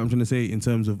 You get what I'm trying to say? In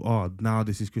terms of, now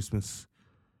this is Christmas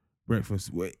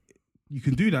breakfast. Wait, you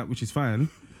can do that, which is fine.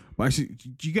 But actually,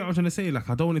 do you get what I'm trying to say? Like,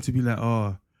 I don't want it to be like,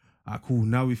 cool,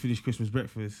 now we finished Christmas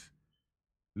breakfast.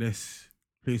 Let's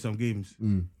play some games.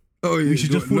 Oh yeah, We should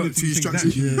just fall into too these things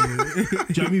structured. naturally. Do you know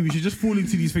what I mean? We should just fall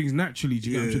into these things naturally. Do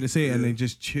you get what I'm trying to say? And then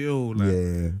just chill,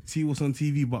 like see what's on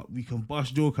TV, but we can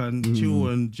bust joke and chill,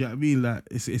 and do you know what I mean? Like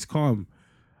it's calm.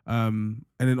 And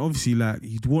then obviously like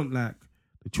you'd want like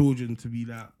the children to be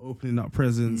like opening up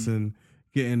presents and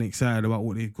getting excited about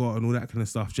what they've got and all that kind of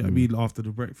stuff. Do you know what I mean? After the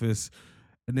breakfast,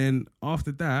 and then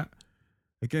after that,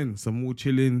 again some more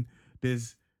chilling.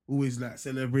 There's always like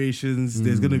celebrations.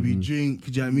 There's gonna be drink.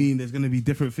 Do you know what I mean? There's gonna be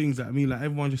different things. That I mean, like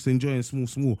everyone just enjoying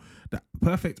small. The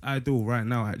perfect ideal right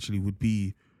now actually would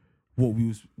be what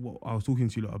I was talking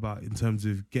to you lot about in terms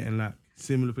of getting like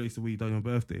similar place to where you done your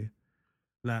birthday,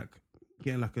 like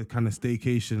getting like a kind of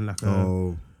staycation, like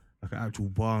an actual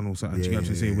barn or something. Do you get what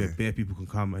I'm saying? Where bare people can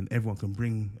come and everyone can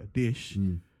bring a dish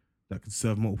that could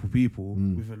serve multiple people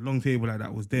with a long table like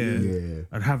that was there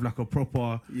and have like a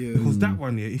proper because that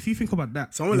one if you think about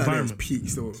that Someone like that environment, peak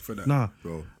still for that. nah,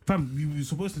 bro. fam, we were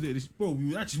supposed to do this, bro.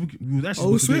 We were actually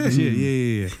supposed to do it this year.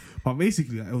 Yeah. But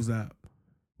basically, like, it was like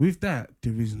with that,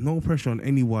 there is no pressure on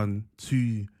anyone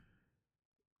to.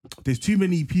 There's too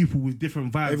many people with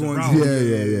different vibes Everyone's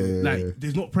around. Like,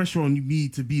 there's not pressure on me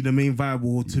to be the main vibe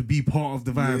or to be part of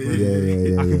the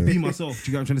vibe. I can be myself.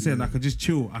 Do you get what I'm trying to say? And I can just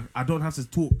chill. I don't have to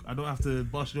talk. I don't have to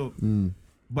bust up.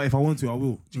 But if I want to, I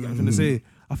will. Do you get what I'm trying to say?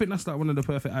 I think that's like one of the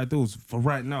perfect ideals for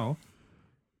right now.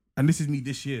 And this is me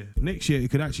this year. Next year, it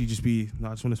could actually just be, I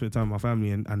just want to spend time with my family,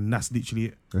 and that's literally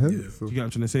it. Do you get what I'm trying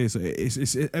to say? So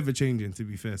it's ever changing, to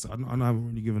be fair. So I haven't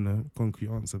really given a concrete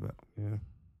answer, but yeah.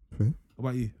 Fair. What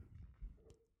about you?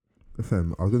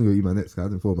 Fam, I was gonna go eat my next. I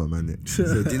hadn't thought about my next.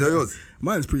 So, do you know yours?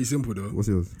 Mine's pretty simple though. What's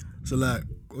yours? So like,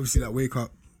 obviously, like wake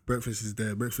up, breakfast is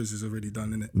there. Breakfast is already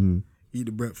done, innit? Eat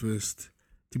the breakfast.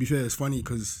 To be fair, it's funny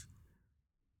because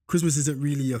Christmas isn't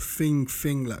really a thing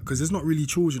like, because there's not really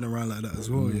children around like that as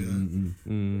well.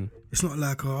 It's not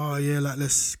like like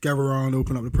let's gather around,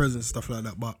 open up the presents, stuff like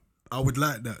that. But I would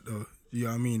like that though. You know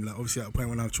what I mean? Like obviously at a point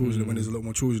when I have children, when there's a lot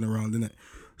more children around, innit?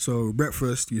 So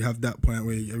breakfast, you have that point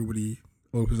where everybody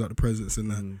opens up the presents and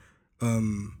that.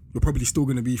 You're probably still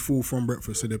going to be full from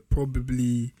breakfast, so there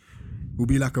probably will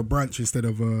be like a brunch instead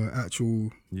of a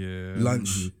actual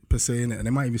lunch per se, innit? And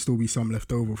there might even still be some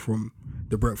left over from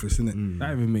the breakfast, innit?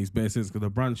 That even makes better sense because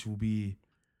the brunch will be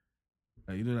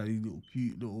like, you know, like these little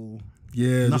cute little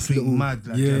just nothing little, mad,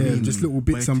 like, do you know what I mean? just little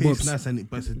But bits it and tastes bobs. nice,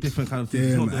 but it's a different kind of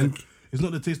thing. It's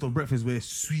not the taste of breakfast where it's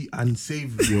sweet and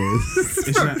savoury.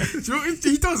 It's like, Do you know what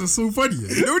he does? It's so funny.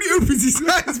 You know when he opens his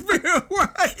eyes, bare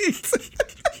white.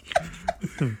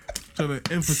 trying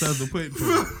to emphasize the point.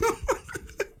 Bro.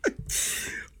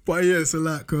 But yeah, so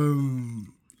like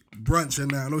brunch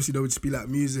and that, and obviously there would just be like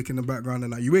music in the background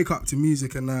and that. You wake up to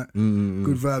music and that,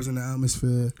 good vibes in the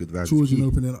atmosphere. Good vibes. Children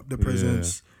opening up their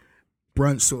presents.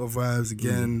 Brunch sort of vibes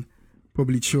again.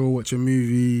 Probably chill, watch a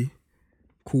movie,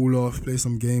 cool off, play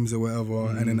some games or whatever,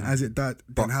 and then as it that,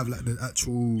 then have like the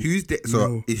actual. Who's there?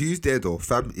 So who's there though?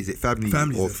 Is it family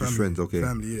or friends? Okay.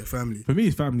 Family. For me,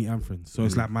 it's family and friends. So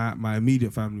it's like my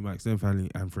immediate family, my extended family,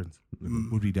 and friends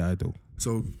would be the ideal.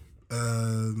 So,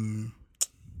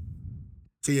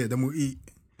 so yeah, then we'll eat,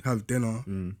 have dinner,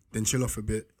 then chill off a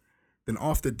bit. Then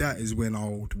after that is when I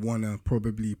would want to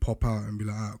probably pop out and be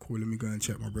like, alright, cool, let me go and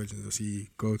check my brethren or see,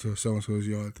 go to so-and-so's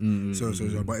yard,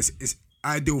 so-and-so's yard. But it's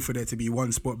ideal for there to be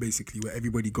one spot basically where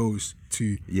everybody goes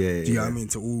to. Yeah. Do you know what I mean?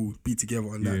 To all be together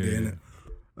on that day, Yeah.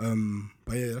 innit?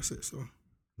 But yeah, that's it. So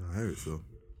No, I hear it so.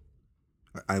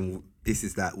 And this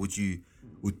is that. Would you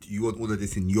want all of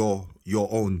this in your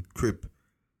own crib,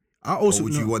 I also or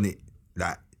would you want it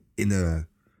like in a?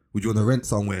 Would you want to rent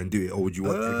somewhere and do it, or would you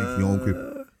want everything in your own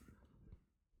crib?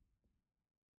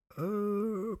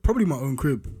 Probably my own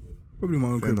crib. Probably my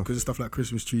own crib enough. because stuff like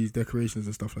Christmas trees, decorations,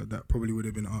 and stuff like that probably would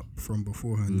have been up from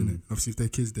beforehand, innit? Obviously, if their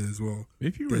kids there as well,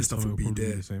 If you their rent stuff stuff, would be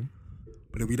there. the same.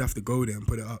 But then we'd have to go there and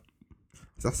put it up.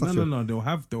 That's such No.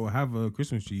 They'll have a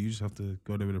Christmas tree. You just have to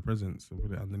go there with the presents and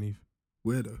put it underneath.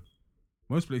 Where though?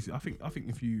 Most places, I think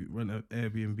if you rent an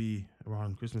Airbnb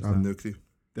around Christmas I have time, no clue.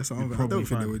 That's what You'd I don't probably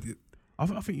think they find- would. I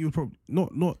think you would probably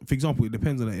not. For example, it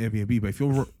depends on the Airbnb, but if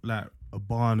you're like a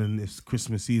barn and it's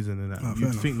Christmas season and that, Oh, fair you'd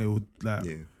enough. think they would like.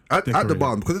 Yeah. At the Decorate.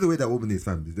 barn, because of the way that woman is,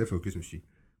 fam, it's there for a Christmas tree.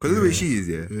 Because of the way she is,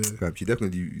 yeah. Fam, she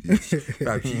definitely.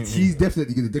 Fam, She's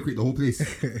definitely gonna decorate the whole place.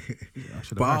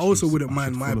 But I also wouldn't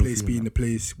mind my place being the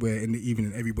place where in the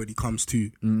evening everybody comes to.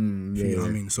 You know what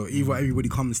I mean? So either everybody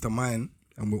comes to mine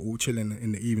and we're all chilling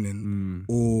in the evening,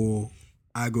 or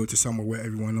I go to somewhere where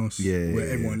everyone else, where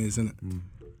everyone is, innit?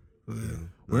 So,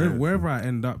 yeah. Wherever I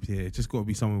end up here, it's just got to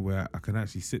be somewhere where I can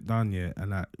actually sit down here and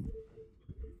like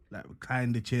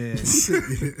recline the chair. Do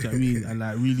you know what I mean? And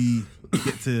like really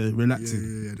get to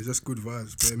relaxing. Yeah. There's just good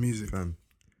vibes, better music. Fam,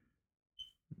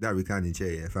 that reclining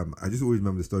chair, yeah, fam. I just always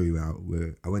remember the story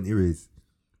where I went Erase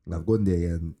and I've gone there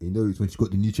and you know it's when she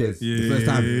got the new chairs the first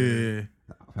time. Yeah.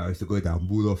 I used to go down,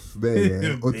 ball off there,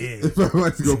 yeah. Man. If I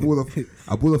wanted to go ball off,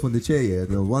 I ball off on the chair, yeah.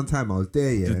 There was one time I was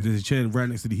there, yeah. There's a chair right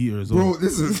next to the heater as well. Bro,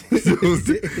 listen.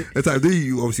 It's like,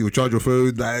 you obviously will charge your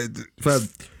phone, like, fam.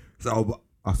 So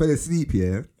I fell asleep,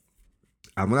 yeah.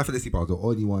 And when I fell asleep, I was the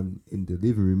only one in the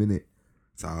living room, innit?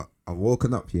 So I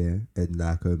woken up, yeah, and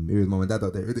like, here was mum and dad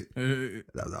out there, innit? And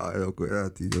I was like, oh,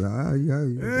 good, yeah.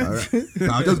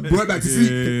 So I just went back to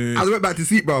sleep. I went back to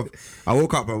sleep, bro. I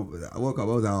woke up, I was like, I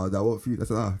want food. I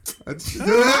said, Hey,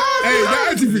 that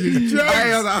actually thing is jokes.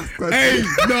 Hey, I was like, Hey,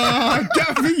 nah,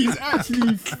 that thing is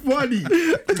actually funny.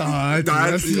 Nah,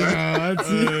 That's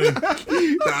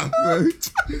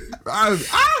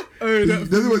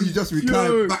when you just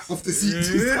recline back off the seat.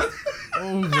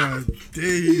 Oh my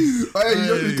days. Hey, you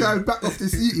just recline back off the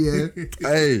seat, yeah.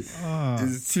 Hey,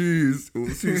 it's too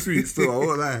sweet still, I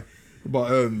won't lie.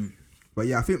 But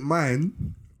yeah, I think mine's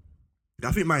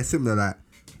similar, like,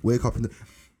 wake up in the...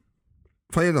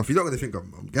 Funny enough, you're not going to think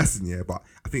I'm guessing, yeah, but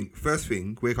I think first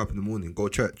thing, wake up in the morning, go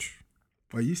to church.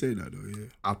 Why you say that though, yeah?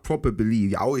 I probably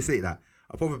believe, I always say that,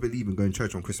 I probably believe in going to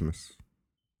church on Christmas.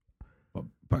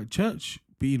 But church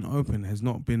being open has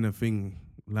not been a thing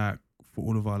like for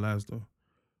all of our lives though.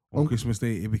 On Christmas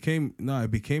Day, it became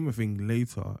a thing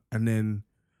later, and then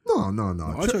No.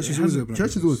 Our church is always open.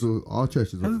 Church is also, our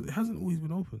church is open. it hasn't always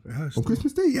been open. It has On to.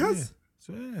 Christmas Day, yes.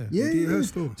 So Yeah, It has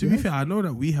still. To be fair, I know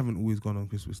that we haven't always gone on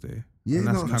Christmas Day. Yeah, and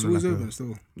that's no, kind It's of always like open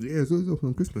still. Yeah, it's always open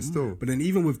on Christmas still. But then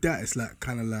even with that, it's like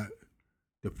kind of like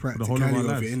the whole of our practicality of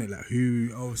lives. it, innit? Like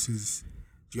who else is?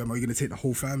 Do you know, are you gonna take the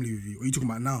whole family with you? What are you talking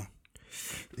about now?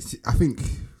 I think...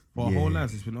 for our whole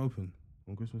lives, it's been open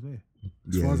on Christmas Day.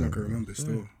 As far as I can remember,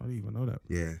 still. Yeah, I didn't even know that.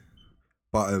 Yeah.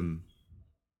 But,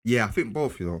 yeah, I think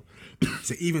both, you know.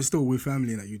 So even still with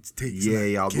family, like you'd take.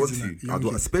 Yeah, I'd kids want and to. that, I'd young want,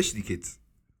 kids. especially kids.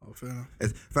 Oh, fair enough.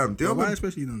 Fam, do you But why know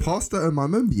especially then? Pastor and my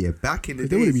member, yeah, back in the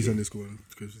They wouldn't be days. Sunday school on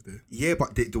Christmas Day. Yeah,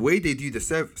 but the way they do the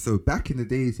service, so back in the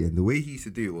days, yeah, and the way he used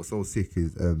to do it was so sick.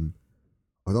 Is I don't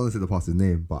want to say the pastor's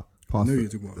name, but know pastor, you're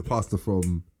talking about. the pastor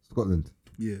from Scotland.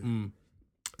 Yeah.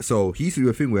 So he used to do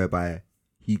a thing whereby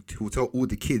he will tell all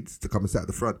the kids to come and sit at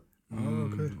the front,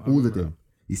 Oh, okay. all of them.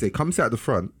 He say, "Come sit at the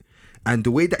front." And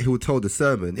the way that he will tell the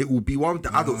sermon, it will be one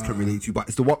the adults can relate to, but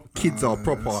it's the what kids are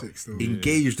proper that's sick still.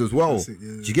 engaged as well. That's sick,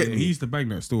 yeah. Do you get Yeah, me? he used to bang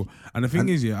that still. And the thing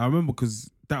is, yeah, I remember because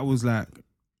that was like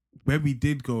when we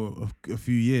did go a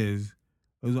few years.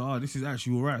 I was like, oh, this is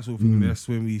actually all right, sort of thing. And that's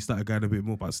when we started going a bit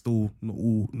more, but still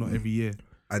not every year.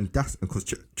 And that's because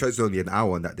church is only an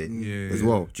hour on that day Yeah. as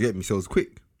well. Do you get me? So it's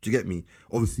quick. Do you get me?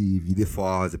 Obviously, if you live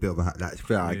far, it's a bit of a like.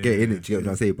 Fair, I get it, innit? Do you get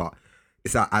what I'm saying? But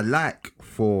it's like I like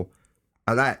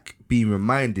being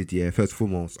reminded. Yeah, first and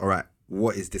foremost. All right,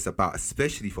 what is this about?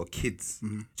 Especially for kids. Do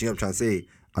you get what I'm trying to say?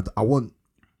 I want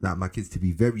like my kids to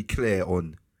be very clear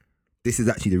on this is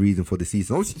actually the reason for the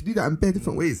season. Obviously, you can do that in bare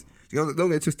different ways. You know, don't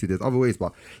get twisted. There's other ways,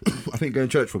 but I think going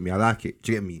to church for me, I like it.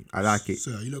 Do you get me? I like it.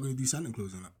 So are you not gonna do Santa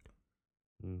Claus on that?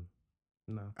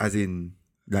 No. As in.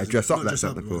 Like dress up Not like dress up,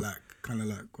 Santa but Claus. like kind of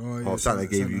like, oh yeah, Oh, Santa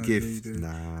gave you gifts. this. Nah,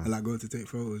 And like go to take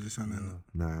photos or something. Like that.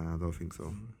 nah, I don't think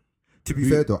so. To be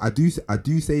fair though, I do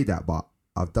say that, but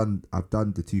I've done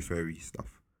the tooth fairy stuff.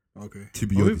 Okay. To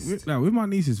be But honest, with my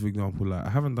nieces, for example, like I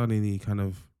haven't done any kind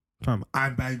of. Fam,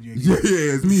 I'm buying you. yeah,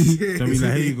 it's me. I mean,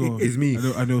 like, here you go. It's me.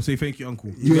 And they'll say thank you, uncle.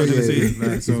 Yeah, You know what I'm yeah, saying? yeah.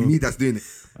 Like, so It's me that's doing it.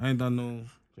 I ain't done no. Do you know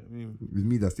what I mean? It's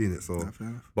me that's doing it. So, Nah, fair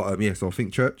enough. but yeah. So I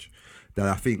think church. That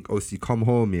I think obviously come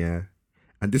home, yeah.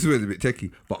 And this was a bit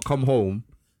techie, but come home,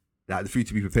 like the food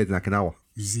to be prepared in like an hour.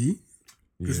 You see?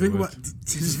 Because Yeah, think word. about,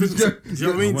 do you know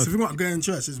what I mean? Word. So think about going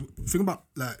to church. Think about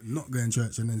like not going to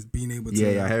church and then being able to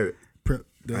Yeah, I hear it. prep.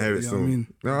 The, I hear it. you know So, what I mean?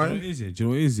 Do you know what it is? Yeah? Do you know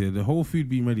what it is? Yeah? The whole food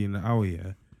being ready in an hour,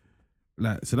 yeah.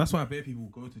 Like, so that's why I bet people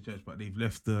go to church, but they've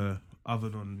left the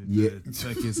oven on with Yeah. the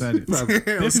turkey inside it. Yeah,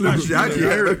 People slow. actually Yeah, do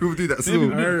that. actually, people do that. So,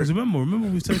 Because remember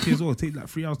with turkey as well, it take like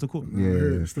 3 hours to cook.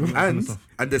 Yeah.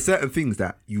 and there's certain things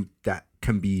that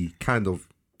can be kind of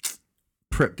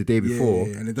prepped the day before.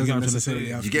 Yeah, and it You get what doesn't I'm trying to necessarily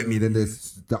say? have You to get go- me? Then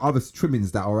there's the other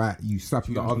trimmings that are at you slap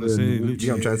in the You know what I'm oven. saying? Do you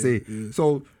know what I'm trying to say? Yeah.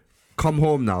 So come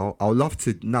home now. I'll love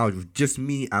to now just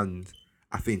me and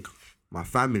I think my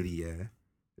family, yeah,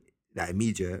 like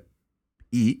immediate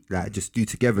eat, like just do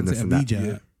togetherness and that.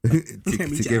 Together.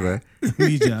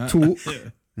 Media. Talk.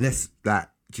 Let's like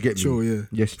do you get me? Chill, yeah.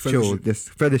 Just chill, Fellowship. just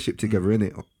fellowship together,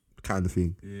 innit? Kind of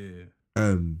thing.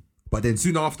 Yeah. But then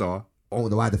soon after, I want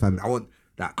the wider family. I want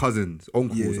like cousins,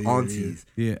 uncles, Yeah, yeah, aunties.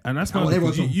 Yeah, and that's I why want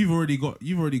everyone to- you've already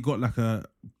got like a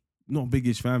not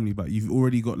biggish family, but you've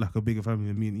already got like a bigger family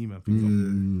than me and Eman. For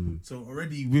example. So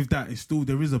already with that, it's still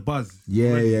there is a buzz.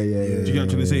 Yeah, already. yeah. Do you get what I'm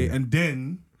trying to say? And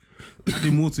then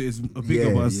adding more to it is a bigger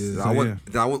Yeah, buzz. yeah. So, I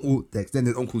yeah. want all the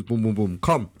extended uncles, boom, boom, boom.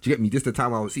 Come, do you get me? This the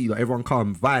time I will see like everyone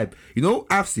come, vibe. You know,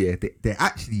 AFS, yeah, they're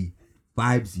actually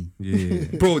vibesy.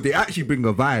 Yeah. Bro, they actually bring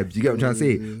a vibe. Do you get what I'm trying to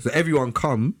say? So everyone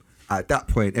come at that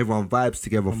point, everyone vibes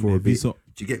together for a bit. So,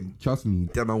 Do you get me? Trust me.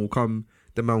 That man will come,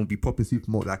 that man will be popping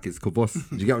supermarket like it's Kavos.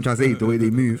 Do you get what I'm trying to say? The way they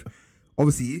move.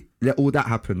 Obviously, let all that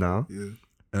happen now. Yeah.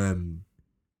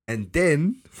 And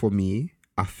then for me,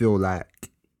 I feel like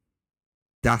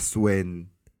that's when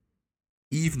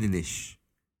evening-ish,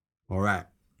 all right,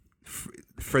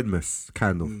 Fredmas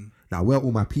kind of. Now where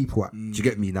all my people at? Do you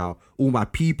get me now? All my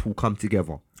people come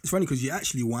together. It's funny because you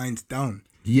actually wind down.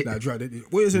 Yeah. Like,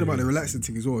 what you're saying about the relaxing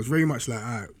thing as well, it's very much like,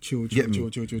 all right, chill. Get me?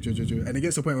 And it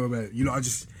gets to a point where you know,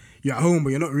 you're at home, but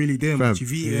you're not really there Fam. much.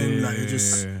 You've eaten, like, you're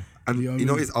just. And You know what you I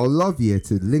know, mean? it's I'll love you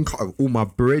to link up with all my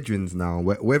brethren now,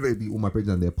 whether it be all my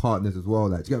brethren and their partners as well.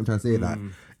 Like, do you get what I'm trying to say? Like,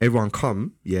 everyone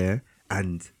come, yeah.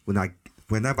 And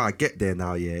whenever I get there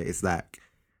now, yeah, it's like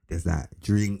there's that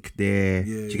drink there.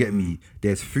 Yeah, do you get me?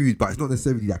 There's food, but it's not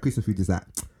necessarily that Christmas food. Is that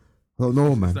I don't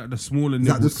know, man. it's like the smaller It's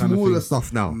like the nibbles kind of smaller thing.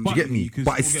 stuff Now, do you But get me? you can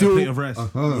But it's still get a still plate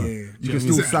of rice. Yeah. you can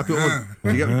still slap it on.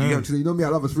 Do you get me? Do you get me? So you know me, I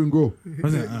love a spring roll.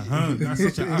 What's it? That's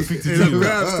such an outfit to It's a do.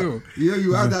 grab still. You know,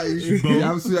 you have that. You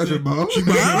have sweet as a mouth. You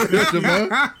hear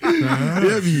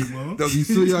me? There'll be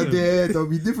soya there. There'll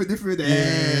be different there. Different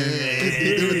dancers.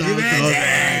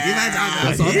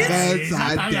 Some bands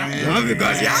are there.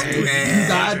 Because you have to. These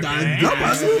are done.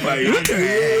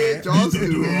 Just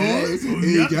do it.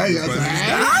 Enjoy yourself.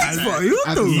 That's for you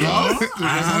And to love.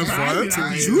 And for you to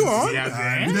chew on.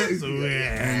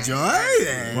 Enjoy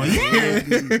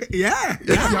it. Yeah.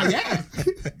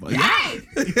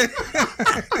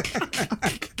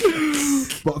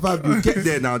 But fam, you get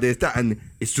there now, there's that, and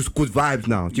it's just good vibes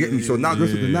now. Do you get me? So now, the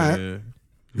rest of the night,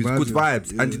 it's good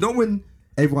vibes. And you know when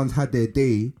everyone's had their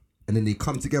day, and then they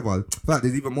come together, in fact,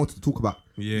 there's even more to talk about.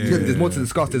 Yeah. You get me? There's more to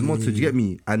discuss, there's more to, do you get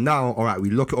me? And now, all right, we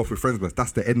lock it off with Friendsmas.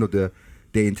 That's the end of the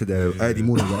day into the early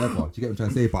morning, whatever. Do you get what I'm trying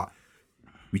to say? But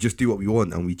we just do what we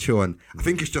want and we chill. And I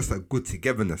think it's just a good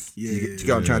togetherness. Do you get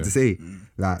what I'm trying to say?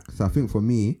 Like, so I think for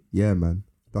me, yeah, man,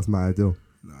 that's my ideal.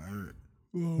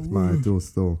 That's my ideal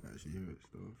still.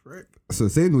 So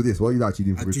saying all this, what are you actually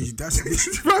doing for Christmas? That's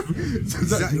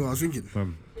exactly what I was thinking.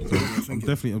 I'm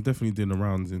definitely doing the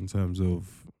rounds in terms of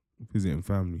visiting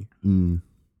family. Mm.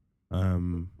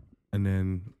 And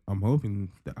then I'm hoping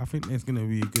that I think there's gonna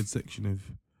be a good section of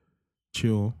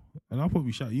chill, and I'll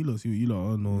probably shout you lot, see what you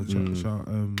lot on, or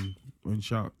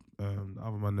shout the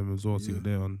other man them as well, see what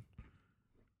they're on.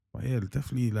 But yeah,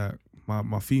 definitely like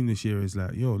my theme this year is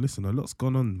like, yo, listen, a lot's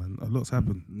gone on, man. A lot's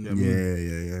happened. You know what I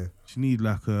mean? Yeah. Just need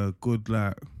like a good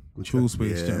chill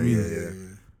space. Do you know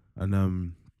what I mean?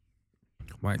 And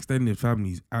my extended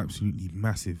family is absolutely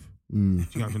massive. Do you know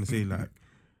what I'm trying to say? Like,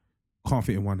 can't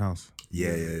fit in one house.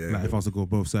 Yeah. Like if I was to go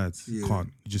both sides, can't.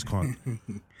 You just can't.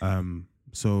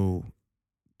 So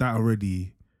that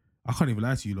already, I can't even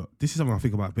lie to you lot. This is something I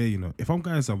think about bare, you know. If I'm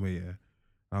going somewhere,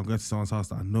 and I'm going to someone's house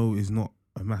that I know is not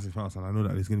a massive house, and I know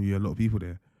that there's gonna be a lot of people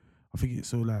there. I think it's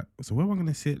so where am I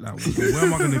gonna sit? Like, where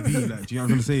am I gonna be? Like, do you know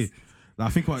what I'm trying to say? Like,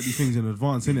 I think about these things in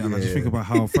advance, innit? And I just think about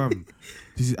how, fam,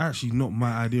 this is actually not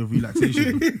my idea of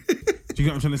relaxation. Do you get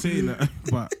what I'm trying to say? Like,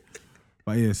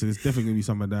 but yeah, so there's definitely gonna be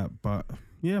some of that. But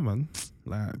yeah, man,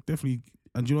 like definitely.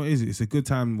 And do you know what it is? It's a good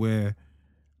time where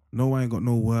I ain't got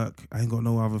no work, I ain't got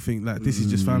no other thing. Like, this is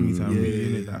just family time,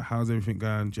 really, innit? Like, how's everything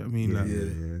going? Do you know what I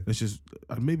mean? Like, let's just,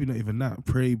 and maybe not even that.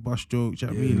 Pray, bust joke. Do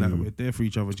you know what I mean? Like, we're there for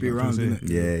each other. Do you know what I'm saying?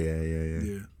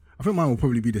 Yeah. I think mine will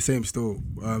probably be the same still.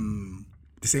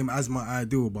 The same as my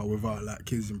ideal, but without like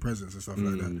kids and presents and stuff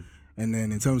like that. And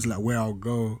then in terms of like where I'll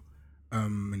go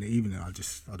in the evening, I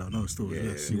don't know still.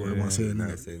 Yeah, see what everyone's saying.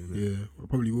 Yeah, it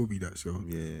probably will be that. So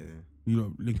You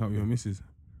lot link up with your missus?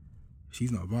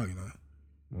 she's not about, you know.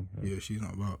 Okay. Yeah, she's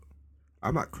not about.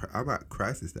 I'm at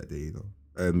crisis that day, you know.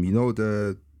 You know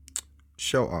the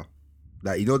shelter,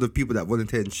 like, you know, the people that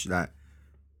volunteer in like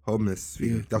homeless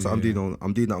thing. That's what I'm doing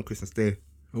I'm doing that on Christmas Day.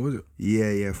 Oh, was it? Yeah.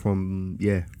 I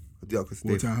do that on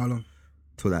Christmas What Day. time? How long?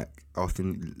 Till like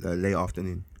afternoon, late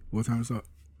afternoon. What time is that?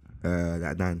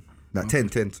 Like 9, like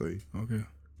 10. Sorry. Okay.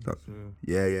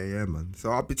 Yeah, man.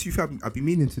 So I've been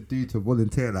meaning to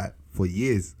volunteer like for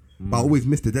years, but I always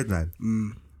missed the deadline.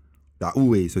 Like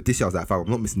always. So this year I was like, I'm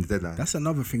not missing the deadline. That's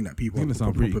another thing that people are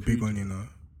proper big on, you know,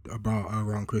 about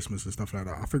around Christmas and stuff like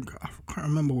that. I can't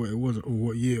remember what it was or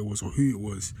what year it was or who it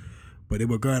was, but they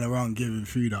were going around giving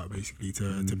food out basically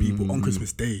to people on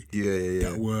Christmas Day. Yeah.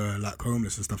 That were like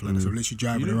homeless and stuff like that. So literally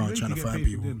driving around trying to find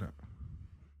people.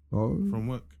 From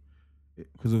work,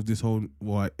 because of this whole.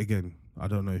 Well, again, I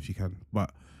don't know if you can,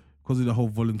 but because of the whole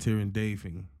volunteering day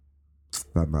thing.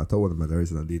 Man, I told one of my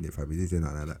reason I'm doing it, family. He's doing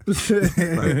nothing like that.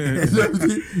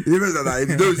 He knows that.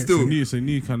 He knows still. It's a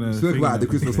new kind of. Spoke about the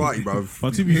Christmas party, bro.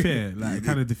 But to be fair, like, it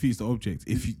kind of defeats the object.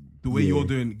 If you, the way you're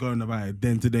going about it,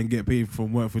 then to get paid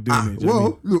from work for doing it. Do you know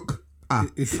what I mean? Look.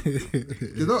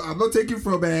 You know, I'm not taking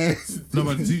from No,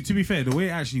 but to be fair, the way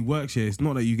it actually works here, it's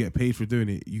not that you get paid for doing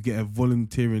it. You get a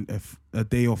volunteering a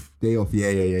day off. Yeah.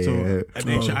 So an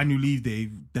extra annual leave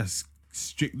day that's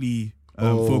strictly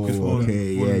focused on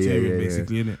volunteering,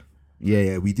 basically, innit?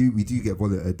 Yeah. We do get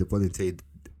the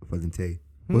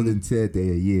volunteer day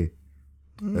a year.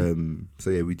 So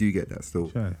yeah, we do get that still.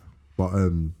 Sure.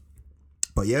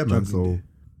 But yeah, man.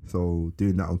 So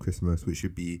doing that on Christmas, which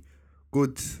should be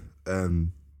good.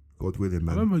 God willing,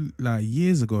 man. I remember like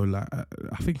years ago, like I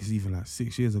think it's even like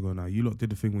 6 years ago now. You lot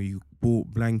did the thing where you bought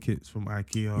blankets from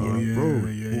IKEA.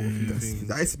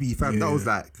 That used to be, fam. That was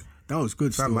like. That was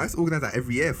good, fam. I used to organise that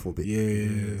every year for a bit.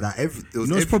 Yeah. Like you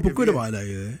know what's proper good about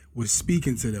that, was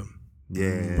speaking to them.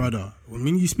 Yeah. Brother,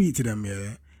 when you speak to them,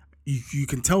 you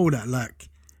can tell that like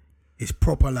it's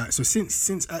proper, like, so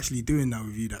since actually doing that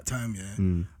with you that time,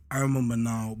 I remember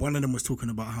now one of them was talking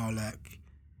about how like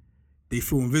they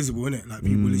feel invisible, innit? Like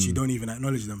people literally don't even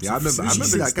acknowledge them. Yeah, so I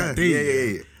remember that guy.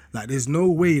 Yeah. Like, there's no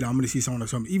way that I'm gonna see someone like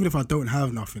something. Even if I don't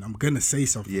have nothing, I'm gonna say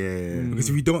something. Yeah. Because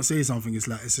if you don't say something, it's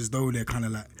like it's as though they're kind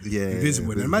of like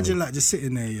invisible. And imagine like just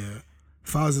sitting there,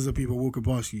 thousands of people walking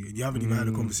past you, and you haven't even had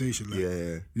a conversation.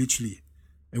 Like, literally,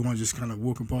 everyone's just kind of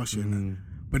walking past you. And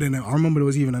but then I remember there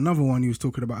was even another one. He was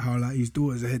talking about how like his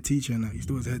daughter's a head teacher, and like, his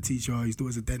daughter's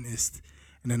a dentist,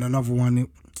 and then another one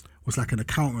was like an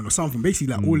accountant or something.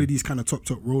 Basically, like all of these kind of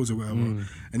top roles or whatever.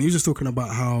 And he was just talking about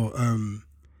how.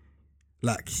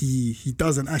 Like he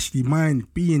doesn't actually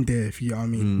mind being there, if you know what I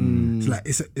mean. It's like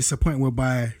it's a point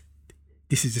whereby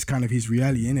this is just kind of his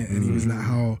reality, innit? And he was like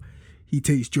how he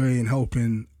takes joy in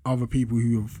helping other people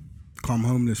who have come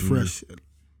homeless fresh.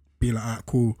 Be like, alright,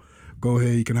 cool, go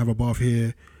here, you can have a bath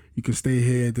here, you can stay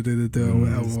here,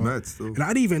 whatever. It's mad still. And I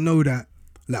didn't even know that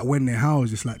like when they're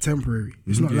housed, it's like temporary.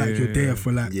 It's not like you're there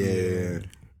for like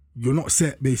you're not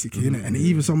set, basically, innit? And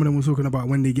even some of them were talking about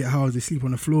when they get housed, they sleep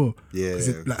on the floor. Yeah.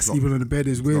 Like sleeping on the bed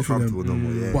is weird for them. No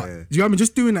more, but do you know what I mean?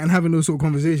 Just doing that and having those sort of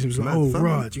conversations, like,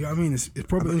 bro, do you know what I mean? It's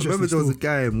probably interesting. I remember there was a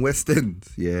guy in West End,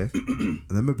 and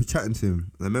I remember chatting to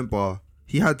him, and I remember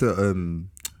he had a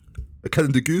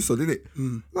Canada Goose on, didn't it?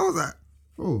 And I was like,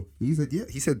 oh, he said, yeah.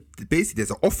 He said, basically,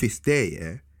 there's an office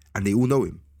there, and they all know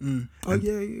him. Oh,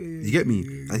 yeah. You get me?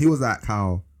 And he was like,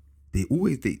 how they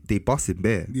always they bust him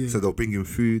bare. So they'll bring him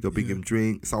food, they'll bring him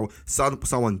drink. So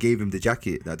someone gave him the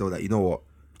jacket that they were like, you know what?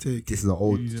 This is an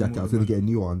old jacket. I was gonna get a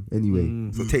new one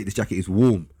anyway. So take this jacket. It's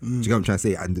warm. Do you get what I'm trying to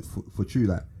say? And for true,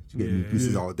 like, you get me? This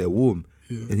is all they're warm.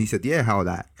 And he said, yeah, how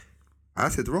like. I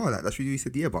said, right, like, that's really. He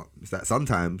said, yeah, but it's like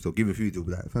sometimes they'll give him food. They'll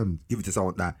be like, fam, give it to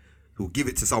someone that he'll give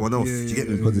it to someone else. Do you get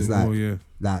me? Because it's like, Oh, yeah.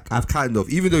 like I've kind of,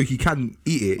 even though he can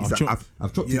eat it, he's I've like, chopped-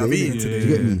 I've chopped Yeah, I've today. eaten innit? today. Do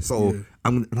you get me? so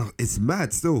Yeah. it's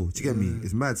mad still. Do you get me?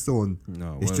 It's mad still, and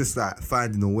No, it's word. just like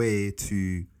finding a way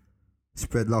to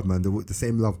spread love, man. The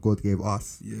same love God gave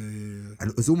us, Yeah.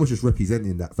 and it's almost just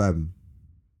representing that, fam.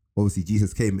 Obviously,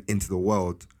 Jesus came into the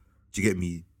world. Do you get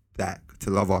me? That to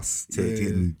love us, to, do you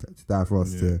get me? To die for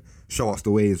us, to show us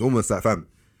the way. It's almost like, fam,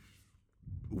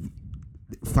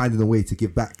 finding a way to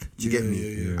give back. Do you get me?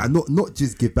 Yeah. And not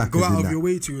just give back. Go as out in of that. your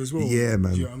way to as well. Yeah,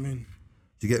 man. Do you know what I mean?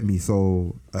 Do you get me?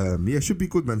 So yeah, should be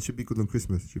good, man. Should be good on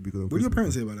Christmas. Should be good on What do your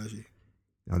Christmas. parents say about that shit?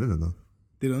 I don't know.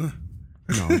 They don't know.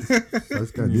 No, I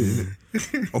just can't do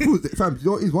it. Of course, fam, you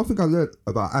know what is one thing I learned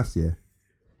about us, yeah,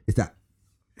 is that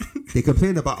they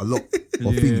complain about a lot of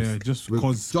Yeah, things. just with-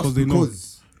 because they know.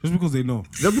 Just because they know.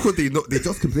 Not because they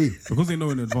just complain. Because they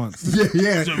know in advance. Yeah. Do you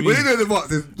know what I When mean? they know the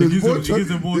box, It there's gives more them- it gives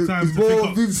them more there's time to more pick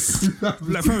up. things.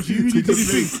 Like, fam, you really do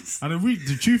think. And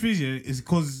the truth is, yeah, it's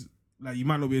because like you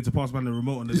might not be able to pass man the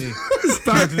remote on the day. That's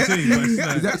what I'm saying, but it's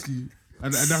like, It's actually.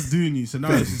 and that's doing you. So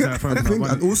now it's just like, fam, And, the like, thing, man,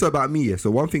 and also about me, yeah.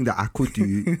 So one thing that I could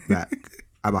do, like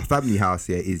at my family house,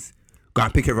 yeah, is go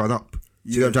and pick everyone up.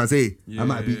 You know what I'm trying to say? I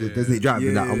might be the designated driver.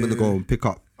 Yeah, that I'm gonna go and pick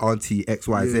up Auntie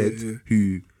XYZ, Yeah.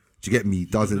 who, do you get me,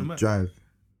 doesn't Doesn't drive.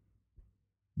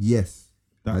 Yes,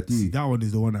 I do. that one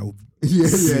is the one that will. Yeah,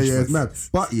 it's mad.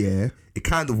 But yeah, it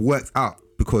kind of works out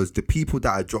because the people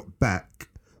that I drop back,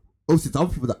 obviously, it's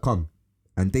other people that come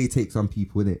and they take some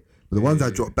people in it. But the ones I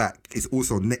drop back is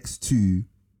also next to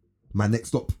my next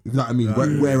stop. You know what I mean?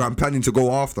 Where I'm planning to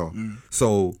go after.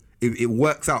 So it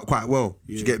works out quite well.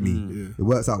 Do you get me? Yeah. It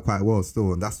works out quite well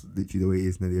still, and that's literally the way it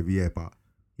is nearly every year. But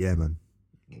yeah, man,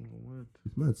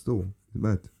 it's mad still. It's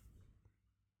mad.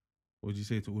 What would you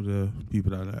say to all the people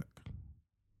that are like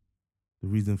the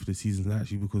reason for the season is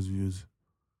actually because we was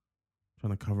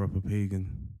trying to cover up a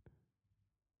pagan?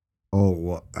 Oh,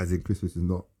 what? As in Christmas is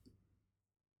not.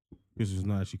 Christmas is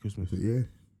not actually Christmas. Yeah.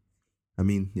 I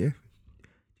mean, yeah.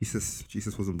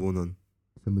 Jesus wasn't born on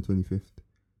December 25th.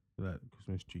 Like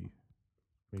Christmas tree,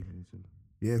 paganism,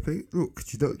 Yeah, look,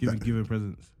 you don't. giving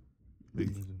presents,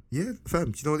 paganism. Yeah,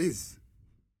 fam, do you know what it is?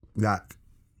 Like,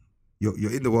 you're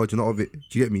in the world, you're not of it. Do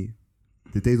you get me?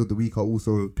 The days of the week are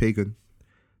also pagan.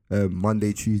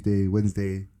 Monday, Tuesday,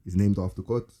 Wednesday is named after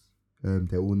gods.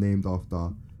 They're all named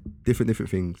after different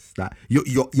things. Like you're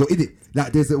in it.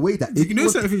 Like there's a way that if You know,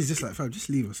 want- certain things just like, fam, just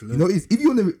leave us alone. you know, if you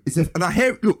wanna, and I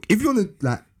hear. Look, if you wanna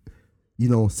like, you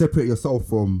know, separate yourself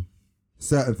from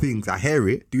certain things, I hear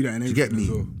it. Do that in Do you get me?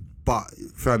 everything as well. But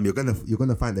fam, you're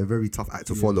gonna find a very tough act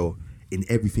to follow in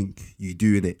everything you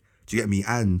do in it. Do you get me?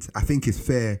 And I think it's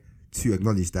fair to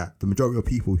acknowledge that the majority of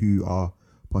people who are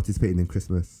participating in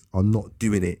Christmas are not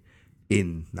doing it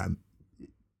in like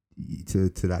to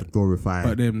like glorify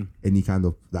But then, any kind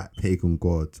of like pagan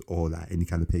god or like any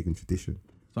kind of pagan tradition.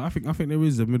 so I think there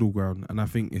is a middle ground, and I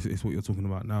think it's what you're talking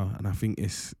about now, and I think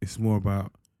it's more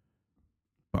about,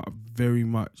 but very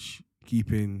much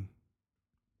keeping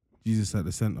Jesus at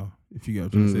the center. If you get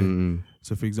what I'm trying to say.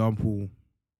 So, for example,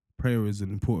 prayer is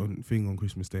an important thing on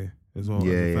Christmas Day as well,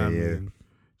 Yeah, as a yeah, family, yeah. and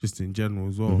just in general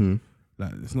as well. Mhm.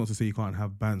 Like, it's not to say you can't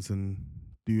have bands and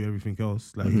do everything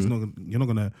else. Like, it's not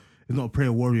a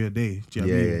prayer warrior day. Do you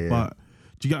know what I mean? Yeah. But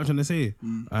do you get what I'm trying to say?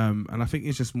 And I think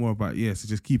it's just more about, so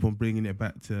just keep on bringing it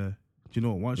back to, do you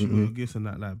know what, once you got your gifts and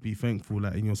that, like, be thankful,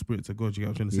 like, in your spirit to God. Do you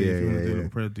get what I'm trying to say? Yeah, If you want to do a yeah. little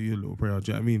prayer, do your little prayer.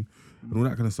 Do you know what I mean? And all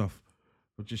that kind of stuff.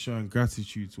 But just showing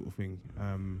gratitude sort of thing.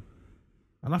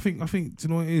 And I think, do you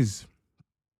know what it is?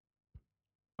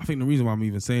 I think the reason why I'm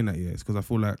even saying that, is because I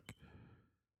feel like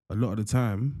a lot of the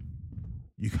time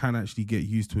you can actually get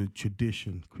used to a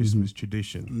tradition, Christmas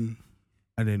tradition.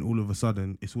 And then all of a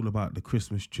sudden, it's all about the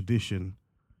Christmas tradition.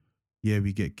 Yeah,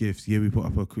 we get gifts. Yeah, we put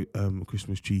up a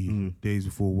Christmas tree days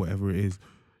before, whatever it is.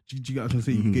 Do you get what I'm trying to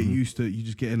say? You get used to, you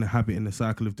just get in the habit, in the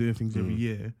cycle of doing things every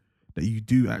year, that you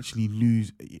do actually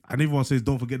lose. And everyone says,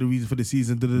 don't forget the reason for the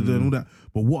season, and all that.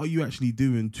 But what are you actually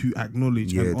doing to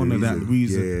acknowledge Yeah, and the honour that reason.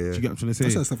 reason? Yeah, yeah. Do you get what I'm trying to say?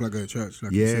 That's why stuff like going to church.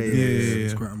 Like Yeah, you said, yeah,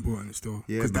 it's yeah. quite important still.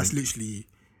 Yeah, Because that's man. literally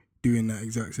doing that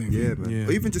exact same Yeah, thing. man. Yeah.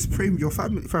 Or even just praying with your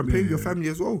family, fam. Praying with your family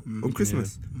as well on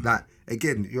Christmas. Like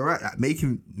again, you're right. Like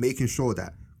making sure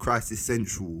that Christ is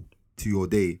central to your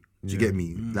day. Do you get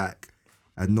me? Like,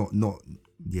 and not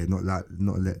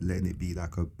letting it be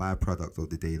like a byproduct of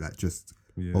the day. Like just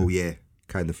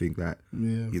kind of thing. Like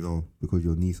you know, because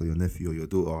your niece or your nephew or your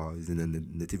daughter is in a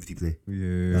nativity play.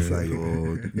 Yeah. That's like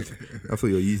that's what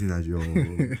you're using as your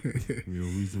Your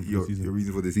reason for the season. your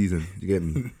reason for the season. You get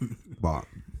me? But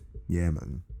yeah,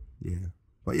 man. Yeah.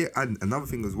 But yeah, and another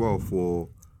thing as well for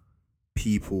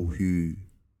people who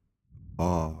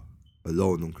are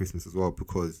alone on Christmas as well,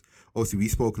 because obviously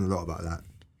we've spoken a lot about that,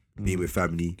 being with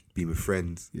family, being with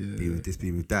friends, being with this,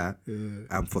 being with that.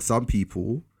 And for some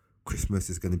people, Christmas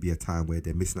is going to be a time where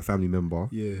they're missing a family member.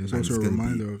 Yeah, it's and also a gonna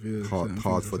reminder be of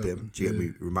hard for them. Do you get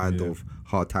me? Reminder of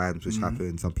hard times which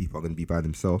happen. Some people are going to be by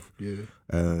themselves.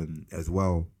 As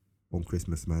well on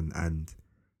Christmas, man. And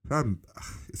fam,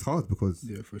 it's hard because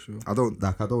for sure. I don't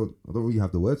really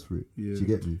have the words for it. Yeah. Do you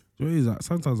get me? So it is like,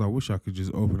 sometimes I wish I could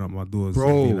just open up my doors,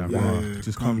 Bro, and be like, yeah.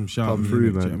 just come shout come me,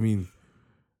 through, innit? Do you know man.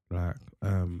 what I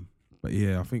mean? Like, but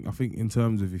yeah, I think in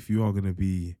terms of if you are gonna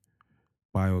be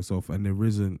by yourself, and there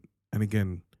isn't, and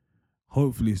again,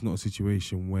 hopefully it's not a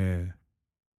situation where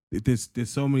there's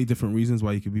so many different reasons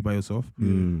why you could be by yourself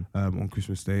on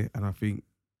Christmas Day, and I think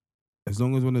as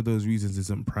long as one of those reasons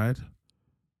isn't pride,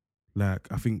 like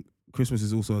I think Christmas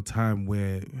is also a time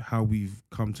where how we've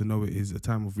come to know it is a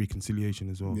time of reconciliation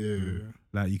as well.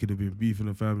 Like you could have been beefing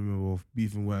a family member or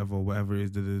beefing whatever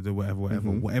it is,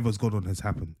 whatever's gone on has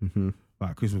happened. But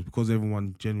at Christmas, because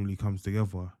everyone generally comes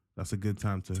together, that's a good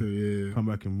time to come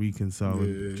back and reconcile.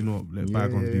 And, do you know what? Let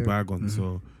bygones be bygones.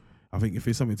 So I think if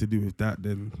it's something to do with that,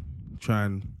 then try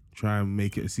and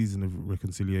make it a season of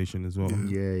reconciliation as well.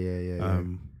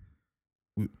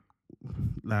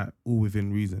 Like all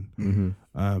within reason.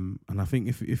 And I think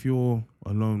if you're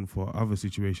alone for other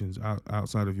situations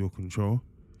outside of your control,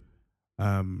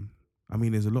 I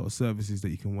mean, there's a lot of services that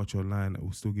you can watch online that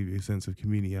will still give you a sense of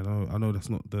community. I know that's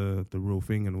not the real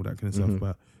thing and all that kind of stuff,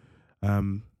 but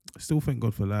still thank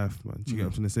God for life, man. Do you get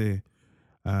what I'm trying to say?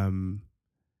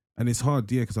 And it's hard,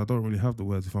 because I don't really have the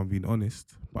words if I'm being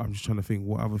honest, but I'm just trying to think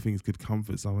what other things could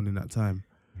comfort someone in that time.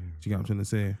 Do you get what I'm trying to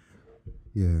say?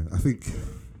 Yeah, I think.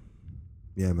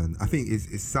 Yeah, man. I think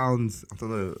it sounds. I don't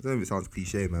know if it sounds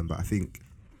cliche, man, but I think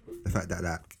the fact that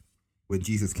like when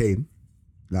Jesus came,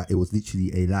 like it was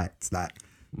literally a light. Like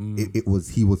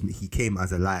he came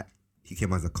as a light. He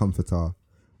came as a comforter.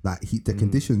 Like the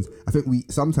conditions. I think we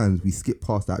sometimes skip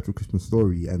past the actual Christmas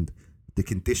story and the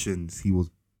conditions he was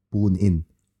born in.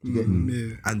 Do you get me?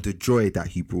 Yeah. And the joy that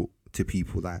he brought to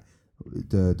people, like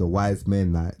the wise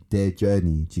men, like their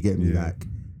journey. Do you get me? Like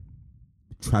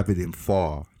traveling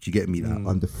far. Do you get me? Like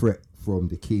under threat from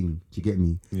the king. Do you get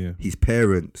me? Yeah. His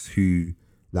parents who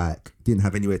like didn't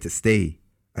have anywhere to stay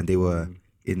and they were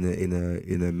in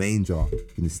a manger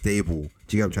in a stable.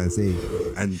 Do you get what I'm trying to say?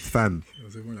 And fam,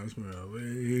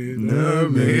 In the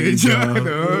manger,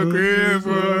 the grave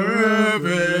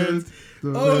forever.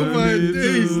 Oh my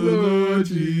days, Lord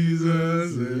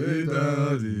Jesus, lay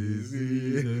down his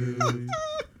head.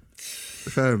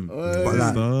 fam, but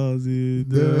like Stars in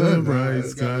the bright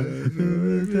sky,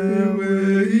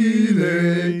 where he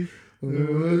lay, the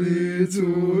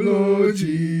little Lord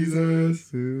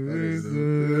Jesus.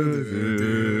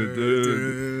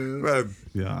 fam,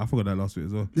 Yeah, I forgot that last bit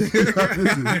as well.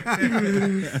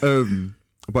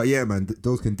 but yeah, man,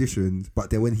 those conditions. But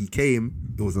then when he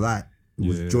came, it was light. It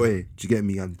was joy. Do you get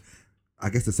me? And I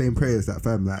guess the same prayers that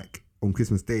fam, like on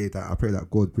Christmas Day, that I pray that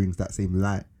God brings that same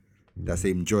light, that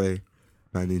same joy,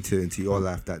 man, into your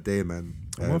life that day, man.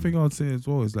 One thing I would say as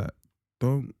well is that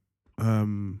don't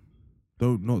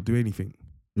not do anything.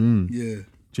 Yeah. Do you know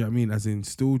what I mean? As in,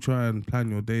 still try and plan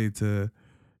your day to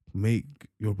make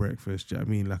your breakfast. Do you know what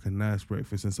I mean? Like a nice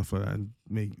breakfast and stuff like that, and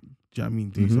make. Do you know what I mean?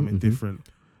 Do something different.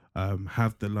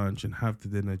 Have the lunch and have the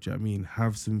dinner. Do you know what I mean?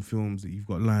 Have some films that you've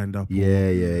got lined up. Yeah.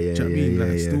 Do you know what I mean?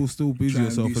 Like still busy Try and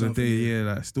yourself do for the something, day. yeah.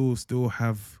 Yeah, like still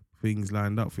have things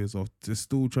lined up for yourself. Just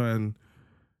still try and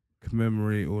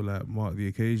commemorate or like mark the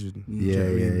occasion. Do you know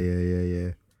what I mean?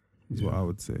 Yeah. Is what I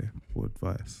would say for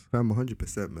advice. Fam,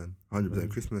 100%, man. 100%.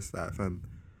 Christmas, like, fam.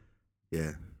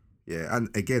 Yeah. And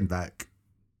again, like,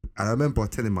 and I remember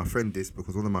telling my friend this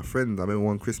because one of my friends, I remember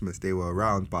one Christmas, they were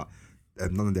around, but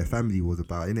none of their family was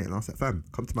about in it. And I was like, fam,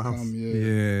 come to my house.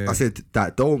 Yeah. I said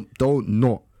that don't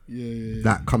not Yeah.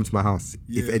 that come to my house.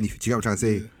 Yeah. If anything, do you get what I'm trying to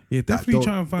say? Yeah, definitely don't-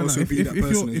 try and find out Also if be that you're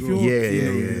person as well.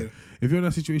 Yeah. if you're in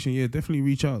that situation, definitely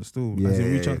reach out still. Yeah, As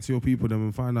in reach yeah. out to your people then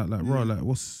and find out like, bro, like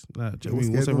what's like, do you know what I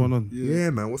mean, What's what's going everyone on? Yeah,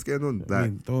 man, what's going on? I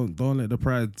Like, mean, don't let the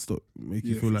pride stop make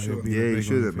you Yeah, feel for like sure. you're being yeah, a you big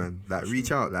shouldn't, one. man. Like,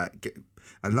 reach out, like,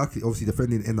 and luckily, obviously, the friend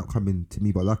didn't end up coming to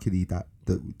me, but luckily that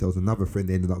there was another friend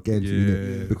they ended up getting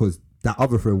to, Yeah. because that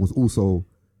other friend was also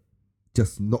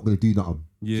just not gonna do nothing.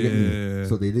 Do you get me? Yeah.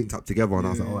 So they linked up together, and I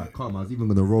was like, all right, calm. I was even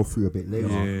gonna roll through a bit later,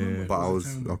 Yeah. but I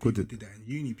People couldn't. did that in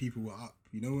uni. People were up.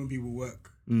 You know when people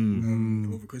work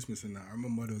Mm. over Christmas and that. I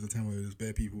remember there was a time where there was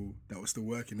bare people that were still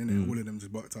working, innit? All of them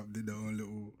just bucked up, did their own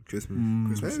little Christmas.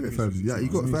 Christmas. Yeah, Christmas fam. Yeah, you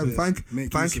got stuff. fam.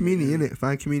 Make Find use of it, community yeah. in it.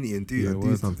 Find community and do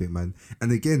word. something, man.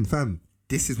 And again, fam,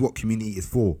 this is what community is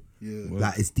for. Yeah.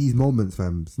 Like, it's these moments,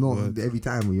 fam. It's not Word. every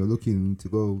time when you're looking to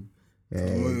go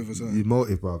Motive or something. Your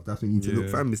motive, bro. That's when you need to look,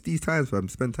 Yeah. fam. It's these times, fam.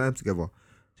 Spend time together.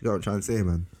 You know what I'm trying to say,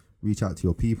 man. Reach out to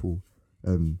your people.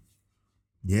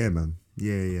 Yeah, man.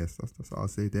 Yeah. That's what I'll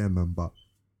say there, man. But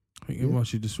I think everyone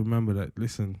should just remember that.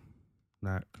 Listen,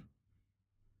 like,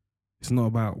 it's not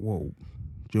about what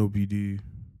job you do.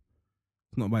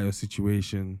 It's not about your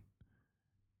situation,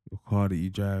 your car that you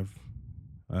drive.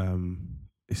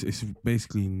 It's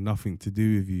basically nothing to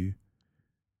do with you.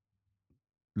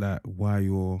 Like, why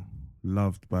you're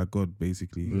loved by God,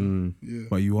 basically. Yeah.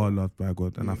 But you are loved by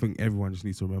God. And I Yeah. think everyone just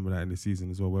needs to remember that in the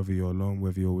season as well, whether you're alone,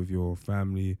 whether you're with your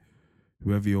family,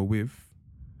 whoever you're with.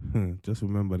 Just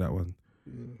remember that one.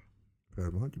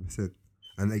 100%.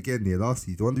 And again, yeah,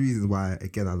 lastly, one of the reasons why,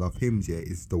 again, I love hymns, yeah,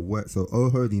 is the word. So, Oh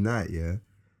Holy Night, yeah,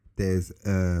 there's,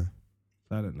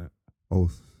 Silent night.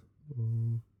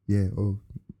 yeah,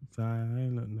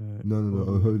 Silent night. no,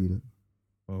 Oh Holy Night.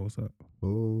 Oh, what's up?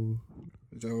 Oh,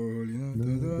 Is that holy night?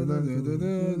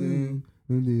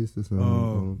 and this the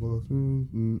song of us.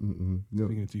 No.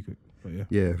 Thinking too quick. But yeah.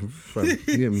 Yeah, fam, you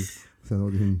get me? So all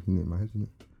the hymns in my head, isn't it?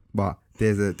 But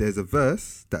there's a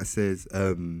verse that says,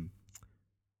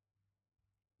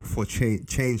 for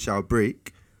chain shall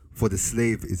break, for the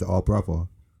slave is our brother,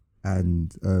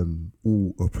 and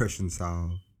all oppression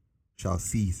shall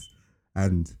cease.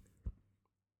 And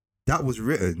that was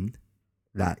written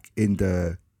like in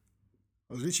the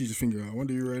I was literally just thinking, I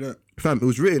wonder you wrote that. fam. It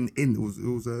was written in. It was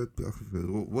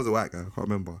a white guy. I can't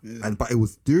remember. Yeah. But it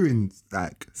was during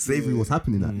like slavery was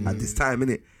happening at this time,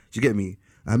 innit? Do you get me?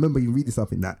 I remember you reading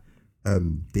something that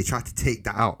they tried to take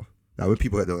that out. Like when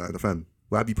people heard like the fam,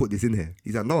 why have you put this in here?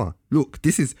 He's like, no, look,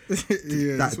 this is Yeah,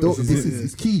 that. that's what This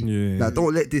is key. Yeah. Like,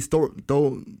 don't let this.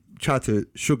 Don't try to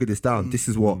sugar this down. This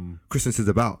is what Christmas is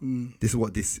about. This is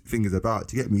what this thing is about.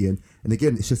 Do you get me? And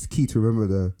again, it's just key to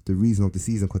remember the reason of the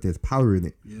season, because there's power in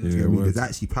it. Do you get me? words. There's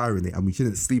actually power in it, and we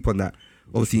shouldn't sleep on that.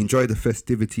 Obviously, enjoy the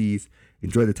festivities,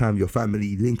 enjoy the time with your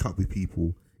family, link up with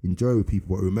people, enjoy with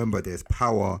people. But remember, there's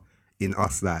power in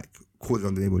us, like calling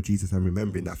on the name of Jesus and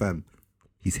remembering that, fam,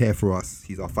 He's here for us.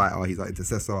 He's our fighter. He's our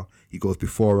intercessor. He goes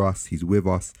before us. He's with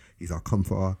us. He's our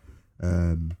comforter.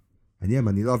 And yeah,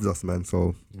 man, He loves us, man.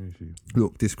 So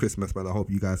look, this Christmas, man, I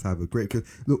hope you guys have a great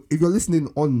Christmas. Look, if you're listening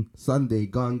on Sunday,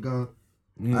 ganga.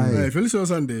 Hey, if you listen on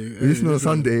Sunday, You listen on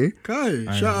Sunday. Kai,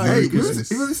 shout out. Hey, Merry if you're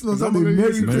Christmas. listening on Is that Sunday, Merry Merry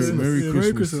Christmas? Christmas. Merry Yeah,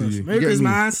 Christmas to you. Merry You get me?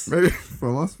 Christmas.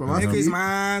 From us. Merry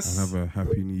Christmas. And have a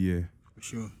happy new year. For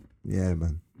sure. Yeah,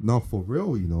 man. No, for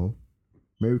real,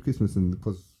 Merry Christmas, and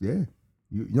because you're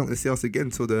not gonna see us again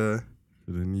till the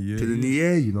To the new year. to the new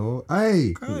year,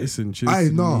 Hey, Listen, cheers Hey, to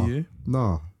the nah, new year.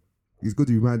 nah. It's good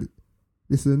to be reminded.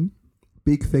 Listen,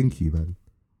 big thank you, man.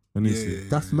 Honestly.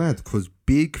 That's mad. Because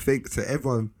big thanks to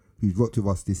everyone who's rocked with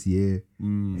us this year,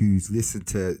 who's listened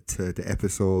to the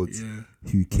episodes,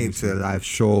 who came to the live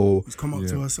show, Who's come up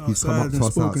to us who's come up outside to and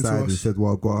us spoken outside to and us. said,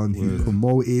 well, go on, who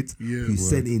promoted, who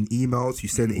sent in emails, who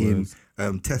sent in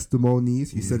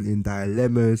testimonies, who sent in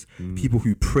dilemmas, people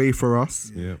who pray for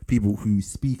us, Yeah. people who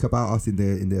speak about us in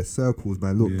their circles,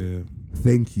 man. Look, Yeah.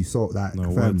 thank you. So No,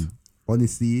 fam, word.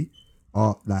 honestly,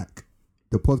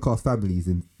 the podcast family is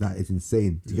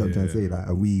insane. Do you get what I'm trying to say?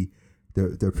 And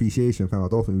the appreciation, fam, I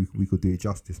don't think we could do it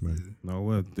justice, man. No,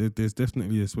 well, there's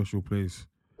definitely a special place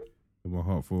in my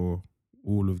heart for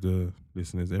all of the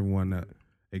listeners, everyone that,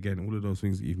 again, all of those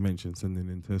things that you've mentioned, sending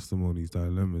in testimonies,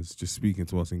 dilemmas, just speaking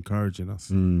to us, encouraging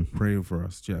us, praying for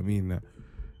us. Do you know what I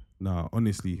mean?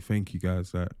 Honestly, thank you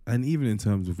guys. And even in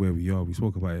terms of where we are, we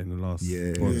spoke about it in the last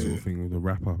sort of thing with the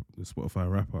wrap up, the Spotify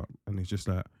wrap up, and it's just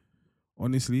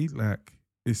honestly,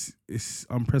 it's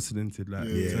unprecedented,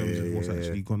 in terms of what's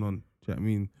actually gone on. Do you know what I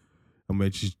mean? And we're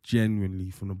just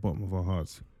genuinely, from the bottom of our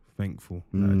hearts, thankful.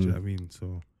 Do you know what I mean?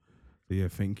 So yeah,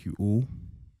 thank you all.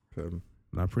 And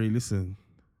I pray, listen,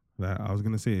 I was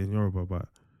gonna say it in Yoruba, but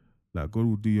God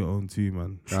will do your own too,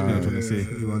 man. You know what I'm trying to say?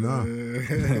 You are now.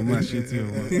 My shit too,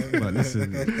 man. But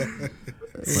listen,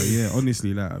 but yeah,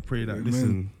 honestly, I pray that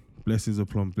listen, blessings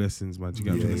upon blessings, man. Do you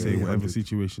get what I'm trying to say? Whatever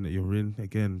situation that you're in,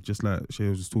 again, just like Shay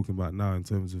was just talking about now, in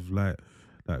terms of light,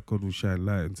 God will shine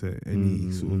light into any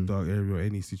sort of dark area or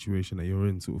any situation that you're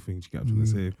in, sort of thing. Do you get what I'm trying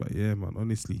to say? But yeah, man,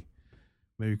 honestly,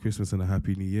 Merry Christmas and a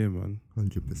Happy New Year, man.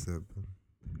 100%.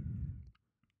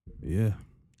 Yeah,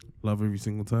 love every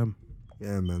single time.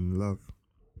 Yeah, man, love.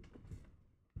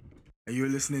 And you're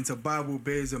listening to Bible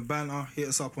Babes and Banter. Hit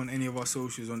us up on any of our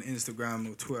socials on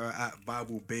Instagram or Twitter at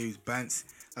Bible Babes Bants.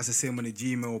 That's the same on the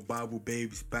Gmail,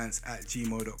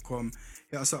 BibleBabesBants@gmail.com.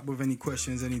 Hit us up with any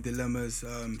questions, any dilemmas,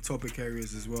 topic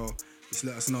areas as well. Just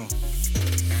let us know.